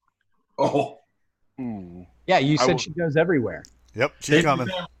with? Oh. Yeah, you I said will- she goes everywhere. Yep, she's coming.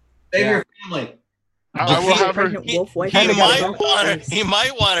 Save your family. I will have her. He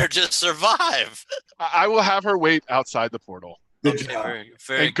might want her to survive. I will have her wait outside the portal. Okay,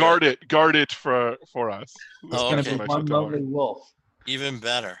 very And guard it for us. Oh, It's okay. going to be one lovely wolf. Even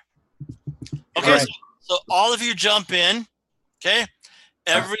better. Okay, so all of you jump in. Okay,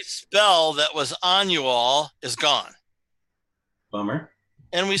 every spell that was on you all is gone, Bummer.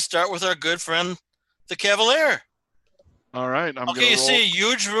 and we start with our good friend, the Cavalier. All right. I'm Okay, you gonna see a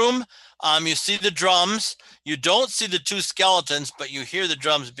huge room. You see the drums. You don't see the two skeletons, but you hear the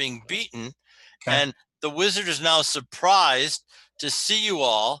drums being beaten. And the wizard is now surprised to see you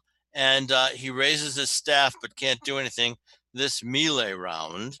all, and he raises his staff but can't do anything this melee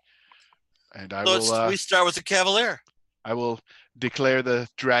round. And I So will. we start with the Cavalier, I will declare the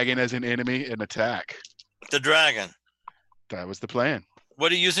dragon as an enemy and attack. the dragon. That was the plan.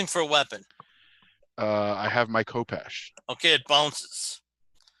 What are you using for a weapon? I have my Kopesh. Okay, it bounces.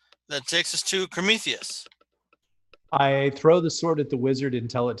 That takes us to Prometheus. I throw the sword at the wizard and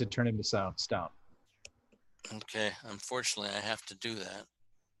tell it to turn him to stone. Okay, unfortunately, I have to do that.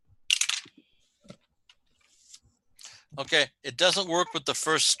 Okay, it doesn't work with the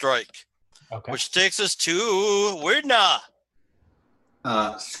first strike. Okay. Which takes us to Weirdna.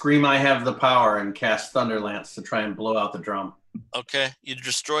 Scream I have the power and cast Thunderlance to try and blow out the drum. Okay, you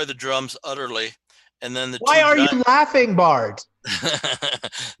destroy the drums utterly, and then the Why are you laughing, Bard?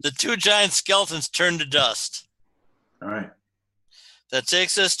 the two giant skeletons turn to dust. All right. That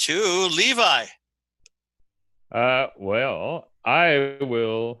takes us to Levi. Well, I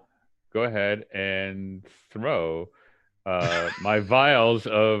will go ahead and throw my vials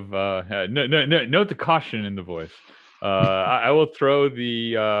of note the caution in the voice. I will throw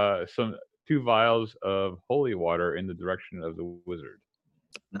the two vials of holy water in the direction of the wizard.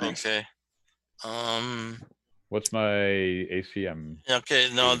 Okay. What's my ACM? Okay,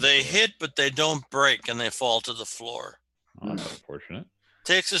 no, they hit, but they don't break, and they fall to the floor. Oh, that's unfortunate.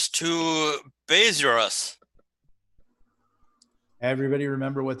 Takes us to Bezurus. Everybody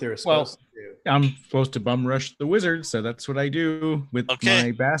remember what they were supposed to do. I'm supposed to bum rush the wizard, so that's what I do with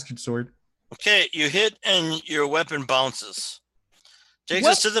my bastard sword. Okay, you hit and your weapon bounces. Takes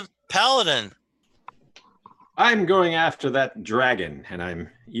us to the paladin. I'm going after that dragon, and I'm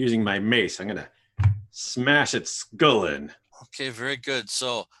using my mace. I'm gonna smash its skull in. Okay, very good.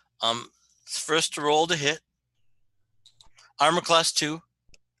 So, first to roll to hit. Armor class 2.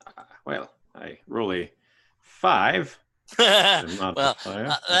 Well, I roll a 5. Well,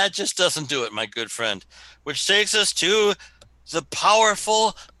 that just doesn't do it, my good friend. Which takes us to the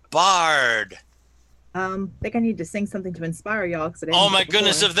powerful Bard. I think I need to sing something to inspire y'all. Oh my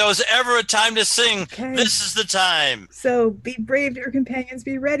goodness, if there was ever a time to sing, this is the time. So be brave, dear companions,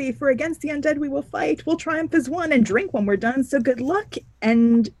 be ready, for against the undead we will fight. We'll triumph as one and drink when we're done. So good luck,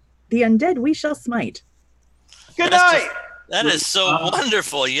 and the undead we shall smite. Good night! That is so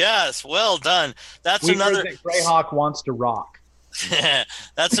wonderful. Yes, well done. That's We another. heard that Greyhawk wants to rock.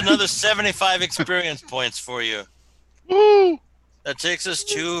 That's another 75 experience points for you. Woo! That takes us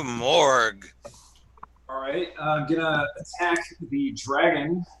to Morg. All right, I'm gonna attack the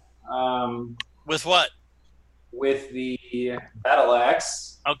dragon. With what? With the battle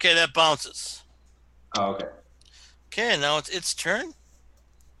axe. Okay, that bounces. Oh, okay. Okay, now it's its turn.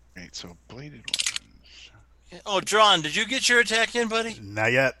 Right, so bladed weapons. Oh, Drawn, did you get your attack in, buddy?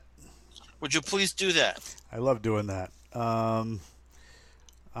 Not yet. Would you please do that? I love doing that. I'm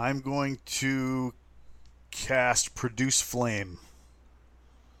going to cast Produce Flame.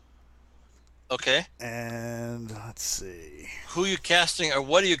 Okay. And let's see. Who are you casting, or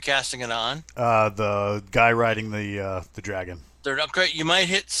what are you casting it on? The guy riding the dragon. They're not great. You might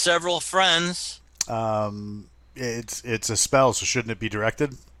hit several friends. It's a spell, so shouldn't it be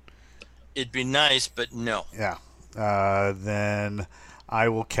directed? It'd be nice, but no. Yeah. Then I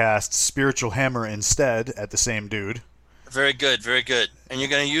will cast Spiritual Hammer instead at the same dude. Very good, very good. And you're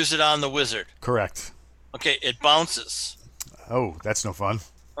going to use it on the wizard. Correct. Okay, it bounces. Oh, that's no fun.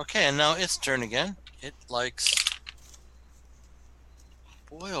 Okay, and now its turn again. It likes...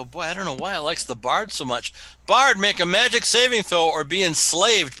 Boy, oh boy, I don't know why it likes the Bard so much. Bard, make a magic saving throw or be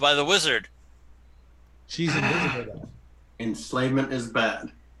enslaved by the wizard. She's invisible though. Enslavement is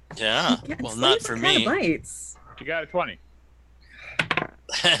bad. Yeah. Well, not for me. Bites. You got a 20.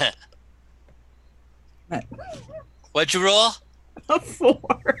 What'd you roll? A 4.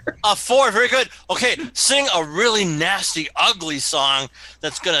 A 4. Very good. Okay, sing a really nasty, ugly song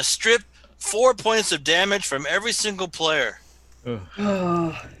that's gonna strip 4 points of damage from every single player.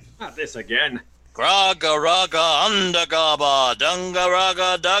 Not this again. Graga raga andagaba dunga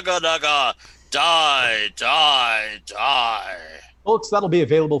raga daga daga die die die. Folks, that'll be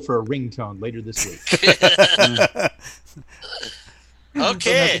available for a ringtone later this week. Don't have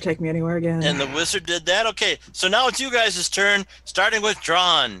Okay. to take me anywhere again. And the wizard did that. Okay, so now it's you guys' turn, starting with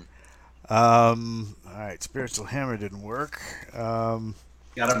Drawn. All right, spiritual hammer didn't work.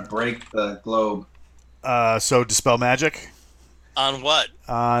 Gotta break the globe. So dispel magic On what?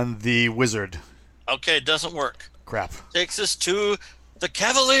 on the wizard. Okay, it doesn't work. Crap. Takes us to the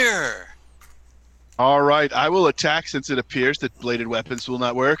Cavalier. All right, I will attack since it appears that bladed weapons will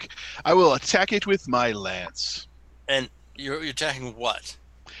not work. I will attack it with my lance. And you're attacking what?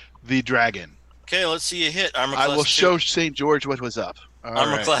 The dragon. Okay, let's see you hit. Armor I class will 2. show St. George what was up. All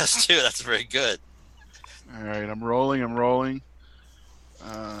Armor right. class 2. That's very good. All right, I'm rolling.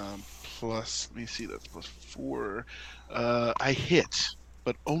 Plus, let me see, that's plus 4. I hit,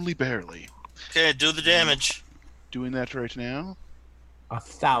 but only barely. Okay, do the damage. Doing that right now.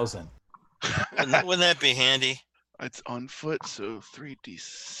 1,000. Wouldn't that be handy? It's on foot, so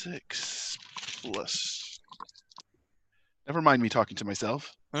 3d6 plus. Never mind me talking to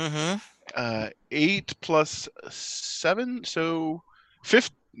myself. Mm-hmm. 8 plus 7, so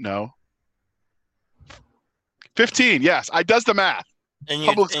 15. No. 15. Yes, I does the math. And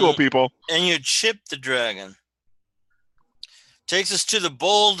Public school people. And you chip the dragon. Takes us to the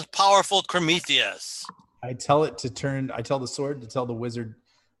bold, powerful Prometheus. I tell it to turn. I tell the sword to tell the wizard.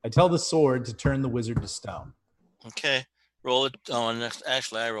 I tell the sword to turn the wizard to stone. Okay, roll it. Oh, and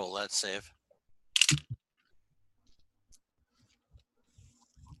actually, I roll that save.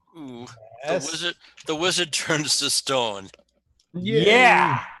 Ooh, Yes. the wizard turns to stone.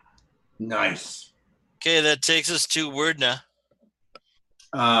 Yeah. Nice. Okay, that takes us to Wordna.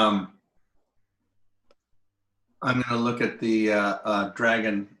 I'm gonna look at the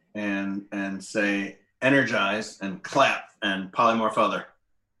dragon and say energize and clap and polymorph other.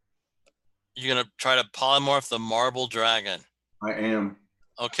 You're gonna try to polymorph the marble dragon. I am.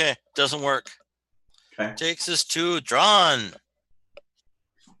 Okay, doesn't work. Okay. Takes us to Drawn.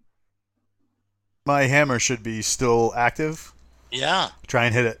 My hammer should be still active. Yeah. Try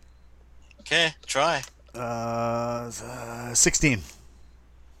and hit it. Okay, try. 16.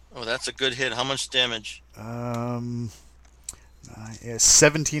 Oh, that's a good hit. How much damage?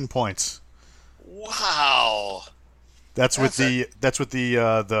 17 points. Wow. That's with the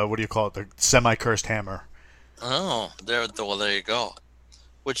what do you call it? The semi-cursed hammer. Oh, well, there you go.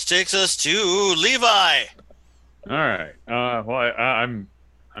 Which takes us to Levi. All right. Well,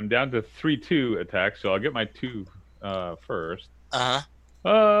 I'm down to 3-2 attacks, so I'll get my 2 first. Uh-huh.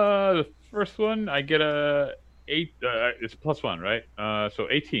 The first one I get a 8. It's +1, right? So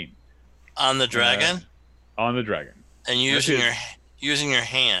 18 On the dragon. on the dragon. And using your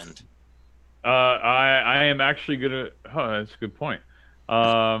hand. I am actually gonna. Oh, that's a good point.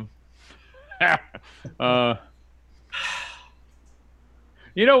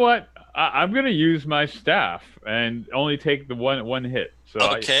 You know what? I'm gonna use my staff and only take the one hit. So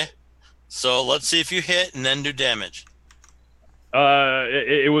Okay. So let's see if you hit and then do damage.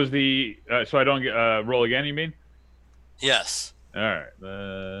 It was the so I don't get roll again. You mean? Yes. All right.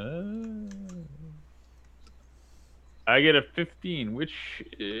 I get a 15, which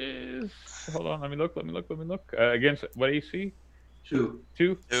is hold on. Let me look. Against what AC? 2.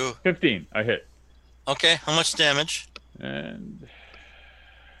 2. 15. I hit. Okay. How much damage? And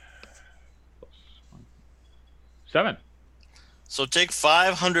 7. So take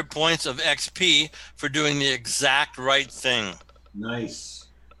 500 points of XP for doing the exact right thing. Nice.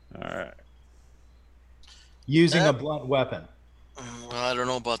 All right. Using a blunt weapon. Well, I don't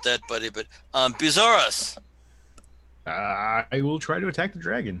know about that, buddy, but Bezoros. I will try to attack the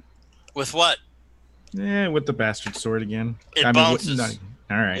dragon. With what? With the bastard sword again. It bounces.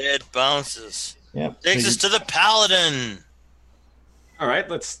 All right. It bounces. Yep. Takes us to the Paladin. All right,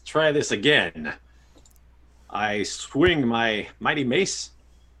 let's try this again. I swing my mighty mace,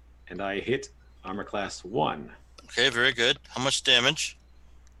 and I hit armor class 1. Okay, very good. How much damage?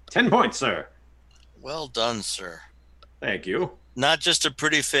 10 points, sir. Well done, sir. Thank you. Not just a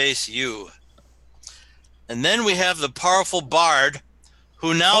pretty face, you. And then we have the powerful bard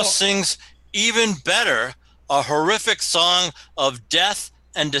who now sings even better, a horrific song of death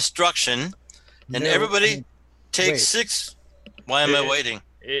and destruction. And No, everybody take wait. 6. Why am I waiting?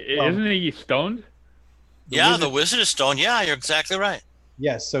 Isn't he stoned? Yeah, the wizard is stoned. Yeah, you're exactly right.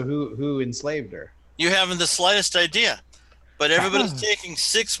 Yes. So who enslaved her? You haven't the slightest idea. But everybody's taking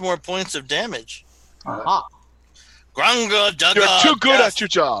 6 more points of damage. Aha. Grunga Dunga. You're too good death. at your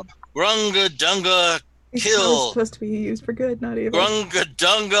job. Grunga Dunga These spells are kill. supposed to be used for good, not evil. Grunga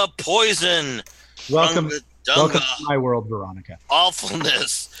Dunga poison. Welcome, Grunga welcome Dunga to my world, Veronica.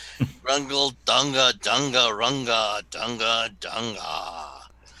 awfulness. Grungle Dunga Dunga Runga Dunga Dunga.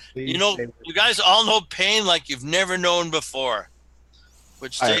 Please You know, say- you guys all know pain like you've never known before.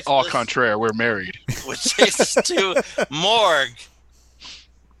 Which takes Au us, contraire, we're married. which takes us to Morg.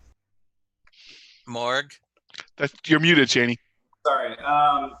 Morg. You're muted, Cheney. Sorry.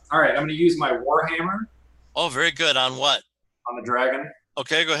 All right, I'm going to use my Warhammer Oh, very good. On what? on the dragon.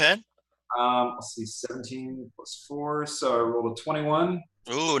 Okay, go ahead. Let's see, 17 plus 4. So I rolled a 21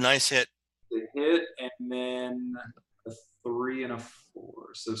 Ooh, nice hit. to hit, and then a 3 and a 4.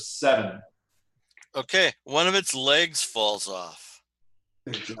 So 7. Okay, one of its legs falls off.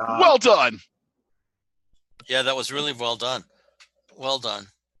 Good job. Well done. Yeah, that was really well done. Well done.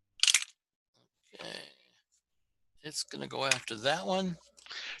 Okay. It's going to go after that one.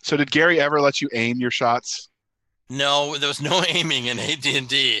 So did Gary ever let you aim your shots? No, there was no aiming in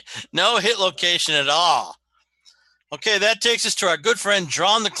AD&D. No hit location at all. Okay, that takes us to our good friend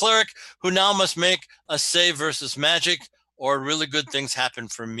Drawn the Cleric, who now must make a save versus magic, or really good things happen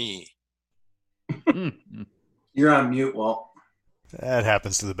for me. You're on mute, Walt. That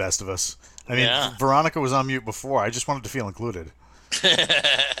happens to the best of us. I mean, Yeah. Veronica was on mute before. I just wanted to feel included.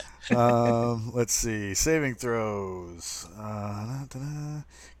 Let's see. Saving throws. Good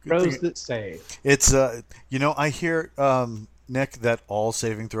Throws thing- that save. It's I hear Nick that all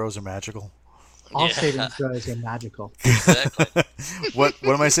saving throws are magical. All Yeah. saving throws are magical. Exactly. What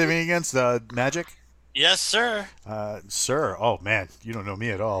am I saving against? Magic? Yes, sir. Sir. Oh man, you don't know me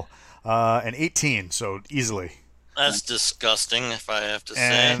at all. An 18, so easily. That's disgusting, if I have to say.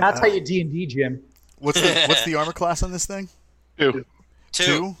 And- That's how you D&D, Jim. What's the armor class on this thing? 2.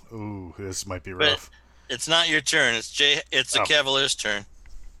 2. Ooh, this might be But rough. it's not your turn. It's the Oh. Cavalier's turn.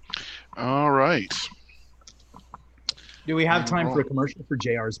 All right. Do we have time for a commercial for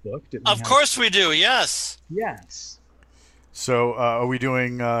JR's book? Didn't we Of have- course we do. Yes. Yes. So, are we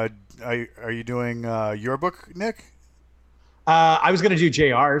doing? Are you doing your book, Nick? I was going to do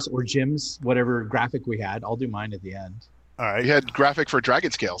JR's or Jim's, whatever graphic we had. I'll do mine at the end. All right. You had graphic for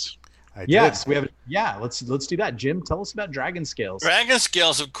Dragon Scales. I Yes, did. we have. Yeah, let's do that. Jim, tell us about Dragon Scales. Dragon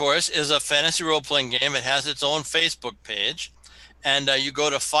Scales, of course, is a fantasy role-playing game. It has its own Facebook page. And you go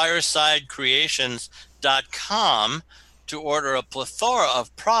to firesidecreations.com to order a plethora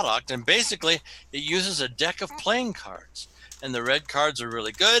of product. And basically, it uses a deck of playing cards. And the red cards are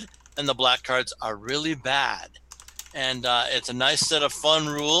really good, and the black cards are really bad. And it's a nice set of fun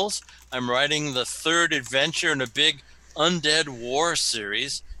rules. I'm writing the 3rd adventure in a big Undead War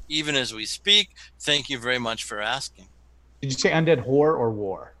series, even as we speak. Thank you very much for asking. Did you say undead whore or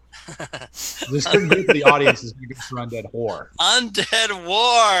war? This certain group of the audience is going to go for undead whore. Undead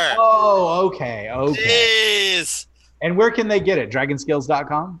War. Oh, okay, okay. Jeez. And where can they get it?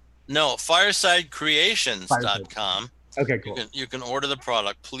 Dragonscales.com? No, firesidecreations.com. Okay, cool. You can order the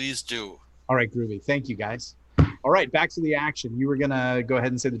product. Please do. All right, groovy. Thank you, guys. All right, back to the action. You were going to go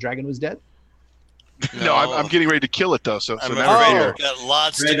ahead and say the dragon was dead? No, I'm getting ready to kill it though. So I'm now we're afraid here. we've got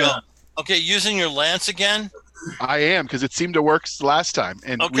lots to Right go. on. Okay, using your lance again. I am because it seemed to work last time,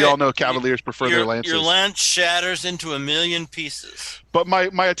 and we Okay. all know Cavaliers prefer their lances. Your lance shatters into a million pieces. But my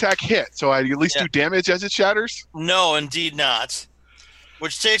attack hit, so I at least Yeah. do damage as it shatters. No, indeed not.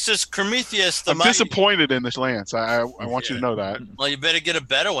 Which takes us Prometheus the I'm mighty. disappointed in this lance. I want you to know that. Well, you better get a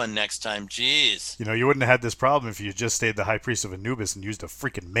better one next time. Jeez. You know, you wouldn't have had this problem if you had just stayed the High Priest of Anubis and used a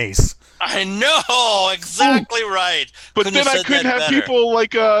freaking mace. I know, exactly right. But Couldn't then have I said couldn't that have better. people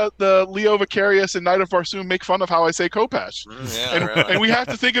like the Leo Vicarius and Knight of Barsoom make fun of how I say Kopesh. Yeah, and, really. and we have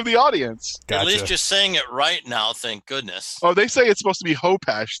to think of the audience. At least you're saying it right now, thank goodness. Oh, they say it's supposed to be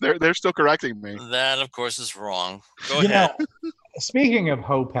Hopesh. They're still correcting me. That, of course, is wrong. Go You ahead. know, speaking of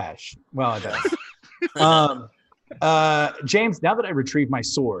Hopesh, well, it does. James, now that I retrieved my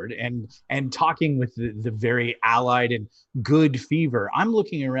sword and talking with the very allied and good Fever, I'm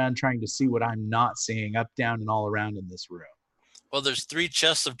looking around trying to see what I'm not seeing up, down, and all around in this room. Well, there's 3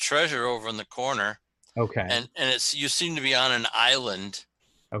 chests of treasure over in the corner, Okay. and it's you seem to be on an island,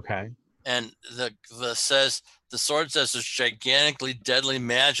 Okay. and the sword says there's gigantically deadly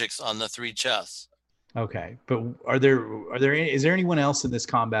magics on the 3 chests. Okay. But is there anyone else in this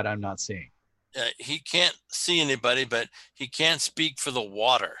combat I'm not seeing? He can't see anybody, but he can't speak for the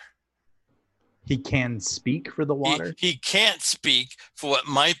water. He can speak for the water? He can't speak for what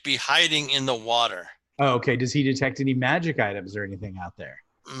might be hiding in the water. Oh, okay. Does he detect any magic items or anything out there?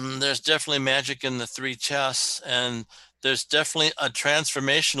 There's definitely magic in the 3 chests, and there's definitely a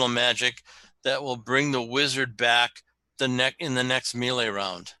transformational magic that will bring the wizard back in the next melee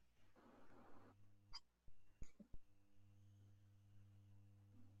round.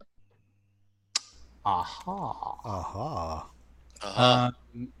 Aha.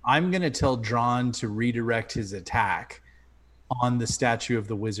 I'm going to tell Drawn to redirect his attack on the statue of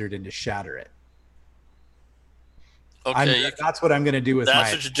the wizard and to shatter it. Okay, that's what I'm going to do with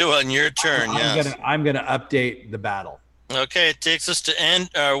that's what you do on your turn. I'm going to update the battle. Okay, it takes us to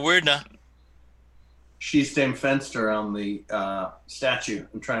Weirdna. She staying fenced around the statue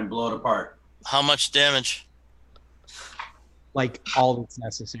and try and blow it apart. How much damage? Like all that's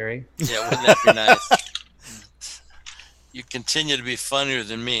necessary. Yeah, wouldn't that be nice? You continue to be funnier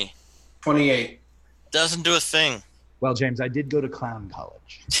than me. 28. Doesn't do a thing. Well, James, I did go to clown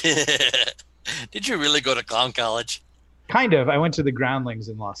college. Did you really go to clown college? Kind of. I went to the Groundlings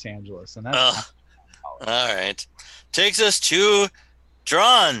in Los Angeles, and that's all right. Takes us to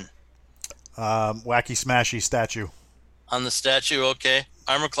Drawn. Wacky smashy statue. On the statue, okay.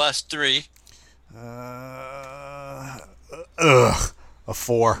 Armor class 3. A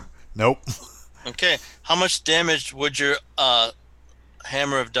 4. Nope. Okay. How much damage would your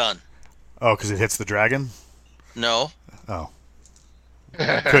hammer have done? Oh, because it hits the dragon? No. Oh.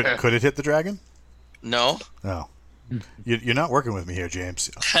 Could it hit the dragon? No. No. You're not working with me here, James.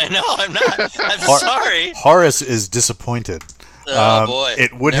 I know, I'm not. I'm sorry. Horace is disappointed. Oh, boy.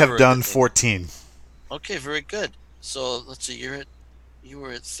 It would have done 14. Okay, very good. So let's see. You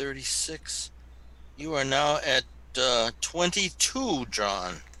were at 36. You are now at 22,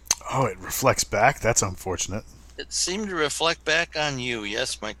 John. Oh, it reflects back? That's unfortunate. It seemed to reflect back on you.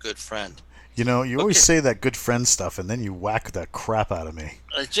 Yes, my good friend. You know, you always say that good friend stuff, and then you whack the crap out of me.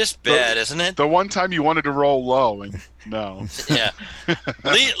 It's just bad, isn't it? The one time you wanted to roll low, and no. Yeah.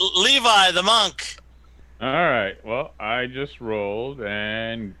 Levi, the monk. All right. Well, I just rolled,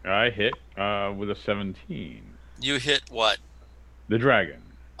 and I hit with a 17. You hit what? The dragon.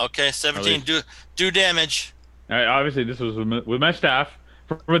 Okay, 17. Do damage. Obviously, this was with my staff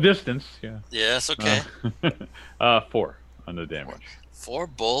from a distance. Yeah. Yes. Okay. 4 on the damage. 4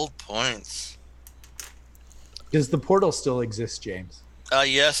 bold points. Does the portal still exist, James?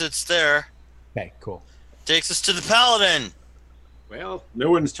 Yes, it's there. Okay, cool. Takes us to the paladin. Well,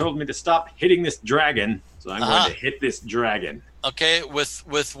 no one's told me to stop hitting this dragon, so I'm going to hit this dragon. Okay, with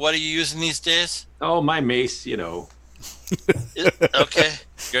what are you using these days? Oh, my mace, you know. Okay,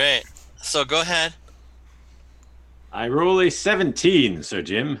 great. So go ahead. I roll a 17, Sir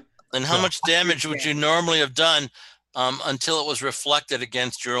Jim. And how much damage would you normally have done until it was reflected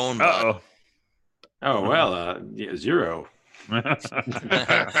against your own blood? Oh, well, 0.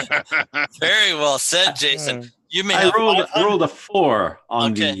 Very well said, Jason. You may I rolled a 4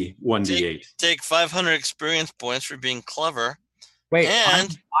 on the 1d8. Take 500 experience points for being clever. Wait,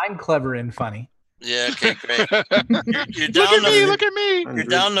 and I'm clever and funny. Yeah, okay, great. You're Look at me. You're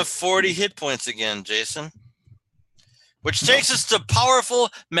down to 40 hit points again, Jason. Which takes us to powerful,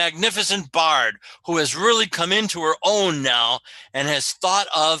 magnificent Bard, who has really come into her own now and has thought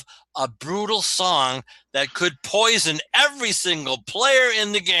of a brutal song that could poison every single player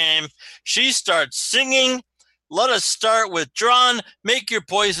in the game. She starts singing. Let us start with Drawn. Make your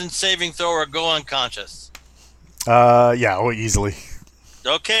poison saving throw or go unconscious. Easily.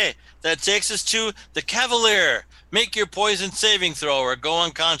 Okay, that takes us to the Cavalier. Make your poison saving throw or go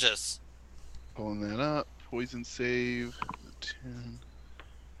unconscious. Pulling that up. Poison save. 10.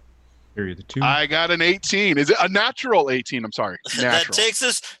 Area the 2. I got an 18. Is it a natural 18? I'm sorry. Natural. That takes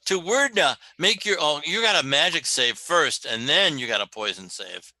us to Weirdna. Make your you got a magic save first, and then you got a poison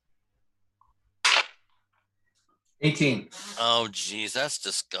save. 18. Oh, geez, that's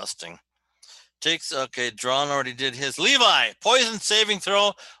disgusting. Drawn already did his. Levi, poison saving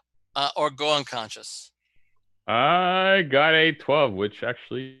throw or go unconscious. I got a 12, which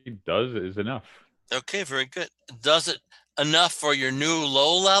actually is enough. Okay, very good. Does it enough for your new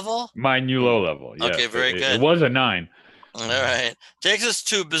low level? My new low level, yes. Okay, very good. It was a 9. All right. Takes us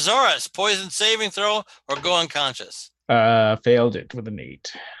to Bezoris. Poison saving throw or go unconscious? Failed it with an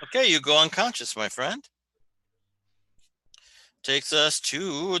 8. Okay, you go unconscious, my friend. Takes us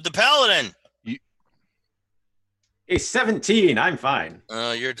to the Paladin. A 17. I'm fine.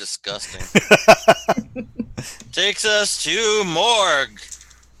 Oh, you're disgusting. Takes us to Morg.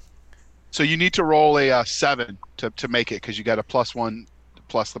 So you need to roll a 7 to make it because you got a +1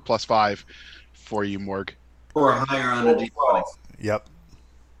 plus the +5 for you, Morg. Or higher on a d12. Yep.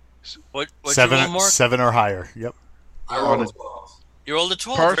 What you Seven, roll, Morg? 7 or higher. Yep. I rolled a 12. You rolled a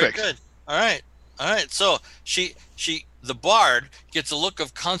 12. Perfect. Very good. All right. So the bard gets a look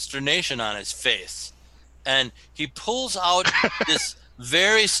of consternation on his face, and he pulls out this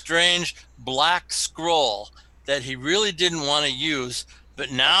very strange black scroll that he really didn't want to use,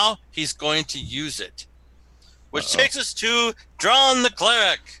 but now he's going to use it. Which takes us to Drawn the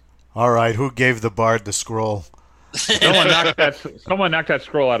Cleric. All right. Who gave the bard the scroll? Someone knocked that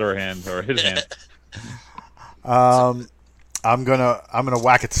scroll out of her hand or his hand. I'm gonna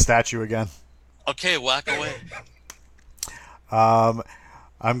whack at the statue again. Okay, whack away. I'm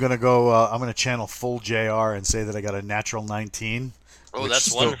gonna channel full JR and say that I got a natural 19. Oh, which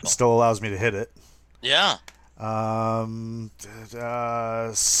that's wonderful. Still allows me to hit it. Yeah.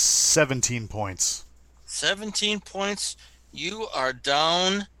 17 points. 17 points. You are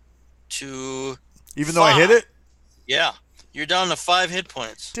down to Even though I hit it? Yeah. You're down to 5 hit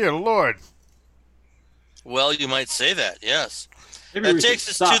points. Dear Lord. Well, you might say that, yes. Maybe That we should takes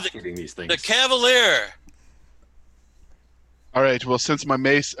us stop to hitting these things. the Cavalier. All right. Well, since my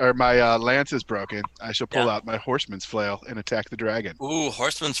mace or my lance is broken, I shall pull Yeah. out my horseman's flail and attack the dragon. Ooh,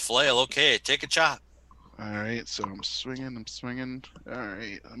 Horseman's Flail. Okay, take a chop. All right. So I'm swinging. All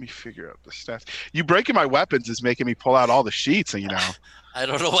right. Let me figure out the stats. You breaking my weapons is making me pull out all the sheets, you know. I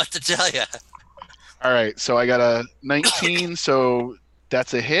don't know what to tell you. All right. So I got a 19. So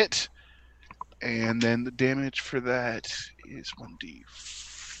that's a hit. And then the damage for that is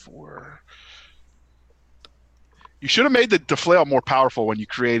 1d4. You should have made the flail more powerful when you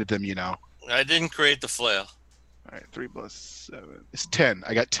created them, you know. I didn't create the flail. All right, 3 plus 7. It's 10.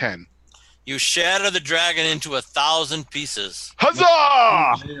 I got 10. You shatter the dragon into 1,000 pieces.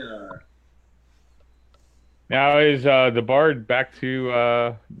 Huzzah! Now is the bard back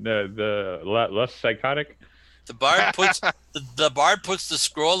to the less psychotic? The bard puts the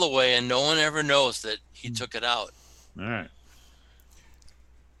scroll away, and no one ever knows that he took it out. All right.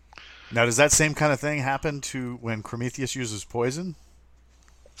 Now, does that same kind of thing happen to when Prometheus uses poison?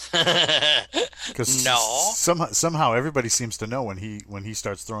 Because No. somehow everybody seems to know when he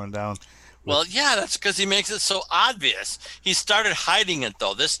starts throwing down. Well, yeah, that's because he makes it so obvious. He started hiding it,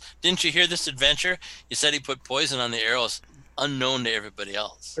 though. Didn't you hear this adventure? He said he put poison on the arrows, unknown to everybody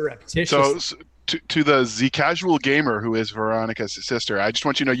else. So to the casual gamer who is Veronica's sister, I just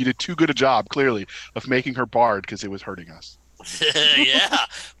want you to know you did too good a job, clearly, of making her bard because it was hurting us. Yeah,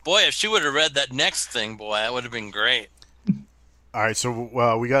 boy, if she would have read that next thing, boy, that would have been great. All right,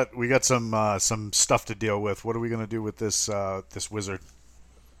 so we got some stuff to deal with. What are we going to do with this wizard?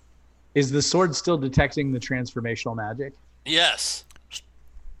 Is the sword still detecting the transformational magic? Yes.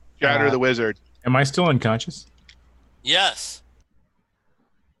 Shatter the wizard. Am I still unconscious? Yes.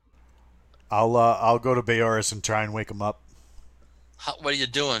 I'll go to Bayoris and try and wake him up. What are you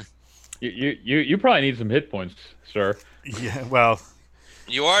doing? You probably need some hit points, sir. Yeah, well,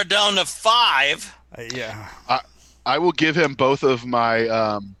 you are down to 5. Yeah. I will give him both of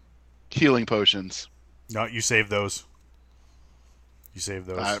my healing potions. No, you save those.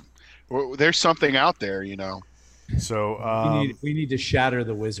 There's something out there, you know. So we need to shatter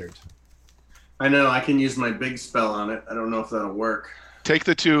the wizard. I know. I can use my big spell on it. I don't know if that'll work. Take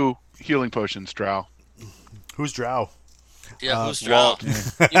the 2 healing potions, Drow. Who's Drow? Yeah, who's Drow?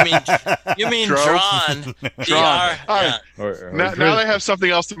 You mean Drawn? Drawn. Yeah. Now they have something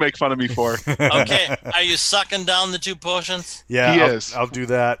else to make fun of me for. Okay, are you sucking down the 2 potions? Yeah, I'll do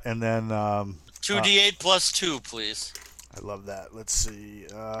that, and then 2d8 plus 2, please. I love that. Let's see.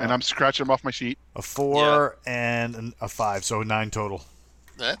 And I'm scratching them off my sheet. A 4 and a 5, so 9 total.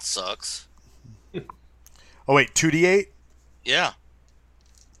 That sucks. Oh wait, 2d8? Yeah.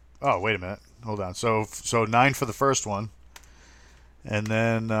 Oh, wait a minute. Hold on. So 9 for the first one, and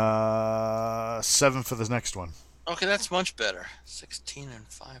then 7 for the next one. Okay, that's much better. 16 and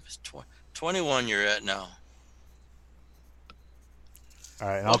 5 is 20. 21 you're at now. All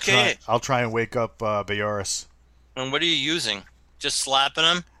right. Okay. I'll try and wake up Bayoris. And what are you using? Just slapping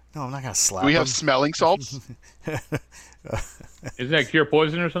him? No, I'm not gonna slap. Do we him. have smelling salts? Isn't that cure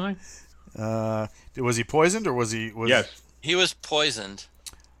poison or something? Was he poisoned or was he? Yes. He was poisoned.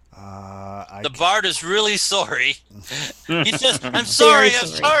 The bard is really sorry. He says, I'm sorry.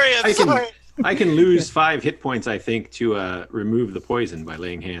 I can lose 5 hit points, I think, to remove the poison by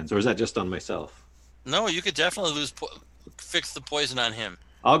laying hands. Or is that just on myself? No, you could definitely fix the poison on him.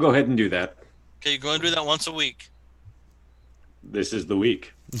 I'll go ahead and do that. Okay, you're going to do that once a week. This is the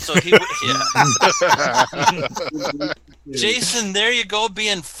week. So yeah. Jason, there you go,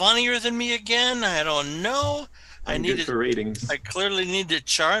 being funnier than me again. I don't know. I'm good for ratings. I clearly need to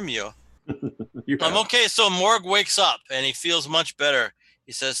charm you. Okay, so Morg wakes up and he feels much better.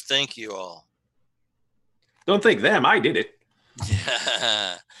 He says, "Thank you all." Don't thank them. I did it.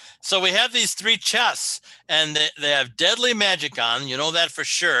 Yeah. So we have these 3 chests, and they have deadly magic on. You know that for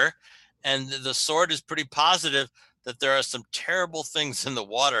sure. And the sword is pretty positive that there are some terrible things in the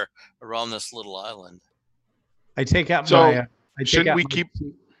water around this little island. I take out So, my. I take shouldn't out we my keep-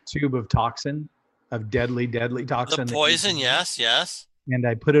 tube of toxin, of deadly toxin. The that poison, you- yes. And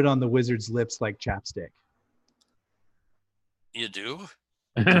I put it on the wizard's lips like chapstick. You do?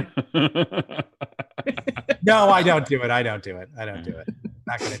 No, I don't do it. I don't do it.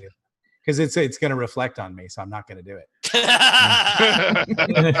 Not gonna do it because it's gonna reflect on me, so I'm not gonna do it.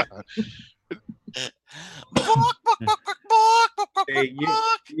 Hey,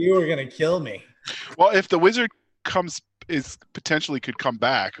 you were gonna kill me. Well, if the wizard potentially could come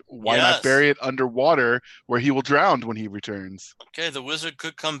back, why Yes. not bury it underwater where he will drown when he returns? Okay, the wizard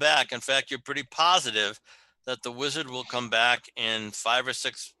could come back. In fact, you're pretty positive that the wizard will come back in 5 or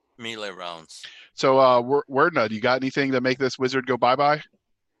 6 melee rounds. So, Wordna, do you got anything to make this wizard go bye-bye?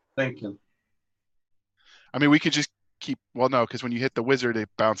 Thank you. I mean, we could just keep. Well, no, because when you hit the wizard, it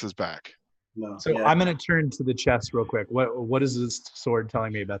bounces back. No. So I'm gonna turn to the chest real quick. What is this sword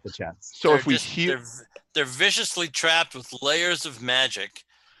telling me about the chest? So if we they're viciously trapped with layers of magic,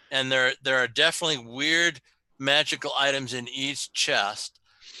 and there are definitely weird magical items in each chest.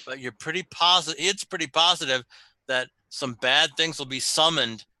 But you're pretty positive. It's pretty positive that some bad things will be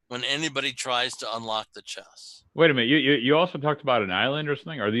summoned when anybody tries to unlock the chest. Wait a minute. You also talked about an island or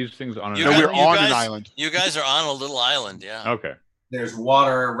something? Are these things on an You island? guys- you guys- You guys are on a little island, yeah. Okay. There's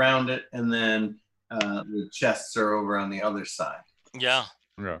water around it, and then the chests are over on the other side. Yeah.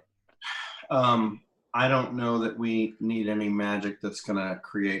 Yeah. I don't know that we need any magic that's going to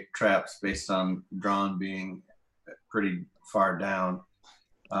create traps based on Drawn being pretty far down.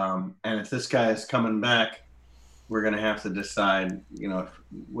 And if this guy is coming back, we're going to have to decide, if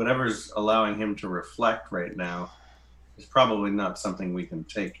whatever's allowing him to reflect right now is probably not something we can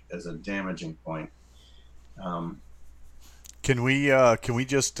take as a damaging point. Can we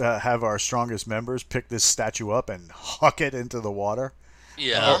just have our strongest members pick this statue up and huck it into the water?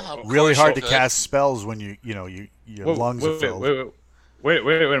 Yeah, of really course hard you to could. cast spells when your lungs are filled. Wait a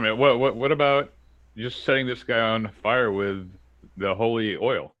minute. What about just setting this guy on fire with the holy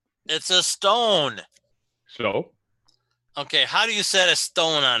oil? It's a stone. So Okay, how do you set a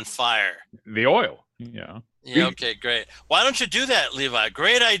stone on fire? the oil. Yeah. Yeah, okay, great. Why don't you do that, Levi?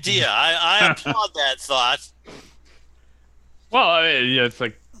 Great idea. I applaud that thought. Well, yeah, it's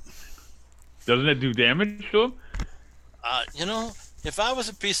like, doesn't it do damage to him? If I was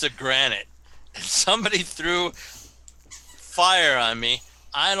a piece of granite and somebody threw fire on me,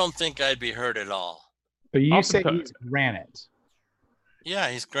 I don't think I'd be hurt at all. But you say he's granite. Yeah,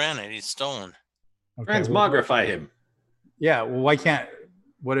 he's granite. He's stone. Transmogrify him. Yeah. Well, why can't?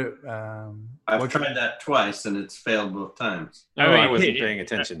 I've tried that twice, and it's failed both times. I wasn't paying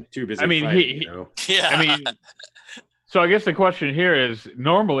attention. Too busy. I mean, fighting, Yeah. I mean, so I guess the question here is: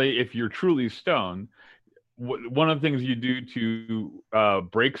 normally, if you're truly stone, one of the things you do to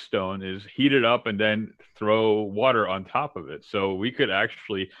break stone is heat it up and then throw water on top of it. So we could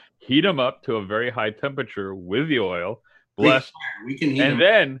actually heat them up to a very high temperature with the oil, bless, we can heat and 'em.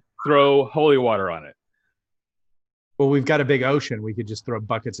 then throw holy water on it. Well, we've got a big ocean. We could just throw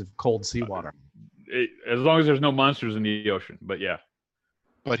buckets of cold seawater. As long as there's no monsters in the ocean. But yeah.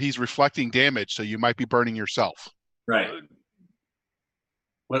 But he's reflecting damage, so you might be burning yourself. Right.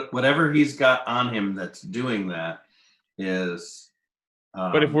 Whatever he's got on him that's doing that is.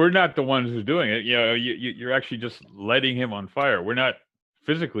 But if we're not the ones who's doing it, you're actually just lighting him on fire. We're not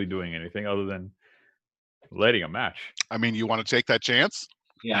physically doing anything other than lighting a match. I mean, you want to take that chance?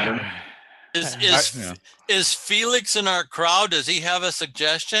 Yeah. Is Felix in our crowd? Does he have a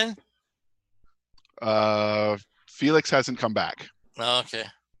suggestion? Felix hasn't come back. Okay.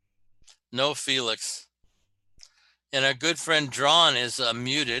 No Felix. And our good friend Drawn is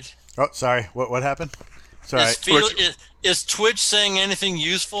muted. Oh, sorry. What happened? Sorry. Is Twitch saying anything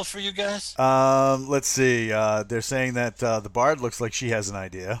useful for you guys? Let's see. They're saying that the bard looks like she has an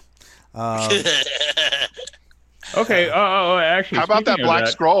idea. Okay. Actually, how about that speaking of black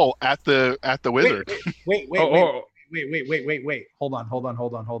scroll at the wizard? Wait. Hold on.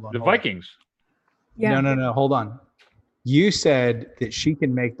 The Vikings. No. Hold on. You said that she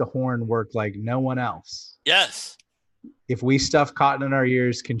can make the horn work like no one else. Yes. If we stuff cotton in our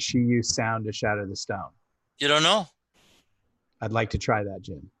ears, can she use sound to shatter the stone? You don't know? I'd like to try that,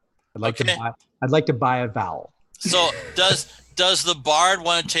 Jim. I'd like to buy a vowel. So does the bard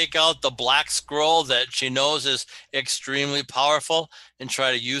want to take out the black scroll that she knows is extremely powerful and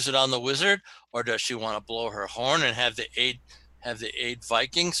try to use it on the wizard, or does she want to blow her horn and have the 8 have the 8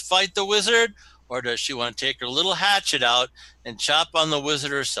 Vikings fight the wizard, or does she want to take her little hatchet out and chop on the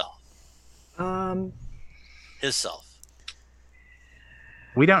wizard herself? Hisself.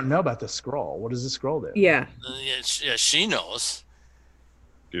 We don't know about the scroll. What does the scroll do? Yeah. Yeah, she knows.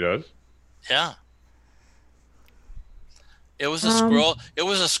 She does? Yeah. It was a scroll. It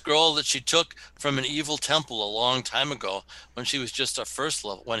was a scroll that she took from an evil temple a long time ago when she was just a first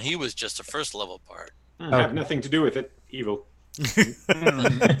level. When he was just a first level bard. Have nothing to do with it. Evil.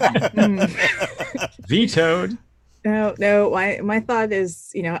 Vetoed. No. My thought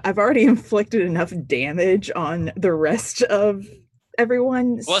is, I've already inflicted enough damage on the rest of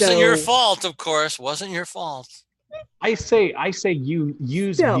everyone. Wasn't your fault, of course. Wasn't your fault. I say you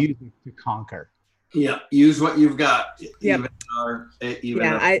use music to conquer. Yeah, use what you've got. Yep.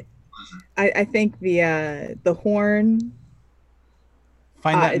 I think the horn.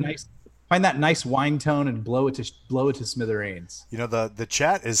 Find that nice wine tone and blow it to smithereens. The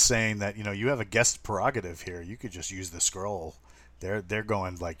chat is saying that you have a guest prerogative here. You could just use the scroll. They're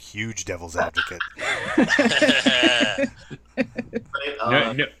going like huge devil's advocate.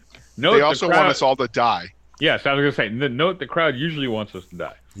 They also want us all to die. Yes, I was going to say, note the crowd usually wants us to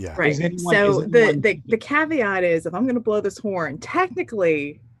die. Yeah. Right. The caveat is, if I'm going to blow this horn,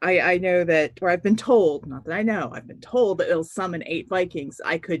 technically, I know that, or I've been told, not that I know, I've been told that it'll summon 8 Vikings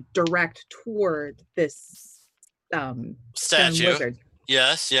I could direct toward this statue. Wizard.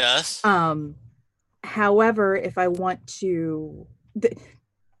 Yes. However, if I want to,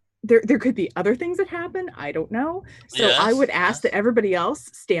 there could be other things that happen. I don't know. So Yes. I would ask that everybody else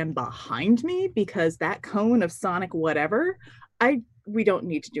stand behind me, because that cone of sonic whatever, we don't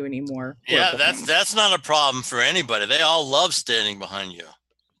need to do any more. Yeah, that's not a problem for anybody. They all love standing behind you.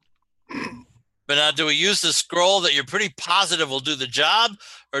 But now, do we use the scroll that you're pretty positive will do the job,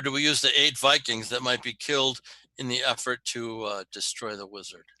 or do we use the 8 Vikings that might be killed in the effort to destroy the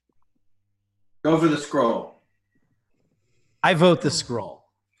wizard? Go for the scroll. I vote the scroll.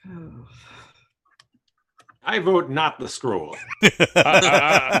 I vote not the scroll.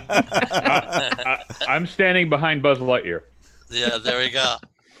 I'm standing behind Buzz Lightyear. Yeah, there we go.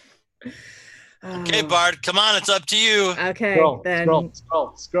 Okay, Bard, come on, it's up to you. Okay, Scroll.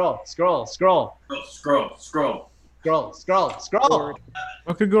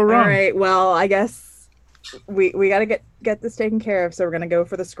 What could go wrong? All right. Well, I guess we got to get this taken care of. So we're gonna go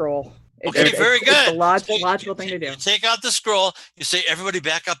for the scroll. Okay, very good. It's the logical thing to do. You take out the scroll, you say, everybody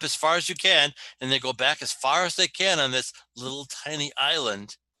back up as far as you can, and they go back as far as they can on this little tiny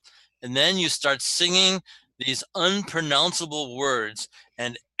island. And then you start singing these unpronounceable words,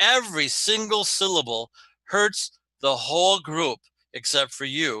 and every single syllable hurts the whole group except for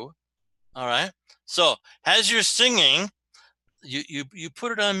you. All right? So as you're singing, you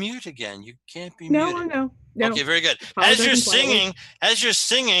put it on mute again. You can't be muted. No. Okay, very good. As you're singing,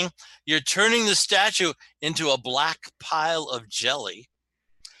 you're turning the statue into a black pile of jelly.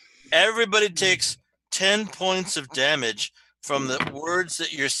 Everybody takes 10 points of damage from the words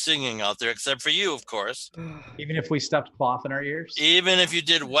that you're singing out there, except for you, of course. Even if we stuffed cloth in our ears? Even if you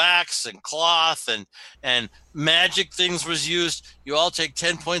did wax and cloth and magic things was used, you all take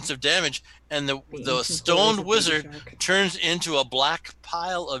 10 points of damage, and the stoned wizard turns into a black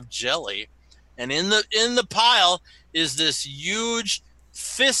pile of jelly. And in the pile is this huge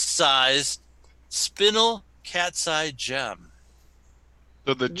fist-sized spinel cat's eye gem.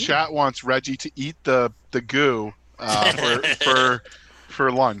 So the chat wants Reggie to eat the goo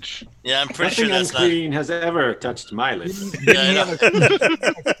for lunch. Yeah, I'm pretty sure Nothing that's not. unclean has ever touched my lips.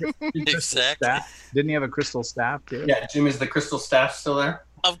 Exactly. Didn't he have a crystal staff too? Yeah, Jim, is the crystal staff still there?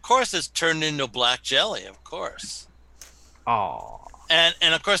 Of course, it's turned into black jelly. Of course. Oh. And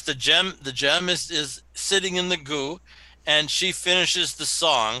of course the gem is sitting in the goo, and she finishes the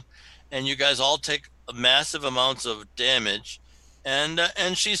song, and you guys all take massive amounts of damage, and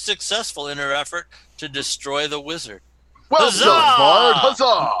she's successful in her effort to destroy the wizard. Well Huzzah! done, Bard!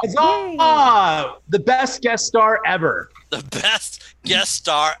 Huzzah! Huzzah! The best guest star ever. The best guest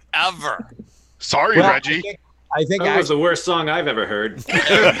star ever. Sorry, Reggie. I think that was the worst song I've ever heard.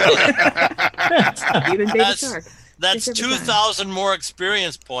 Even Baby Shark. That's 2,000 more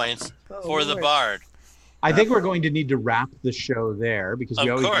experience points for the Bard. I think we're going to need to wrap the show there, because we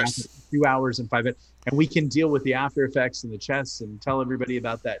always wrap it 2 hours and 5 minutes, and we can deal with the after effects and the chests and tell everybody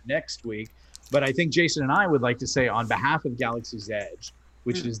about that next week. But I think Jason and I would like to say, on behalf of Galaxy's Edge,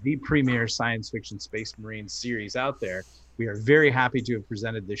 which is the premier science fiction Space Marine series out there, we are very happy to have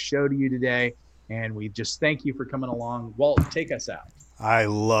presented this show to you today, and we just thank you for coming along. Walt, take us out. I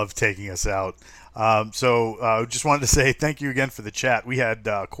love taking us out. So just wanted to say thank you again for the chat. We had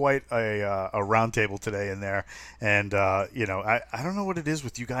quite a roundtable today in there, and I don't know what it is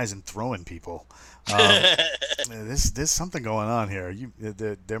with you guys and throwing people. There's something going on here.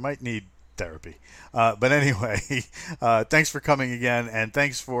 There might need therapy. But anyway, thanks for coming again, and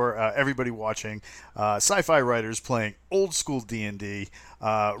thanks for everybody watching. Sci-Fi Writers playing old school D&D.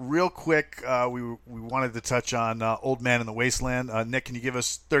 Real quick, we wanted to touch on Old Man in the Wasteland. Nick, can you give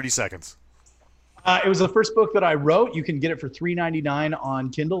us 30 seconds? It was the first book that I wrote. You can get it for $3.99 on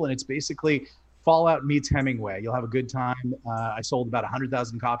Kindle, and it's basically Fallout meets Hemingway. You'll have a good time. I sold about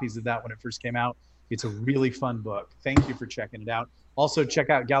 100,000 copies of that when it first came out. It's a really fun book. Thank you for checking it out. Also, check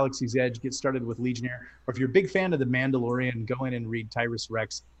out Galaxy's Edge. Get started with Legionnaire. Or if you're a big fan of The Mandalorian, go in and read Tyrus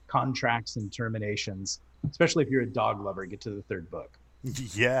Rex, Contracts and Terminations. Especially if you're a dog lover, get to the third book.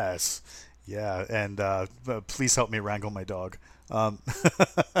 Yes. Yeah, and please help me wrangle my dog.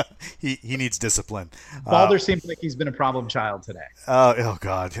 He needs discipline. Balder seems like he's been a problem child today. Oh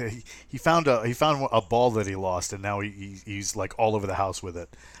God, he found a ball that he lost, and now he's like all over the house with it.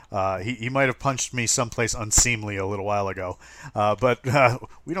 He might have punched me someplace unseemly a little while ago, but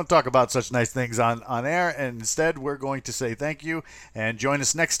we don't talk about such nice things on air. And instead, we're going to say thank you and join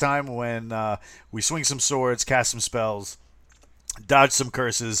us next time when we swing some swords, cast some spells, dodge some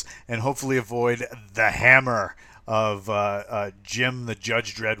curses, and hopefully avoid the hammer of Jim the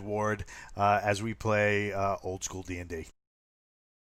Judge Dread Ward as we play old school D&D.